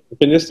sphincterotomy. You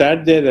can just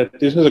add there that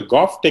this was a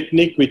Goff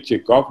technique which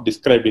Goff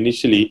described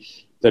initially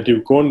that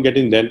you can't get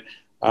in then.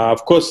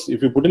 Of course,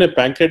 if you put in a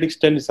pancreatic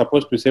stent, it's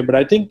supposed to say, but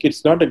I think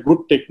it's not a good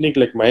technique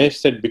like Mahesh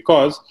said,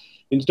 because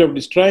instead of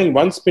destroying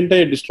one sphincter,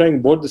 you're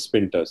destroying both the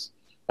sphincters.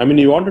 I mean,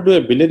 you want to do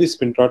a biliary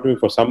sphincterotomy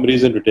for some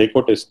reason to take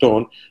out a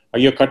stone,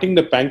 you're cutting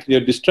the pancreas,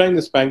 you're destroying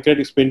this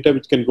pancreatic sphincter,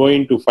 which can go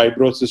into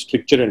fibrosis,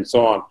 stricture, and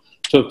so on.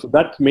 So for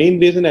that main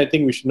reason, I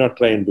think we should not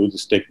try and do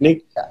this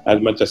technique as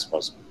much as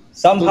possible.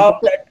 Somehow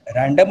that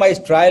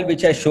randomized trial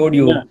which I showed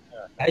you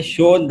has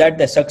shown that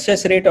the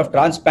success rate of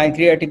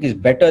transpancreatic is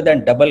better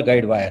than double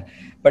guide wire.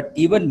 But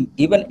even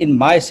in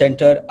my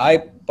center, I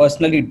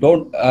personally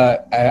don't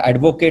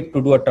advocate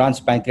to do a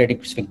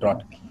transpancreatic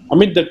sphincterotomy. I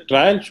mean, the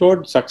trial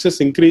showed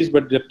success increase,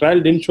 but the trial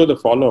didn't show the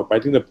follow-up. I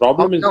think the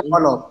problem is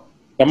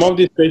some of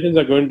these patients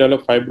are going to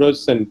develop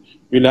fibrosis and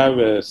we'll have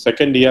a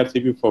second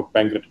ERCP for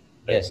pancreatic.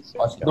 Yes,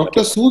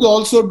 Dr. Sood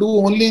also do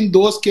only in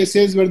those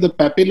cases where the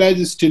papilla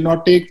is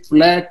stenotic,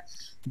 flat.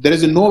 There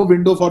is no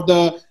window for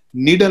the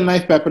needle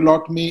knife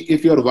papillotomy.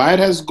 If your wire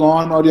has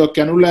gone or your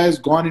cannula has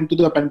gone into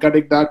the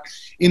pancreatic duct,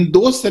 in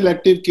those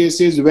selective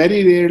cases,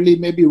 very rarely,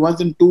 maybe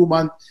once in 2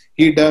 months,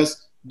 he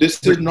does.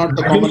 This is not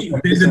the common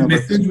practice. There is a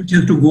message which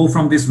is to go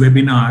from this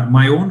webinar.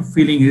 My own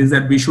feeling is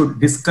that we should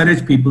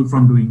discourage people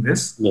from doing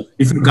this. Yes.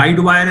 If a guide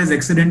wire has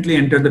accidentally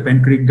entered the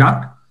pancreatic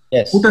duct,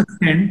 put a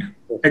stent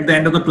at the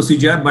end of the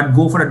procedure, but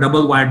go for a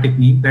double wire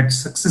technique. That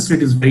success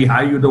rate is very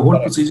high. The whole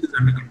procedure is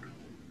under control.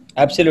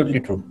 Absolutely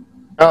true.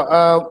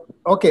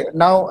 Okay,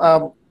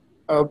 now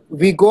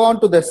we go on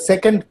to the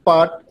second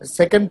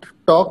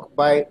talk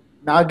by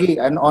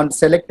Nagi and on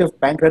selective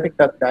pancreatic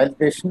duct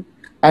dilatation,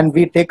 and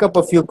we take up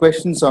a few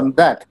questions on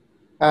that.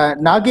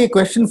 Nagi,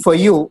 question for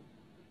you.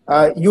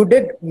 You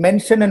did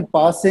mention in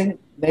passing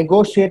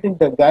negotiating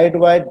the guide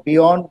wire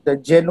beyond the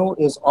genu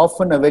is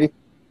often a very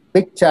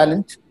big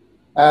challenge.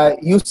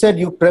 You said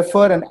you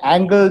prefer an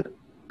angled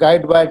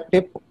guide wire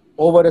tip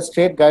over a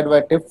straight guide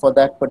wire tip for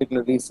that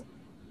particular reason.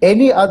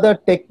 Any other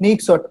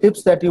techniques or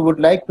tips that you would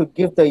like to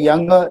give the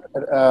younger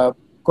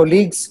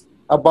colleagues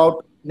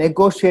about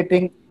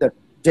negotiating the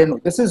genu?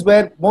 This is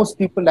where most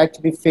people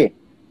actually fail.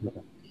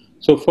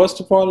 So first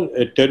of all,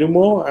 a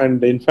Terumo,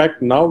 and in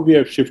fact now we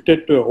have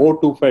shifted to a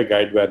 025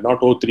 guide wire, not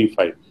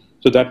 035.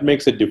 So that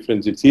makes a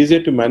difference. It's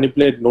easier to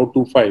manipulate an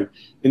 025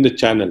 in the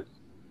channel.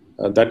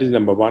 That is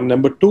number one.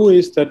 Number two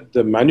is that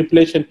the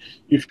manipulation,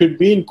 you should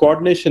be in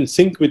coordination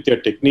sync with your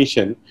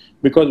technician,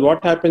 because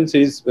what happens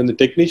is when the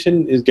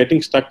technician is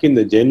getting stuck in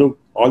the genu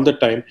all the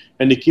time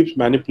and he keeps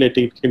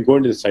manipulating, it can go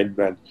into the side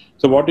branch.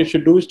 So what you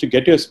should do is to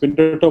get your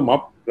sphincterotome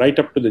up, right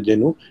up to the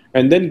genu,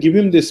 and then give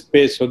him this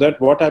space, so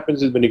that what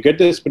happens is when you get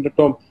the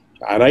sphincterotome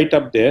right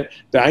up there,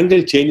 the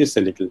angle changes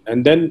a little,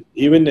 and then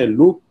even a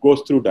loop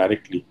goes through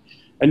directly.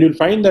 And you'll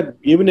find that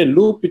even a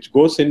loop which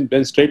goes in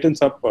then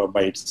straightens up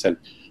by itself.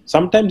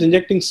 Sometimes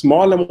injecting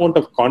small amount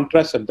of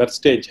contrast at that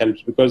stage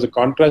helps, because the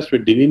contrast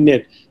will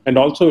delineate and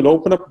also will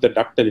open up the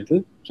duct a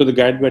little, so the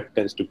guide wire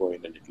tends to go in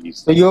a little easier.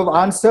 So you have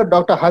answered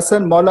Dr.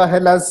 Hassan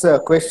Mollahella's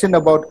question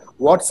about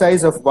what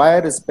size of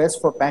wire is best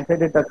for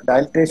pancreatic duct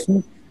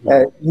dilatation.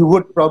 You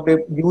would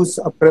probably use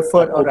a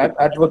prefer or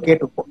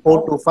advocate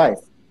 025.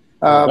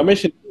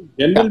 Ramesh, in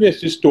general, we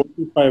have used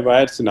 025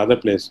 wires in other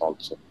places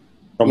also,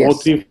 from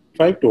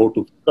 035 to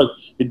 025, because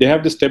they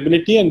have the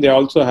stability and they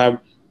also have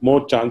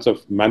more chance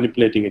of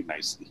manipulating it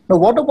nicely. Now,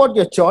 what about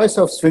your choice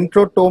of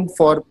sphincterotome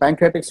for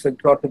pancreatic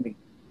sphincterotomy?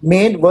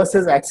 Main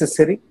versus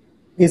accessory?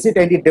 Is it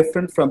any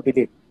different from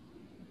biliary?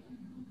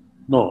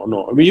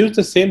 No. We use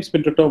the same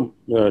sphincterotome,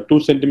 2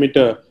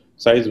 centimeter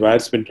size wire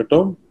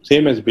sphincterotome,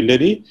 same as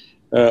biliary.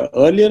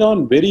 Earlier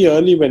on, very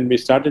early when we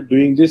started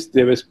doing this,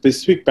 there were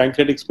specific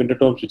pancreatic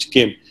sphincterotomes which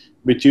came,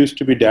 which used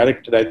to be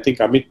directed. I think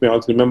Amit may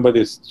also remember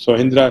this.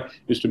 Sohendra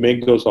used to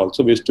make those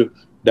also. We used to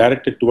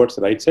direct it towards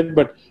the right side.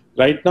 But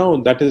right now,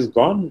 that is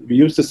gone. We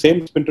use the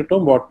same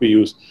sphincterotome what we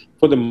use.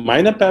 For the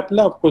minor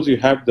papilla, of course, you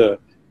have the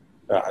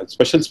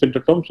special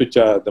sphincterotomes, which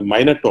are the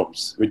minor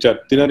tomes, which are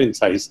thinner in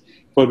size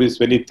for this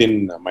very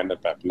thin minor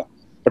papilla.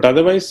 But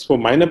otherwise, for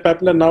minor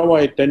papilla, now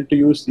I tend to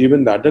use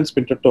even the adult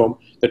sphincterotome,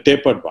 the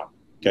tapered one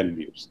can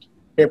be used.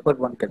 Tapered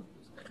one can be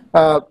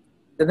used.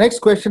 The next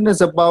question is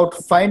about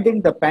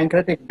finding the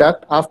pancreatic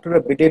duct after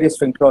a biliary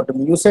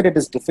sphincterotomy. You said it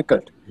is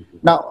difficult.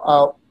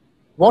 Now,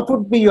 what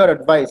would be your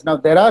advice? Now,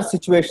 there are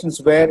situations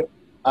where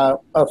a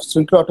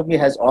sphincterotomy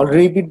has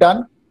already been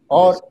done,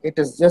 or it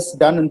is just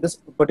done in this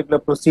particular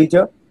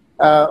procedure.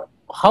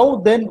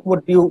 How then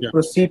would you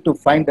proceed to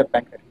find the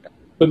pancreatic duct?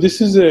 So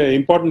this is an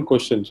important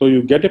question. So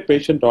you get a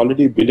patient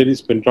already biliary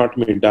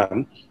sphincterotomy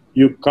done.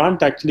 You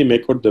can't actually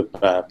make out the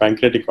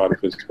pancreatic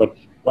orifice. But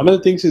one of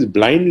the things is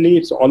blindly,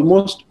 it's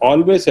almost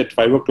always at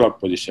 5 o'clock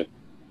position.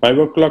 5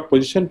 o'clock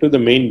position to the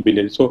main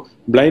biliary. So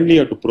blindly you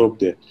have to probe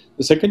there.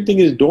 The second thing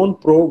is don't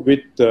probe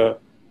with the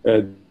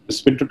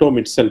sphincterotome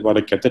itself or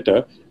a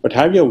catheter, but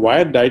have your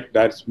wire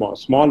that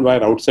small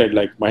wire outside,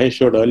 like Mahesh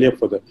showed earlier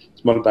for the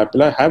small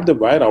papilla. Have the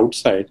wire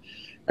outside,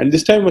 and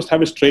this time you must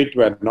have a straight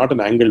wire, not an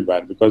angled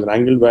wire, because an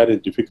angled wire is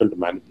difficult to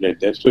manipulate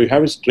there. So you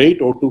have a straight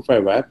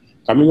 025 wire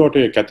coming out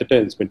of your catheter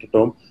and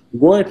sphincterotome.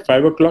 Go at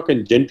 5 o'clock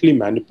and gently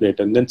manipulate,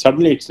 and then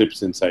suddenly it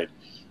slips inside.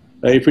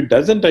 If it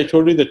doesn't, I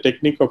showed you the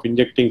technique of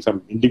injecting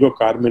some indigo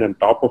carmine on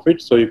top of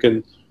it, so you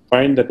can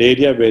find that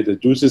area where the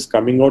juice is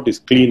coming out is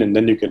clean, and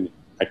then you can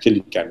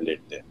actually cannulate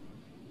there.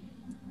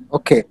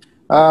 Okay.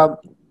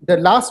 The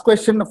last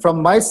question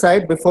from my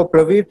side before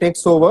Praveer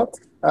takes over.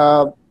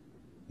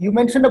 You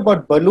mentioned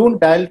about balloon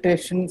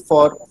dilatation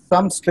for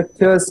some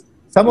strictures.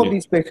 Some of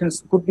these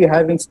patients could be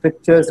having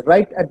strictures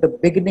right at the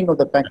beginning of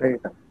the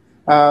pancreatic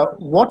duct.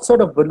 What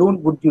sort of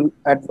balloon would you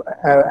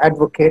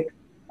advocate,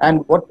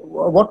 and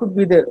what would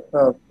be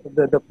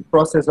the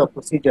process or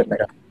procedure like?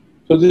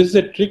 So this is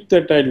a trick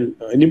that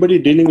anybody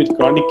dealing with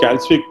chronic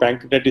calcific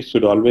pancreatitis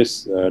should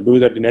always do.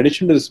 That in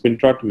addition to the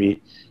sphincterotomy,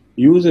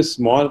 we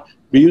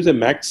use a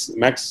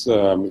max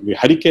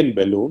hurricane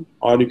balloon,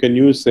 or you can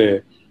use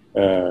a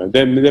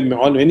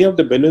on any of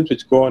the balloons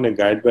which go on a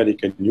guide wire you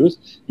can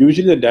use.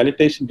 Usually the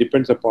dilatation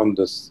depends upon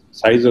the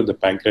size of the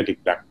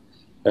pancreatic duct.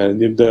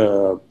 And if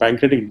the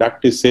pancreatic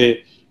duct is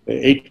say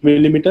 8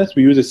 millimeters,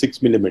 we use a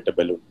 6 millimeter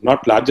balloon,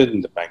 not larger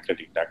than the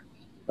pancreatic duct.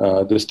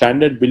 The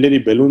standard biliary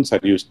balloons are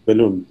used,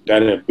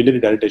 biliary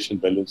dilatation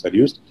balloons are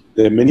used.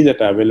 There are many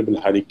that are available,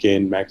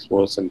 Hurricane, Max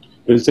Force, and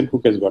Wilson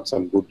Cook has got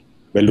some good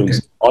balloons.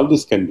 Okay. All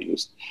this can be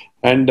used.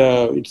 And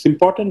it's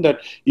important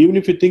that even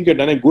if you think you've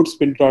done a good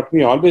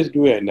sphincterotomy, always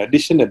do in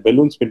addition a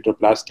balloon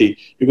sphincteroplasty,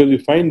 because we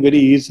find very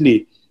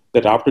easily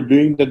that after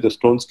doing that, the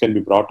stones can be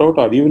brought out,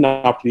 or even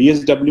after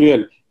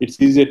ESWL,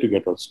 it's easier to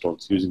get out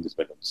stones using these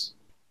balloons.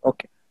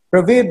 Okay.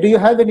 Praveer, do you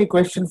have any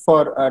question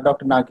for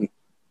Dr. Nagi?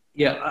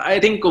 Yeah, I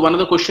think one of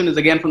the questions is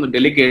again from the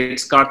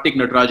delegates, Karthik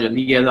Natarajan.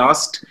 He has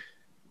asked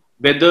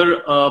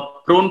whether a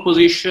prone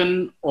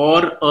position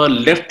or a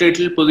left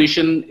lateral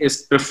position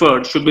is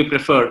preferred, should be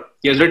preferred.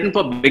 He has written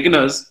for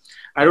beginners.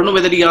 I don't know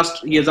whether he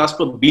has asked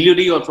for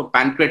biliary or for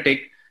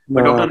pancreatic,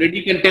 but Dr.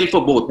 Reddy can tell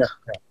for both.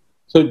 Yeah.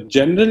 So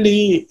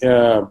generally,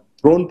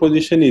 prone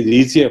position is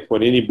easier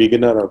for any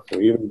beginner or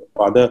for even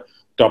father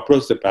to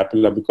approach the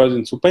papilla, because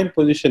in supine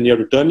position, you have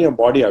to turn your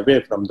body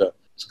away from the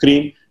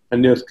screen,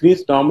 and your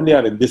screens normally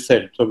are in this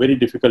side, so very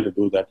difficult to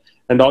do that.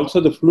 And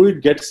also the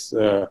fluid gets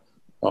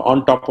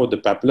on top of the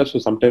papilla, so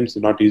sometimes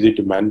it's not easy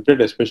to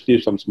manipulate, especially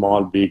if some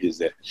small bleed is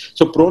there.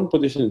 So prone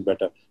position is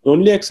better. The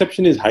only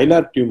exception is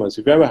hilar tumors.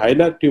 If you have a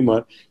hilar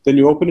tumor, then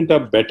you open it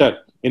up better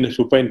in a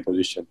supine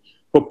position.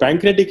 For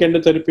pancreatic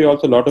endotherapy,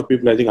 also a lot of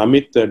people, I think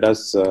Amit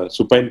does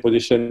supine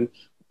position.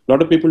 A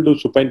lot of people do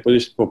supine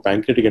position for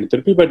pancreatic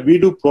endotherapy, but we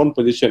do prone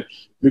position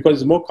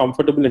because it's more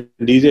comfortable and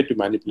easier to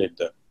manipulate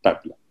the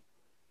papilla.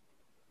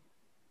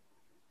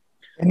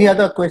 Any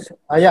other question?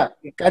 Yeah,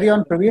 carry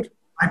on, Praveer.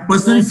 I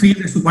personally feel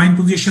the supine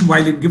position,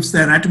 while it gives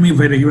the anatomy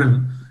very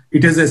well,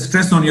 it has a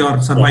stress on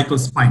your cervical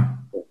spine.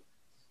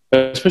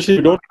 Especially if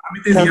you don't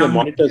have the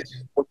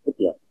monitors.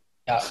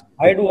 Yeah,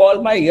 I do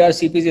all my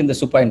ERCPs in the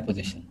supine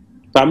position.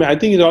 So, I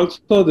think it's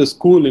also the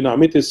school,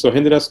 Amit is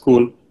Sohendra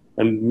school,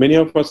 and many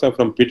of us are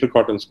from Peter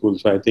Cotton school.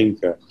 So I think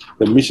the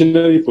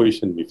missionary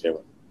position we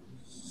favor.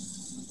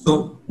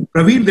 So,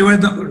 Praveer, there were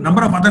the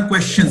number of other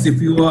questions.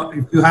 If you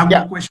have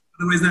more questions,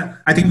 otherwise,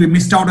 I think we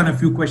missed out on a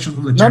few questions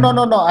from the chat. No.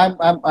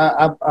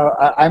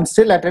 I'm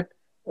still at it.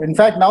 In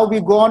fact, now we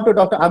go on to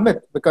Dr.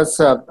 Amit, because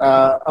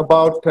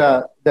about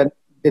the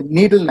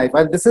needle knife.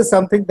 And this is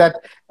something that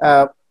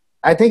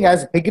I think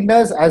as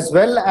beginners, as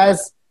well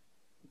as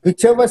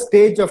whichever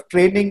stage of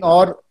training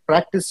or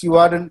practice you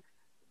are in,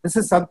 this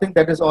is something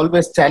that is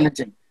always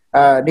challenging.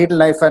 Needle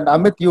knife. And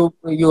Amit,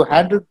 you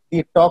handled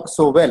the talk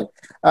so well.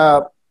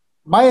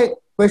 my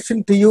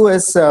question to you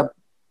is,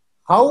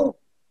 how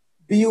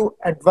do you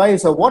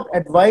advise, or what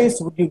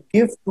advice would you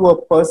give to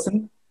a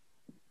person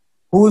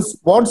who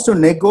wants to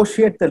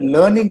negotiate the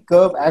learning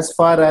curve as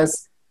far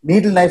as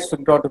needle knife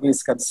sphincterotomy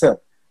is concerned?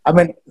 I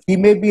mean, he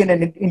may be in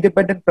an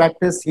independent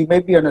practice, he may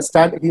be on a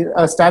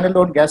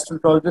standalone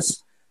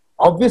gastroenterologist.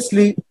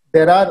 Obviously,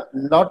 there are a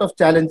lot of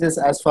challenges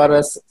as far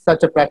as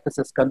such a practice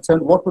is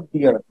concerned. What would be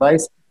your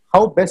advice?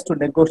 How best to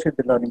negotiate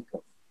the learning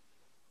curve?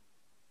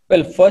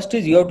 Well, first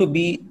is you have to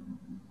be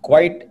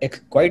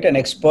quite an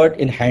expert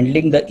in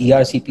handling the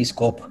ERCP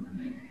scope,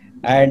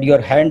 and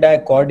your hand-eye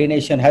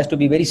coordination has to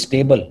be very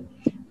stable.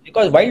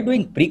 Because while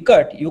doing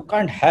pre-cut, you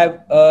can't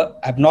have a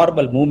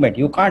abnormal movement.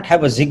 You can't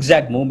have a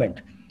zigzag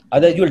movement.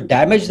 Otherwise, you'll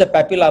damage the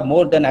papilla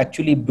more than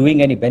actually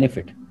doing any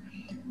benefit.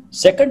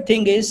 Second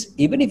thing is,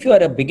 even if you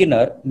are a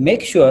beginner,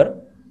 make sure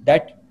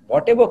that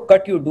whatever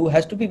cut you do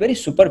has to be very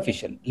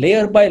superficial,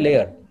 layer by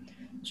layer.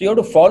 So you have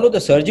to follow the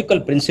surgical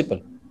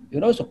principle.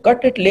 So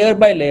cut it layer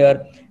by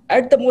layer.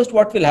 At the most,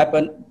 what will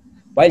happen,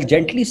 while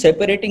gently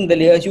separating the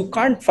layers, you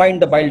can't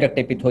find the bile duct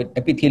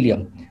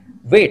epithelium.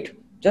 Wait,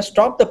 just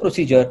stop the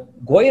procedure,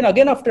 go in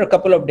again after a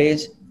couple of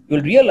days,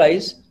 you'll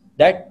realize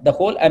that the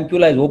whole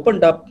ampulla is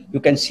opened up,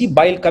 you can see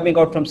bile coming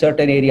out from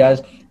certain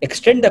areas,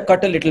 extend the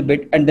cut a little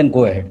bit, and then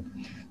go ahead.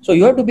 So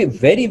you have to be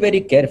very,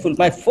 very careful.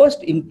 My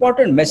first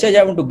important message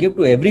I want to give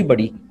to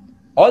everybody,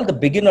 all the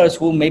beginners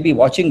who may be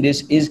watching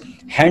this, is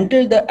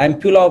handle the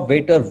ampulla of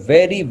Vater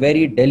very,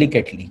 very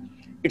delicately.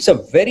 It's a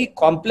very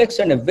complex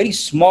and a very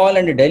small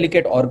and a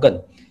delicate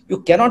organ.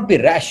 You cannot be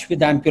rash with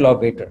the ampulla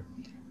of Vater.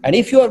 And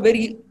if you are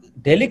very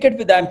delicate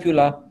with the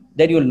ampulla,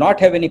 then you will not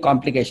have any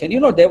complication.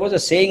 There was a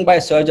saying by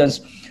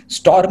surgeons,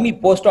 stormy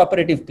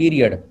post-operative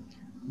period.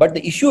 But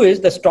the issue is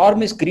the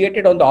storm is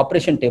created on the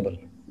operation table.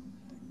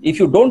 If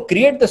you don't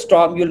create the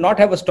storm, you will not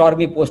have a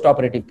stormy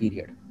post-operative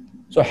period.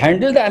 So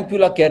handle the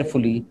ampulla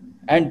carefully,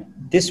 and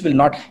this will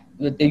not,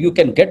 you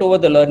can get over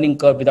the learning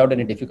curve without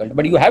any difficulty.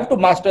 But you have to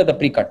master the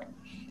pre-cut.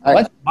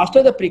 Once you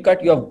master the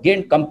pre-cut, you have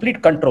gained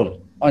complete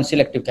control on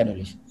selective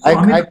cannulation. So,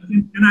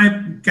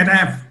 can I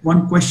have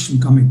one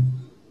question coming?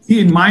 See,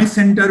 in my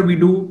center, we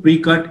do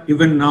pre-cut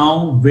even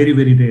now very,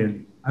 very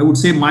rarely. I would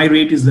say my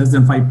rate is less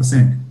than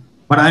 5%.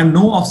 But I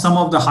know of some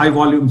of the high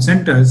volume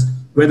centers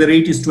where the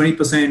rate is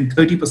 20%,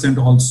 30%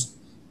 also.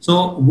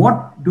 So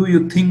what do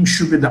you think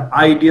should be the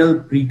ideal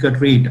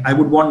pre-cut rate? I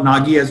would want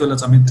Nagi as well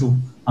as Amit to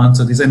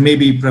answer this, and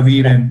maybe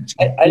Pravir and...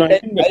 I'll tell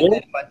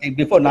you one thing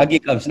before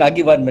Nagi comes.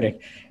 Nagi, 1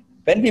 minute.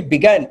 When we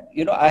began,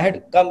 I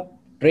had come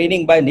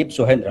training by Nip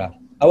Sohendra.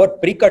 Our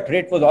pre-cut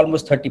rate was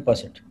almost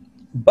 30%.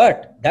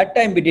 But that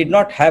time we did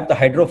not have the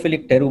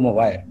hydrophilic Terumo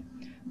wire.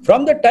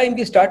 From the time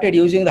we started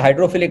using the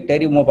hydrophilic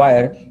Terumo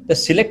wire, the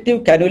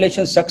selective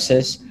cannulation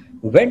success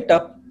went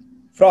up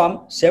from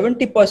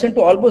 70%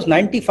 to almost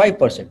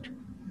 95%.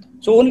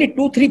 So only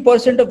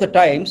 2-3% of the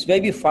times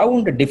where we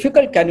found a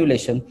difficult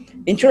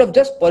cannulation, instead of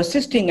just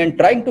persisting and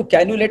trying to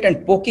cannulate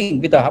and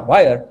poking with a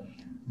wire,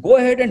 go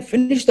ahead and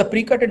finish the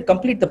pre-cut and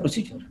complete the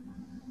procedure.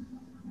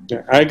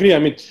 Yeah, I agree. I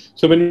mean,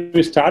 so when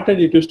we started,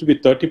 it used to be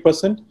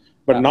 30%,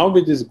 but now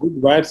with these good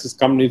wires,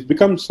 it's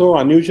become so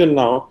unusual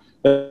now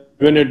that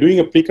when you're doing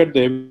a pre-cut,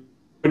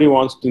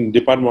 everybody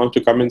department wants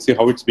to come and see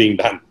how it's being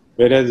done.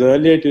 Whereas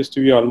earlier it used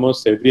to be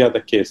almost every other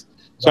case.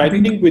 So I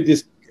think with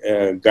this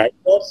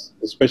guidance,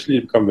 especially,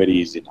 it become very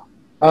easy now.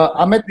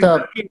 Amit,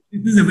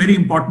 this is a very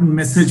important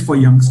message for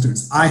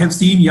youngsters. I have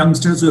seen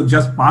youngsters who have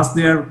just passed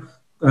their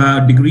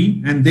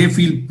degree and they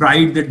feel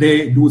pride that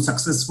they do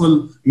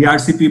successful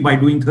ERCP by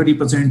doing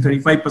 30%,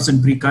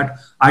 35% pre-cut.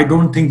 I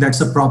don't think that's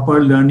a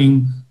proper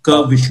learning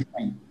curve we should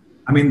be.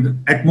 I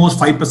mean, at most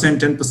 5%,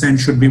 10%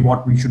 should be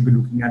what we should be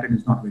looking at, and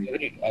it's not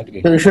very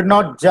good. So you should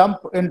not jump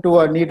into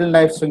a needle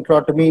knife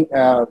sphincterotomy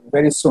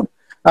very soon.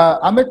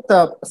 Amit,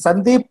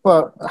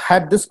 Sandeep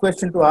had this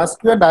question to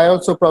ask you, and I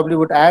also probably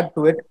would add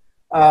to it.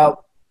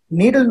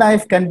 Needle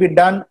knife can be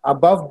done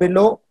above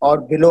below or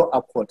below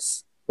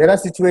upwards. There are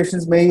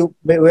situations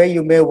where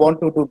you may want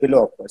to do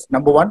below upwards.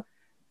 Number one,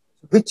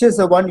 which is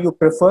the one you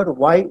prefer,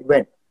 why,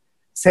 when?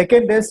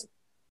 Second is,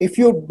 if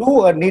you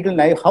do a needle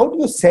knife, how do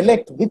you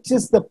select which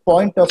is the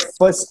point of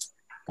first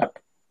cut?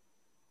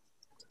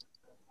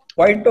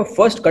 Point of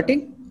first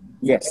cutting?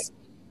 Yes.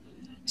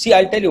 See,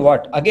 I'll tell you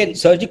what, again,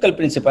 surgical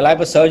principle. I'm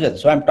a surgeon,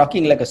 so I'm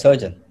talking like a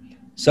surgeon.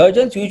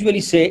 Surgeons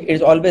usually say it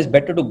is always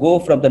better to go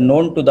from the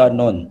known to the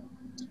unknown.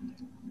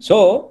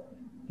 So,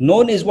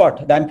 known is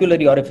what? The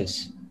ampullary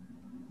orifice.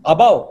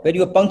 Above, where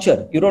you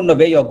puncture, you don't know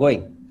where you're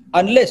going.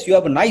 Unless you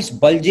have a nice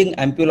bulging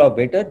ampulla of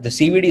Vater, the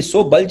CVD is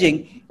so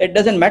bulging, it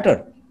doesn't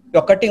matter.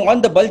 You're cutting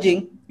on the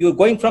bulging, you're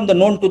going from the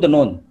known to the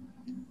known.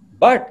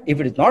 But if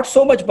it is not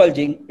so much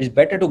bulging, it's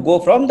better to go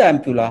from the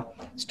ampulla,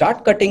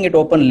 start cutting it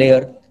open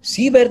layer,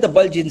 see where the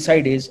bulge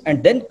inside is,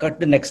 and then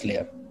cut the next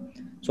layer.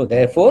 So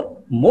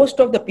therefore, most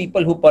of the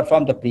people who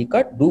perform the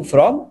pre-cut do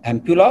from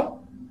ampulla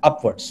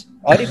upwards,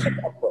 orifice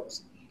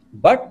upwards.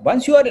 But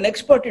once you are an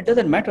expert, it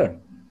doesn't matter.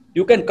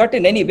 You can cut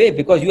in any way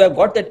because you have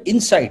got that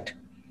insight.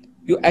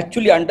 you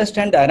actually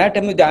understand the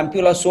anatomy of the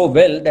ampulla so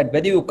well that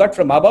whether you cut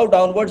from above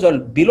downwards or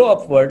below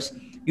upwards,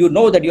 you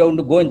know that you have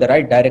to go in the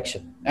right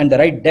direction and the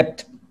right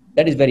depth.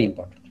 That is very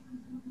important.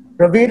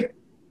 Pravir,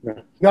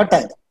 your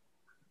time.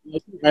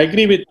 I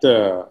agree with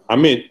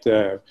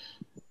Amit.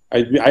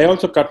 I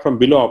also cut from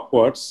below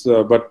upwards,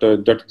 but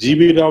Dr.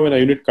 G.B. Rao and a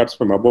unit cuts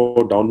from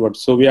above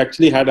downwards. So we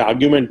actually had an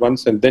argument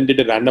once and then did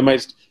a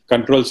randomized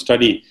control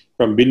study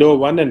from below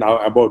one and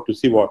above to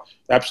see what.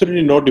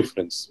 Absolutely no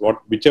difference.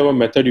 Whichever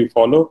method you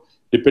follow,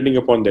 depending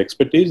upon the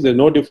expertise, there's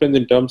no difference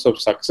in terms of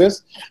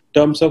success,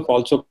 in terms of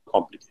also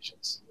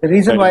complications. The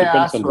reason why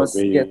I asked was,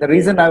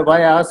 why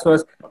I asked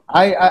was,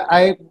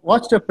 I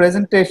watched a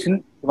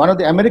presentation, one of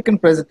the American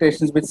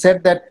presentations, which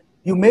said that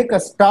you make a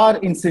star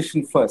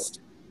incision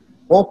first,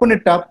 open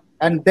it up,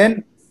 and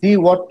then see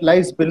what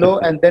lies below,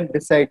 and then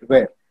decide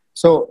where.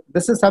 So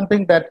this is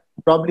something that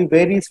probably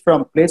varies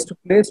from place to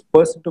place,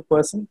 person to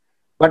person.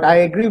 But I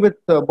agree with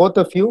both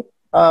of you.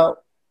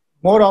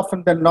 More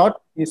often than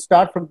not, you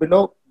start from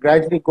below,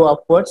 gradually go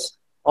upwards,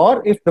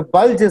 or if the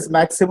bulge is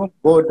maximum,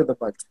 go into the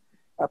bulge.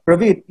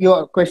 Praveer,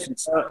 your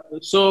questions.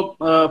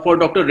 For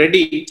Dr.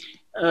 Reddy,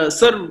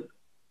 sir,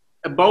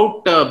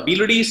 about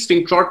biliary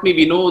sphincterotomy,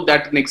 we know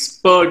that an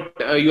expert,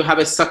 you have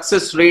a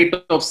success rate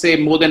of say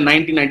more than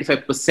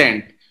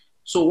 90-95%.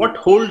 So what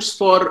holds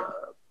for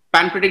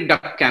pancreatic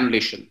duct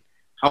cannulation?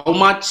 How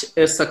much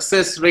a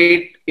success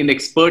rate in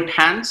expert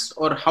hands,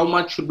 or how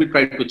much should we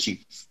try to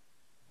achieve?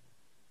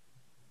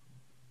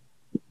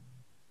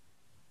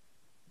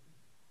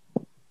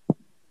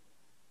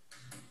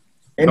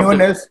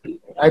 Anyone else?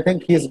 I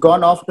think he's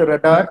gone off the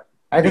radar.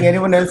 I think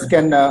anyone else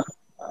can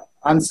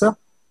answer.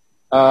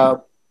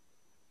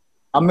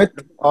 Amit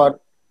or?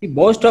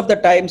 Most of the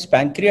times,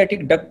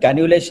 pancreatic duct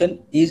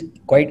cannulation is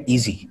quite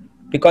easy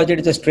because it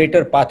is a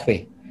straighter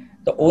pathway.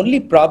 The only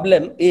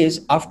problem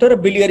is after a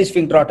biliary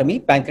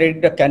sphincterotomy,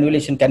 pancreatic duct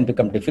cannulation can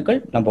become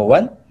difficult, number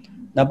one.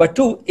 Number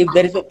two, if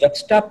there is a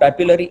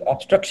juxtapapillary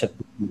obstruction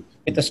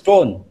with a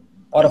stone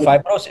or a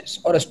fibrosis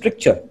or a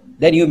stricture,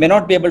 then you may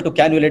not be able to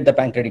cannulate the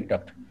pancreatic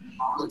duct.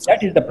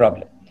 That is the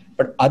problem.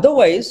 But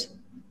otherwise,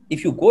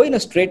 if you go in a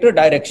straighter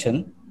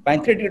direction,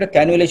 pancreatic duct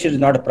cannulation is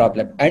not a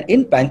problem. And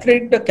in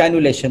pancreatic duct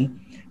cannulation,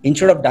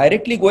 instead of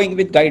directly going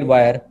with guide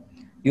wire,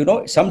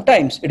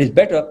 sometimes it is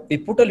better we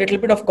put a little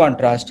bit of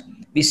contrast.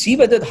 We see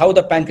how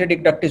the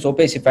pancreatic duct is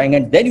opacifying,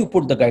 and then you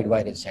put the guide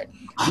wire inside.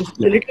 This is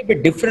a little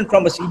bit different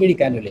from a CBD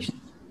cannulation.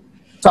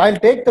 So I'll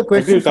take the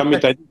question.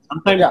 Sometimes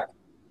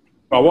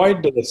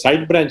avoid the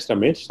side branch,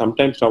 Ramesh.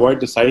 Sometimes avoid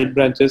the side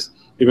branches.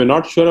 If you're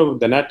not sure of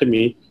the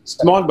anatomy,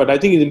 small, but I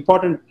think it's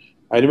important.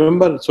 I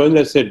remember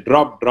Soendra said,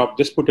 drop,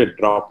 just put a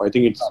drop. I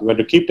think we have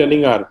to keep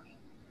telling our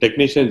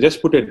technicians,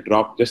 just put a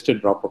drop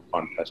of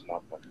contrast.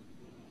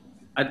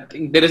 I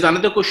think there is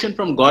another question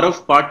from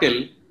Gaurav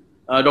Patil,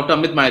 Dr.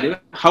 Amit Mahadev.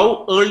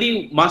 How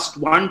early must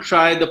one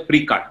try the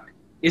pre-cut?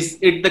 Is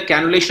it the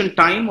cannulation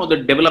time or the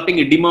developing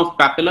edema of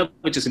papilla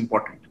which is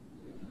important?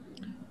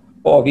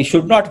 Oh, we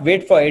should not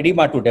wait for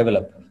edema to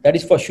develop. That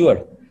is for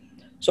sure.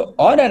 So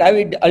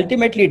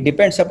ultimately it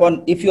depends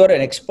upon if you are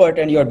an expert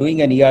and you are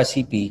doing an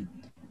ERCP.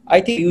 I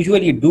think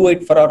usually do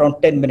it for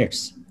around 10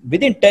 minutes.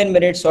 Within 10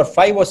 minutes or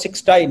 5 or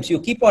 6 times, you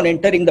keep on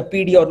entering the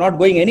PD or not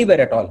going anywhere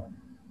at all.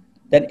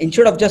 Then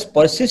instead of just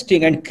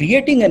persisting and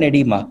creating an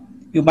edema,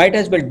 you might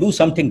as well do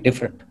something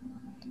different.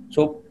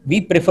 So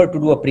we prefer to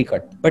do a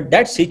pre-cut. But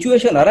that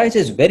situation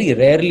arises very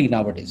rarely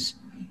nowadays.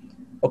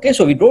 Okay,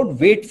 so we don't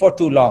wait for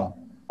too long.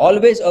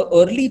 Always an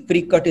early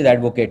pre-cut is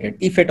advocated,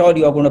 if at all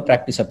you are going to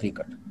practice a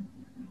pre-cut.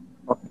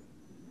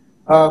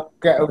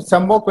 Okay.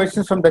 Some more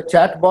questions from the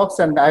chat box,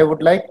 and I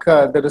would like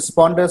the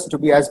responders to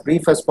be as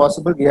brief as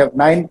possible. We have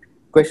 9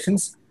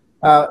 questions.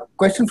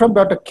 Question from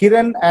Dr.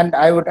 Kiran, and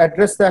I would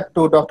address that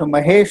to Dr.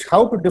 Mahesh.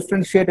 How to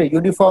differentiate a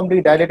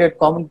uniformly dilated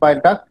common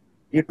bile duct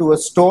due to a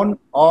stone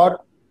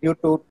or due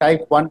to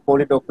type 1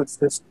 polydoctal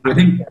cyst?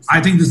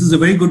 I think this is a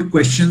very good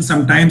question.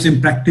 Sometimes in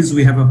practice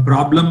we have a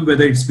problem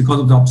whether it's because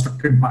of the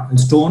obstructed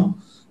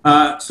stone.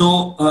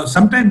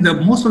 Sometimes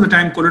most of the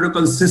time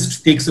polydoctal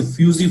cyst takes a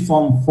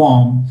fusiform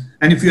form,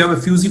 and if you have a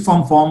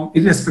fusiform form,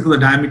 irrespective of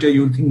the diameter,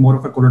 you think more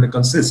of a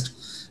polydoctal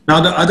cyst. Now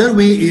the other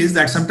way is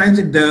that sometimes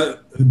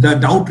the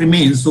doubt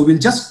remains, so we'll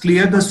just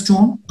clear the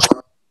stone,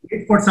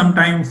 wait for some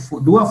time,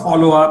 do a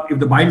follow-up. If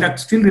the bile duct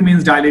still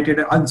remains dilated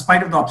in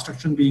spite of the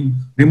obstruction being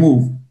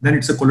removed, then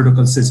it's a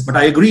polydoctal cyst. But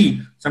I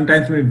agree,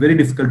 sometimes it's very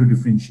difficult to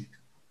differentiate.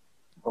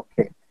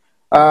 Okay.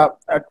 A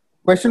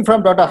question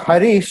from Dr.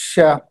 Harish,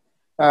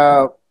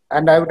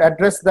 and I would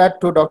address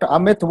that to Dr.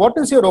 Amit. What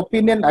is your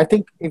opinion? I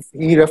think if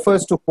he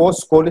refers to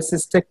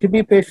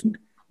post-cholecystectomy patient,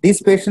 these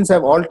patients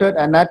have altered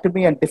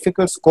anatomy and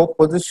difficult scope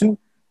position.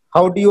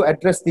 How do you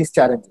address these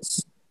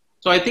challenges?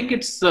 So I think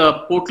it's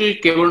portal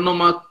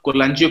cavernoma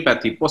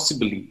cholangiopathy,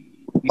 possibly.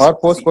 Or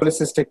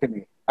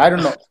post-cholecystectomy. I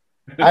don't know.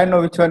 I don't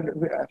know which one.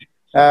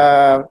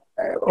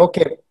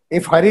 Okay.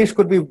 If Harish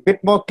could be a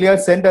bit more clear,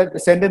 send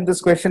in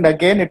this question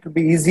again. It would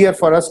be easier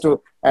for us to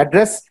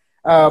address.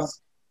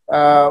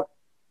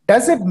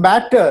 Does it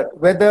matter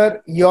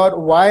whether your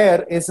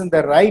wire is in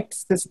the right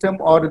system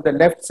or in the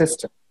left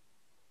system?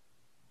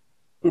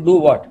 To do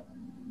what?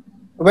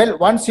 Well,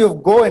 once you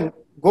go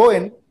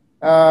in,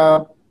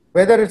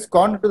 whether it's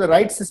gone to the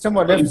right system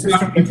or left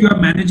system. If you are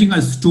managing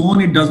a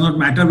stone, it does not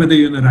matter whether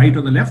you're on the right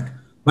or the left.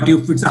 But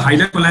if it's a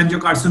hilar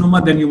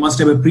cholangiocarcinoma, then you must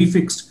have a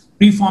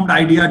preformed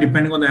idea,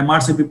 depending on the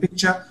MRCP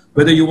picture,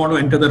 whether you want to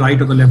enter the right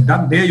or the left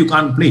duct. There you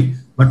can't play.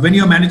 But when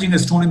you're managing a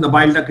stone in the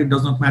bile duct, it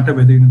does not matter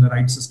whether you're in the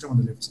right system or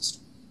the left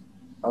system.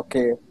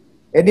 Okay.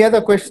 Any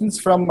other questions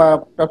from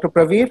Dr.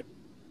 Praveer?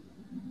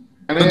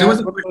 So there was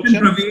a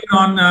question, Praveer,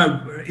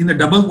 on in the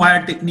double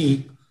wire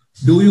technique.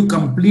 Do you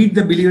complete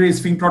the biliary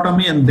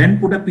sphincterotomy and then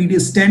put a PD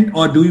stent,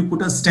 or do you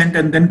put a stent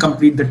and then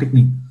complete the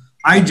technique?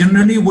 I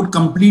generally would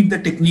complete the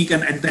technique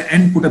and at the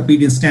end put a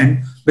PD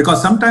stent,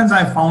 because sometimes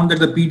I found that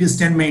the PD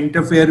stent may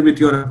interfere with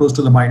your approach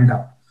to the bile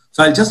duct.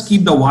 So I'll just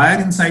keep the wire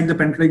inside the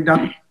pancreatic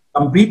duct,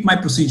 complete my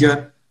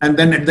procedure, and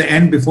then at the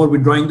end, before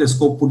withdrawing the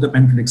scope, put the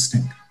pancreatic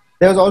stent.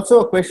 There was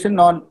also a question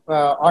on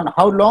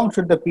how long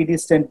should the PD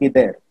stent be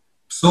there?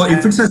 So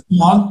if it's a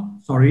small,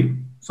 carry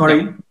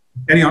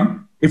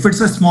on. If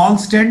it's a small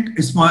stent,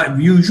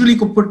 we usually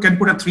can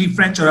put a 3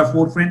 French or a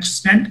 4 French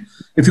stent.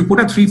 If you put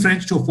a 3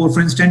 French to a 4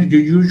 French stent, it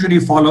usually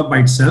fall up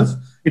by itself.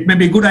 It may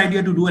be a good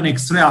idea to do an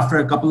X-ray after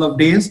a couple of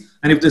days.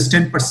 And if the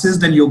stent persists,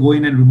 then you go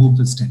in and remove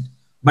the stent.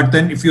 But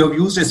then if you have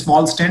used a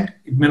small stent,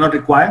 it may not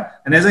require.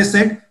 And as I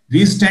said,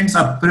 these stents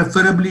are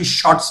preferably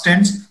short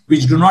stents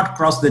which do not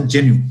cross the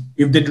genu.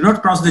 If they do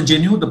not cross the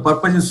genu, the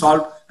purpose is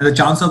solved and the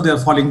chance of their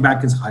falling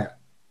back is higher.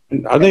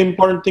 Another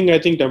important thing I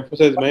think to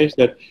emphasize, Mahesh,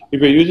 that if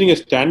you're using a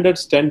standard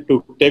stent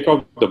to take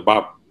off the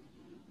bulb,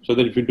 so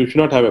that if you should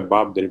not have a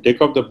bulb, then you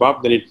take off the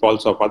bulb, then it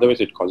falls off.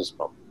 Otherwise, it causes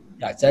problem.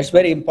 Yeah, that's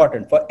very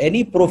important. For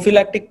any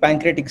prophylactic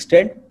pancreatic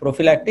stent,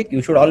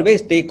 you should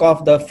always take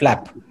off the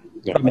flap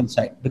from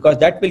inside, because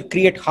that will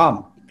create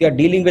harm. We are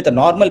dealing with a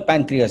normal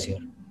pancreas here.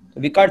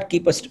 So we can't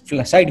keep a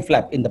side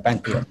flap in the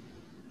pancreas.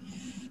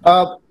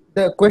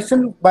 The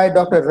question by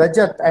Dr.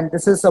 Rajat, and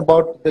this is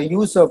about the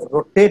use of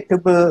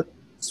rotatable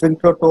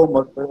sphincterotome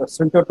or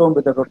sphincterotome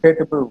with a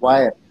rotatable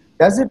wire.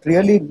 Does it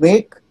really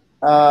make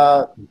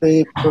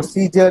the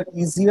procedure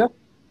easier?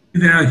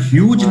 There are a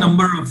huge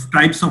number of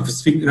types of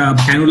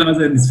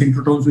cannulas and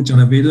sphincterotomes which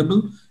are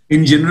available.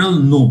 In general,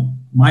 no.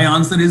 My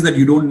answer is that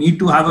you don't need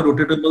to have a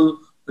rotatable.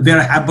 There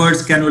are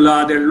Hubbard's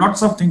cannula. There are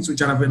lots of things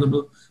which are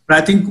available. But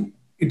I think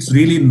it's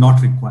really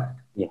not required.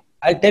 Yeah.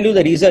 I'll tell you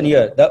the reason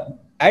here.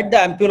 At the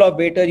ampulla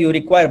waiter, you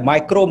require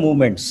micro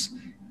movements.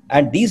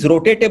 And these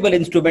rotatable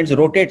instruments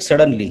rotate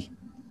suddenly.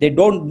 They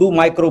don't do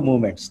micro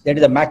movements. There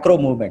is a macro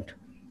movement.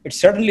 It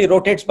suddenly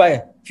rotates by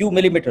a few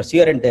millimeters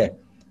here and there.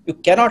 You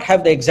cannot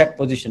have the exact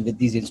position with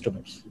these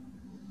instruments.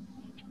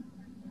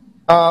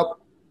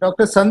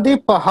 Dr.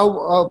 Sandeep,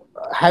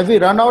 have we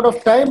run out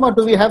of time, or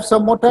do we have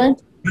some more time?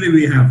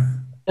 We have.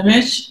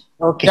 Ramesh?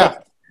 Okay. Yeah.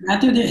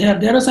 Matthew,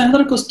 there was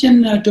another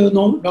question to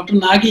know, Dr.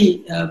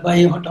 Nagi,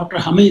 by Dr.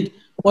 Hamid.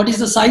 What is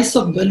the size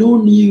of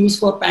balloon you use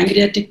for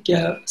pancreatic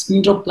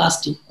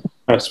sphincteroplasty?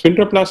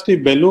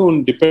 Sphincteroplasty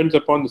balloon depends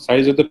upon the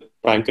size of the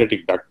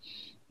pancreatic duct.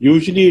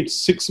 Usually it's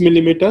 6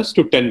 millimeters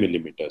to 10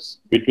 millimeters.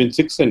 Between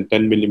 6 and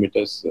 10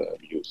 millimeters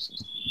we use.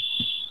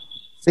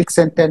 6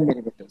 and 10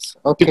 millimeters.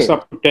 Okay. 6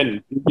 up to 10.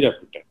 Up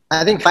to 10.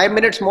 I think 5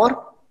 minutes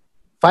more.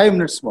 5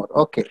 minutes more.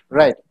 Okay,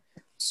 right.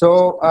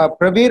 So,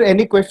 Praveer,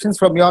 any questions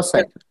from your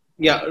side?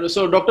 Yeah.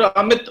 So, Dr.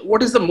 Amit,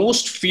 what is the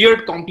most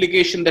feared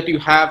complication that you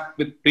have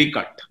with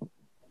pre-cut?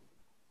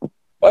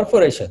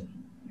 Perforation.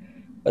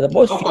 The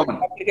most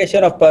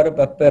complication of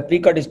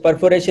pre-cut is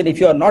perforation. If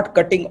you are not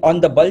cutting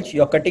on the bulge,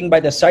 you are cutting by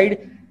the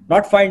side,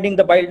 not finding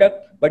the bile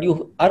duct, but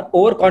you are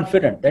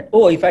overconfident that,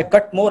 oh, if I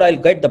cut more, I'll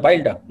get the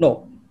bile duct.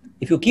 No.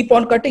 If you keep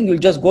on cutting, you'll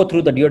just go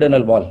through the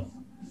duodenal wall.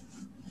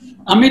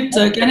 Amit,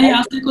 can I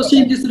ask a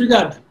question in this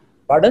regard?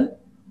 Pardon?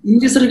 In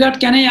this regard,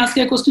 can I ask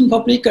a question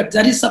for pre-cut?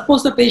 That is,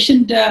 suppose the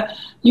patient,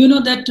 you know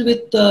that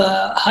with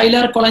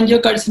hilar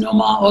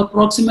cholangiocarcinoma or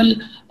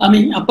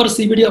upper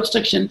CVD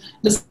obstruction,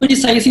 the CVD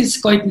size is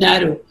quite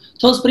narrow.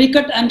 So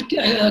pre-cut and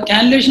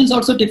cannulation is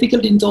also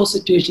difficult in those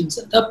situations.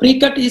 The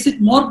pre-cut, is it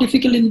more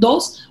difficult in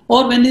those,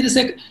 or when there is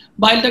a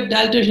bile duct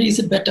dilatation, is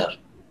it better?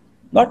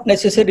 Not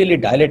necessarily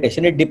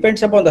dilatation. It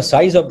depends upon the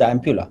size of the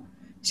ampulla.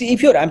 See,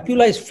 if your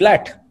ampulla is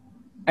flat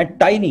and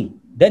tiny,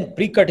 then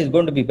pre-cut is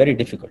going to be very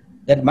difficult.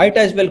 Then might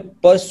as well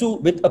pursue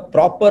with a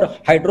proper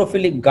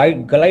hydrophilic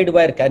glide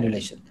wire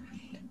cannulation.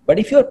 But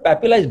if your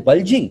papilla is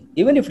bulging,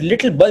 even if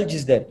little bulge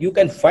is there, you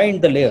can find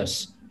the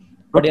layers.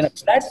 But in a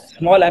flat,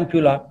 small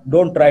ampulla,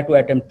 don't try to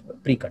attempt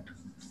pre-cut.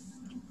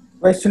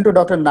 Question to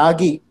Dr.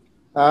 Nagi.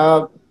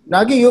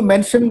 Nagi, you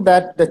mentioned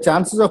that the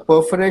chances of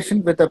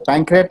perforation with a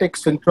pancreatic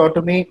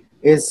sphincterotomy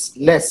is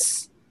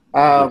less.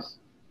 Yes.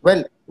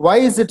 Well, why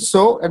is it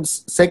so? And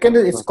second,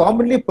 it's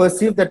commonly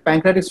perceived that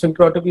pancreatic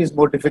sphincterotomy is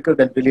more difficult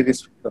than biliary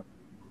sphincterotomy.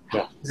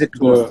 Yeah. Is it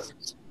true?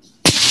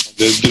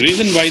 The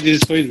reason why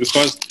this is so is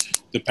because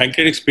the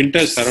pancreatic sphincter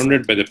is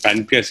surrounded by the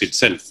pancreas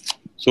itself.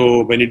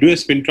 So when you do a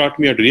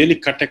sphincterotomy, you have to really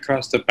cut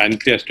across the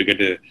pancreas to get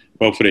a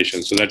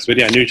perforation. So that's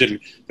very unusual.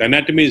 The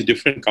anatomy is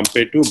different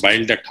compared to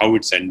bile duct, how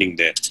it's ending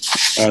there.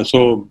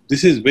 So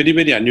this is very,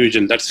 very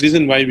unusual. That's the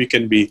reason why we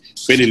can be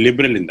very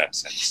liberal in that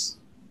sense.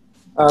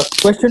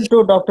 Question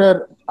to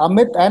Dr.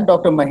 Amit and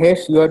Dr.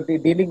 Mahesh. You are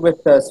dealing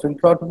with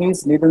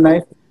sphincterotomies, needle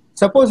knife.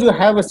 Suppose you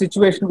have a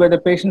situation where the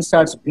patient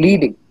starts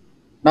bleeding.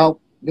 Now,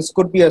 this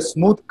could be a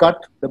smooth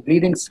cut. The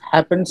bleeding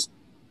happens.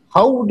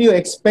 How would you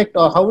expect,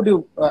 or how would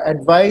you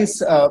advise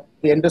the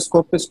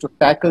endoscopist to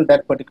tackle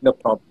that particular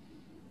problem?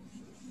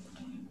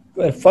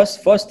 Well,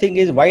 first thing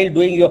is, while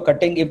doing your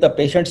cutting, if the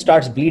patient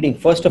starts bleeding,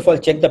 first of all,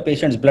 check the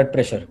patient's blood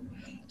pressure.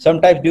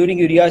 Sometimes during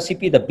your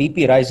ERCP, the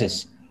BP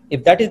rises.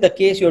 If that is the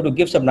case, you have to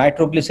give some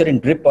nitroglycerin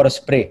drip or a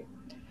spray.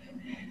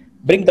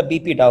 Bring the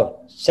BP down.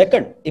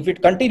 Second, if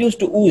it continues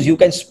to ooze, you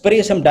can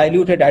spray some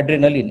diluted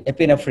adrenaline,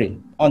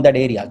 epinephrine on that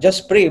area.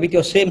 Just spray with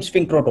your same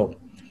sphincterotome.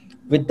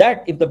 With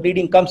that, if the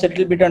bleeding comes a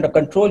little bit under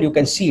control, you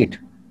can see it.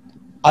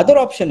 Other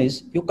option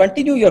is you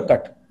continue your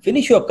cut,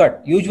 finish your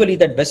cut. Usually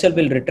that vessel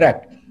will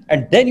retract,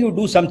 and then you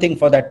do something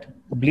for that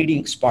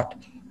bleeding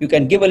spot. You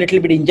can give a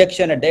little bit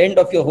injection at the end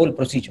of your whole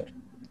procedure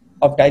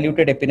of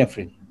diluted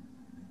epinephrine.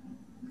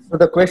 So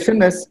the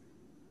question is,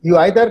 you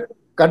either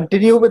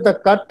continue with the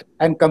cut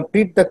and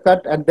complete the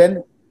cut and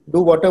then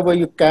do whatever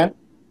you can,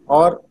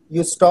 or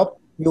you stop,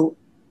 you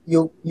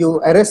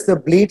arrest the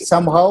bleed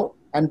somehow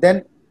and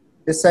then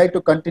decide to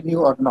continue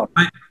or not.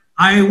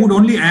 I would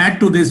only add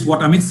to this,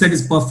 what Amit said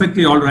is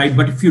perfectly all right,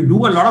 but if you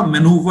do a lot of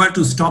maneuver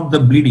to stop the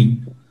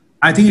bleeding,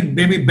 I think it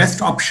may be best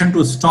option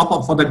to stop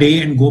up for the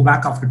day and go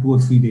back after 2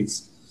 or 3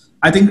 days.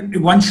 I think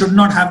one should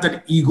not have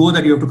that ego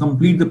that you have to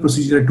complete the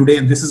procedure today,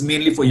 and this is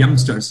mainly for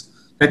youngsters,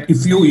 that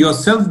if you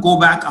yourself go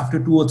back after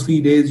 2 or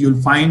 3 days,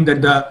 you'll find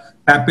that the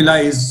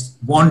papilla is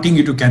wanting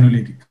you to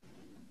cannulate it.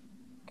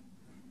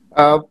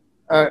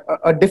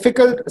 A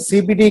difficult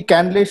CBD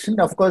cannulation,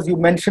 of course, you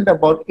mentioned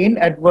about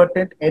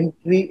inadvertent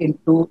entry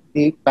into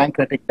the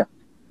pancreatic duct.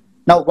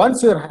 Now,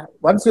 once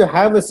you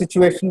have a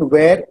situation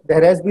where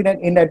there has been an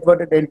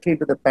inadvertent entry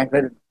into the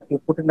pancreatic duct, you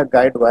put in a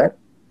guide wire.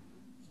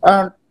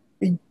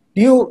 Do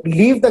you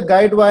leave the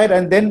guide wire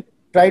and then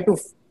try to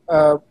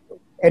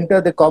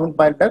enter the common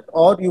bile duct,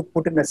 or you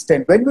put in a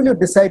stent? When will you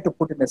decide to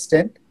put in a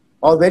stent,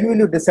 or when will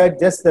you decide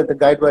just that the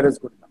guide wire is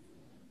good enough?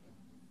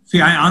 See,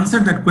 I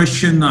answered that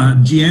question,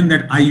 GN,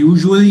 that I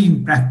usually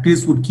in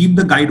practice would keep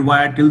the guide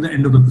wire till the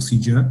end of the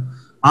procedure.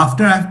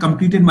 After I've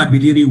completed my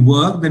biliary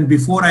work, then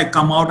before I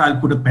come out, I'll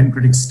put a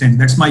pancreatic stent.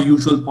 That's my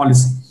usual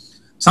policy.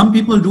 Some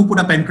people do put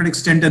a pancreatic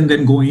stent and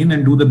then go in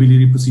and do the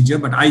biliary procedure,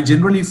 but I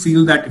generally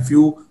feel that if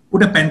you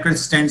put a pancreatic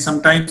stent,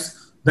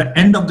 sometimes the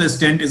end of the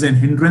stent is a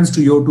hindrance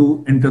to you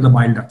to enter the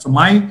bile duct. So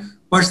my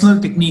personal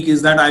technique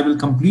is that I will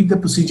complete the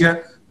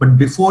procedure, but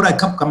before I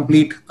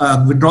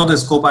withdraw the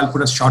scope, I'll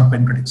put a short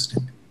pancreatic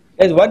stent.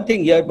 There's one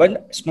thing here, one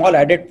small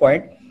added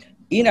point.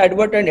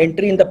 Inadvertent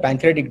entry in the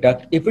pancreatic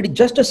duct, if it is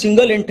just a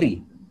single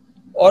entry,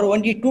 or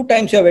only 2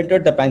 times you have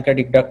entered the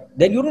pancreatic duct,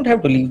 then you don't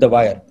have to leave the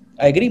wire.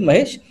 I agree,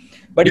 Mahesh?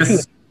 But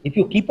yes, if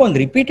you keep on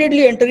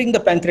repeatedly entering the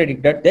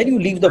pancreatic duct, then you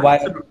leave the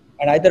wire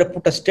and either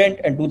put a stent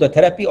and do the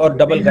therapy or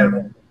double guide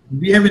wire.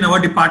 We have in our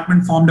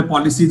department formed a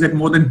policy that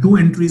more than 2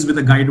 entries with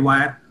a guide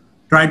wire,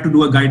 try to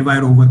do a guide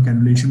wire over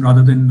cannulation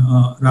rather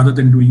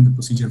than doing the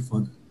procedure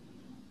further.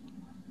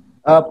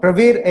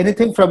 Praveer,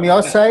 anything from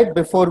your side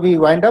before we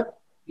wind up?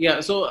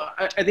 Yeah, so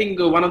I think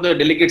one of the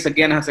delegates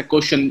again has a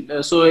question.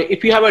 So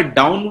if you have a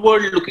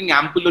downward looking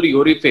ampullary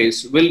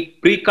orifice, will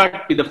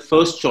pre-cut be the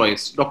first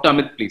choice? Dr.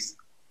 Amit, please.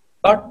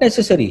 Not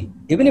necessary.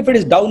 Even if it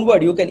is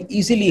downward, you can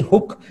easily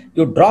hook,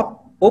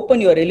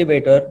 open your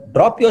elevator,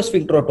 drop your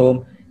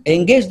sphincterotome,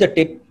 engage the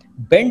tip,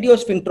 bend your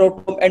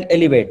sphincterotome and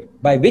elevate,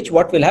 by which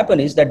what will happen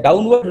is that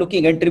downward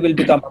looking entry will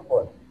become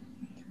upward.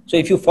 So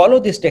if you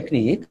follow this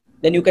technique,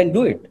 then you can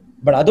do it.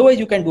 But otherwise,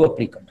 you can do a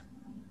pre-cut.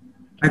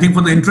 I think for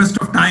the interest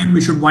of time,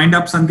 we should wind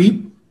up,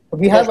 Sandeep.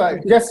 We have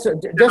just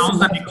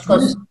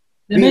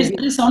there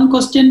is one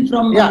question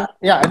from...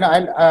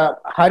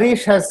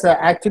 Harish has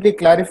actually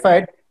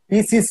clarified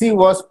PCC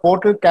was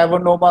portal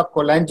cavernoma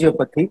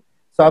cholangiopathy.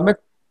 So Amit,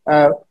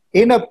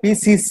 in a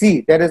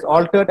PCC, there is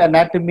altered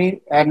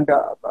anatomy, and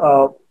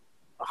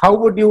how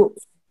would you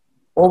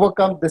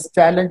overcome this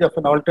challenge of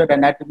an altered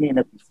anatomy in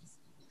a PCC?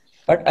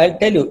 But I'll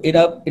tell you, in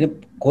a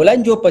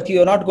cholangiopathy,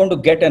 you're not going to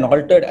get an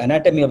altered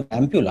anatomy of the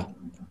ampulla.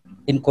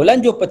 In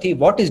cholangiopathy,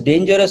 what is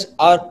dangerous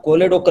are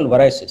choledochal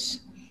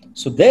varices.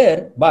 So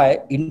there, by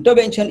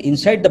intervention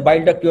inside the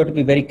bile duct, you have to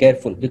be very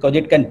careful because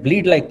it can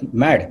bleed like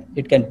mad.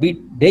 It can be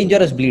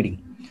dangerous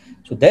bleeding.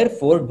 So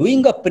therefore,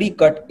 doing a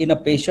pre-cut in a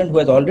patient who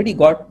has already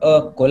got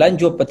a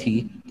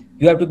cholangiopathy,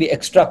 you have to be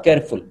extra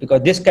careful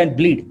because this can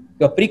bleed.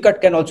 Your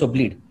pre-cut can also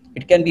bleed.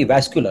 It can be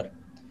vascular.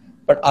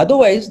 But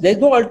otherwise, there's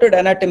no altered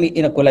anatomy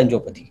in a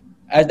cholangiopathy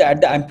at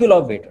the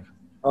ampulla of Vater.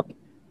 Okay.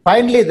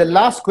 Finally, the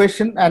last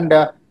question, and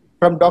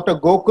from Dr.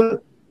 Gokul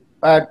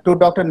to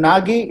Dr.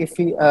 Nagi, if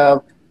he,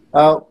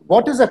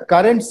 what is the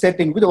current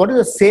setting? What is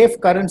a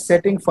safe current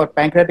setting for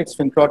pancreatic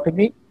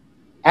sphincterotomy?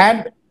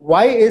 And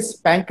why is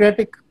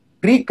pancreatic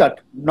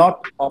pre-cut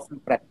not often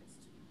practiced?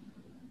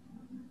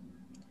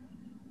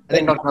 I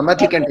think Dr.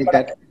 Hamath, you can take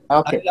that.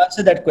 Okay. I will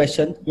answer that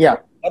question. Yeah.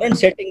 Current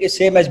setting is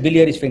same as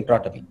biliary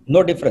sphincterotomy.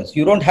 No difference.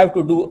 You don't have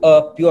to do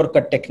a pure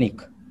cut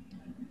technique.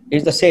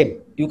 It's the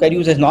same. You can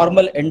use a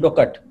normal endo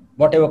cut,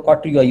 whatever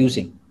cut you are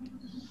using.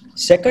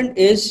 Second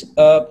is,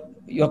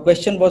 your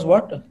question was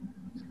what?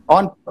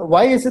 On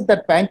why is it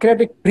that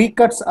pancreatic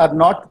pre-cuts are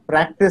not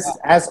practiced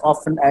as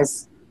often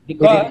as?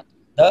 Because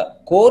the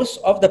course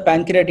of the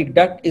pancreatic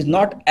duct is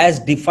not as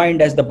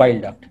defined as the bile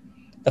duct.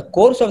 The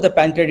course of the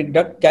pancreatic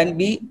duct can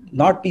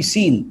not be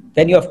seen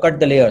when you have cut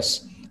the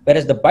layers,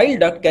 whereas the bile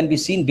duct can be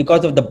seen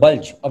because of the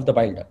bulge of the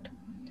bile duct.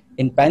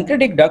 In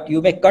pancreatic duct,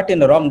 you may cut in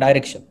the wrong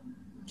direction.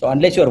 So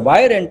unless your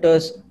wire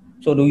enters,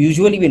 so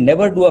usually we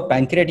never do a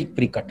pancreatic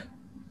pre-cut.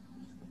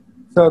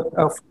 So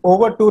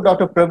over to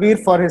Dr.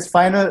 Praveer for his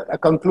final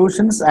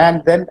conclusions,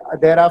 and then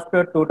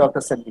thereafter to Dr.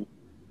 Sandeep.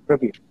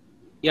 Praveer.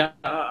 Yeah,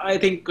 I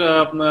think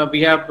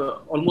we have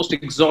almost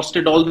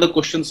exhausted all the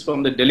questions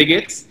from the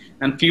delegates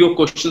and fewer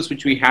questions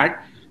which we had.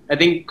 I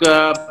think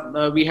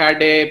we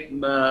had a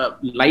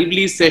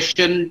lively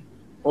session,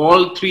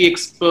 all three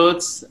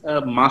experts,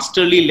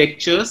 masterly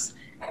lectures,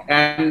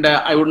 and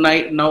I would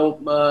now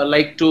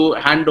like to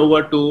hand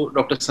over to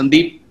Dr.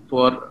 Sandeep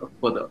for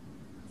further.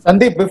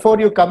 Sandeep, before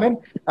you come in,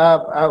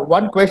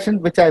 one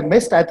question which I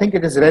missed, I think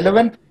it is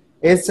relevant,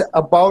 is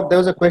about, there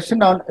was a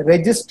question on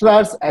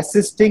registrars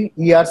assisting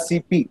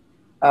ERCP.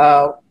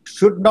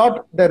 Should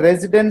not the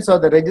residents or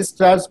the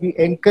registrars be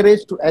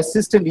encouraged to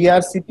assist in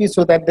ERCP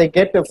so that they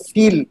get a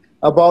feel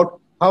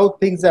about how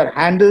things are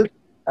handled?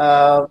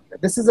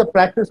 This is a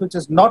practice which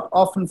is not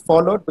often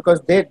followed because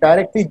they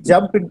directly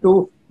jump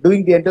into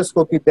doing the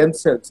endoscopy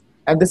themselves.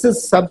 And this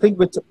is something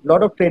which a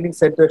lot of training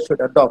centers should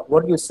adopt.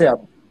 What do you say,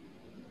 Abu?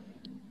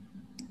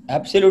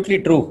 Absolutely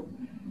true.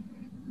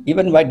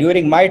 Even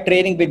during my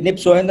training with Nip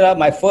Sohendra,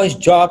 my first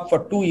job for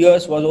 2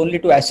 years was only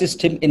to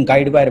assist him in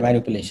guide wire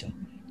manipulation.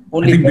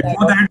 Only I think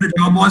before that, the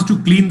job was to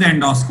clean the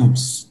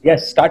endoscopes.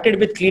 Yes, started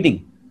with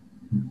cleaning.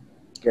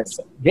 Yes.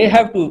 They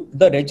have to,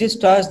 the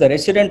registrars, the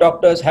resident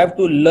doctors have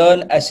to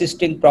learn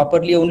assisting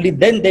properly. Only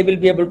then they will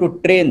be able to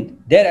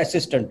train their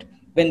assistant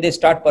when they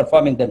start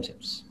performing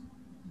themselves.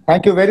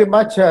 Thank you very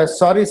much.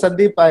 Sorry,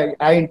 Sandeep,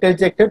 I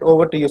interjected.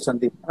 Over to you,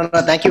 Sandeep.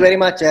 No, thank you very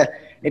much.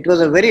 It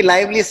was a very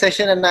lively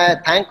session, and I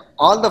thank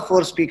all the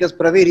four speakers.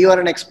 Praveer, you are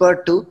an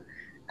expert too,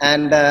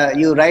 and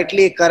you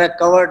rightly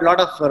covered a lot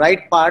of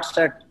right parts.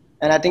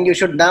 And I think you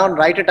should now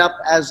write it up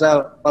as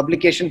a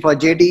publication for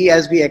JDE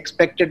as we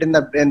expected in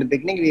the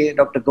beginning.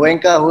 Dr.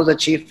 Goenka, who is the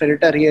chief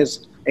editor, he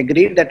has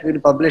agreed that we will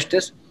publish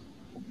this.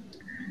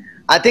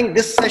 I think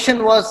this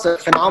session was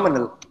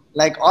phenomenal.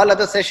 Like all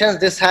other sessions,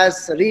 this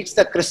has reached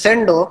the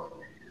crescendo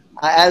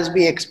as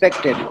we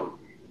expected.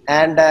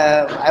 And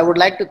I would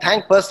like to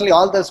thank personally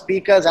all the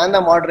speakers and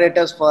the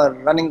moderators for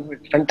running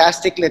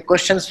fantastically.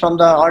 Questions from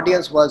the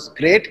audience was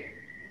great.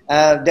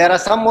 There are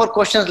some more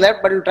questions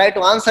left, but we'll try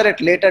to answer it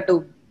later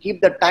to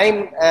keep the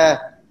time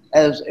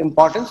as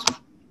importance.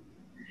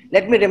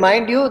 Let me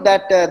remind you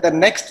that the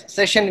next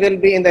session will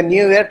be in the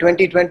new year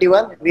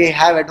 2021. We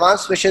have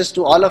advanced wishes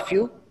to all of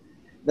you,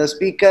 the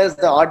speakers,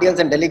 the audience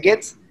and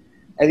delegates.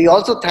 And we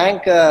also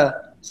thank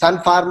Sun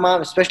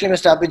Pharma, especially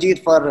Mr.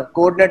 Abhijit, for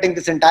coordinating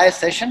this entire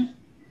session.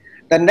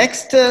 The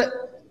next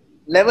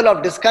level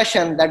of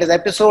discussion, that is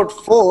episode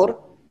 4,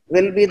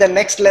 will be the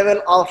next level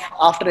of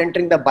after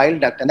entering the bile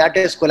duct, and that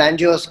is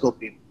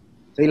cholangioscopy.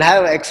 So we'll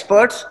have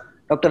experts,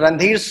 Dr.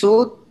 Randhir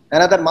Sood,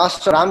 another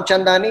master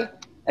Ramchandani,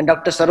 and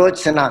Dr. Saroj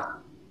Sinha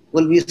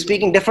will be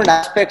speaking different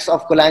aspects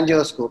of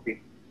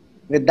cholangioscopy.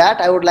 With that,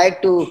 I would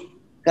like to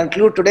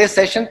conclude today's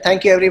session.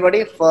 Thank you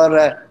everybody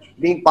for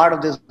being part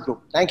of this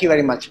group. Thank you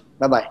very much.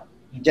 Bye-bye.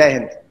 Jai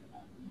Hind.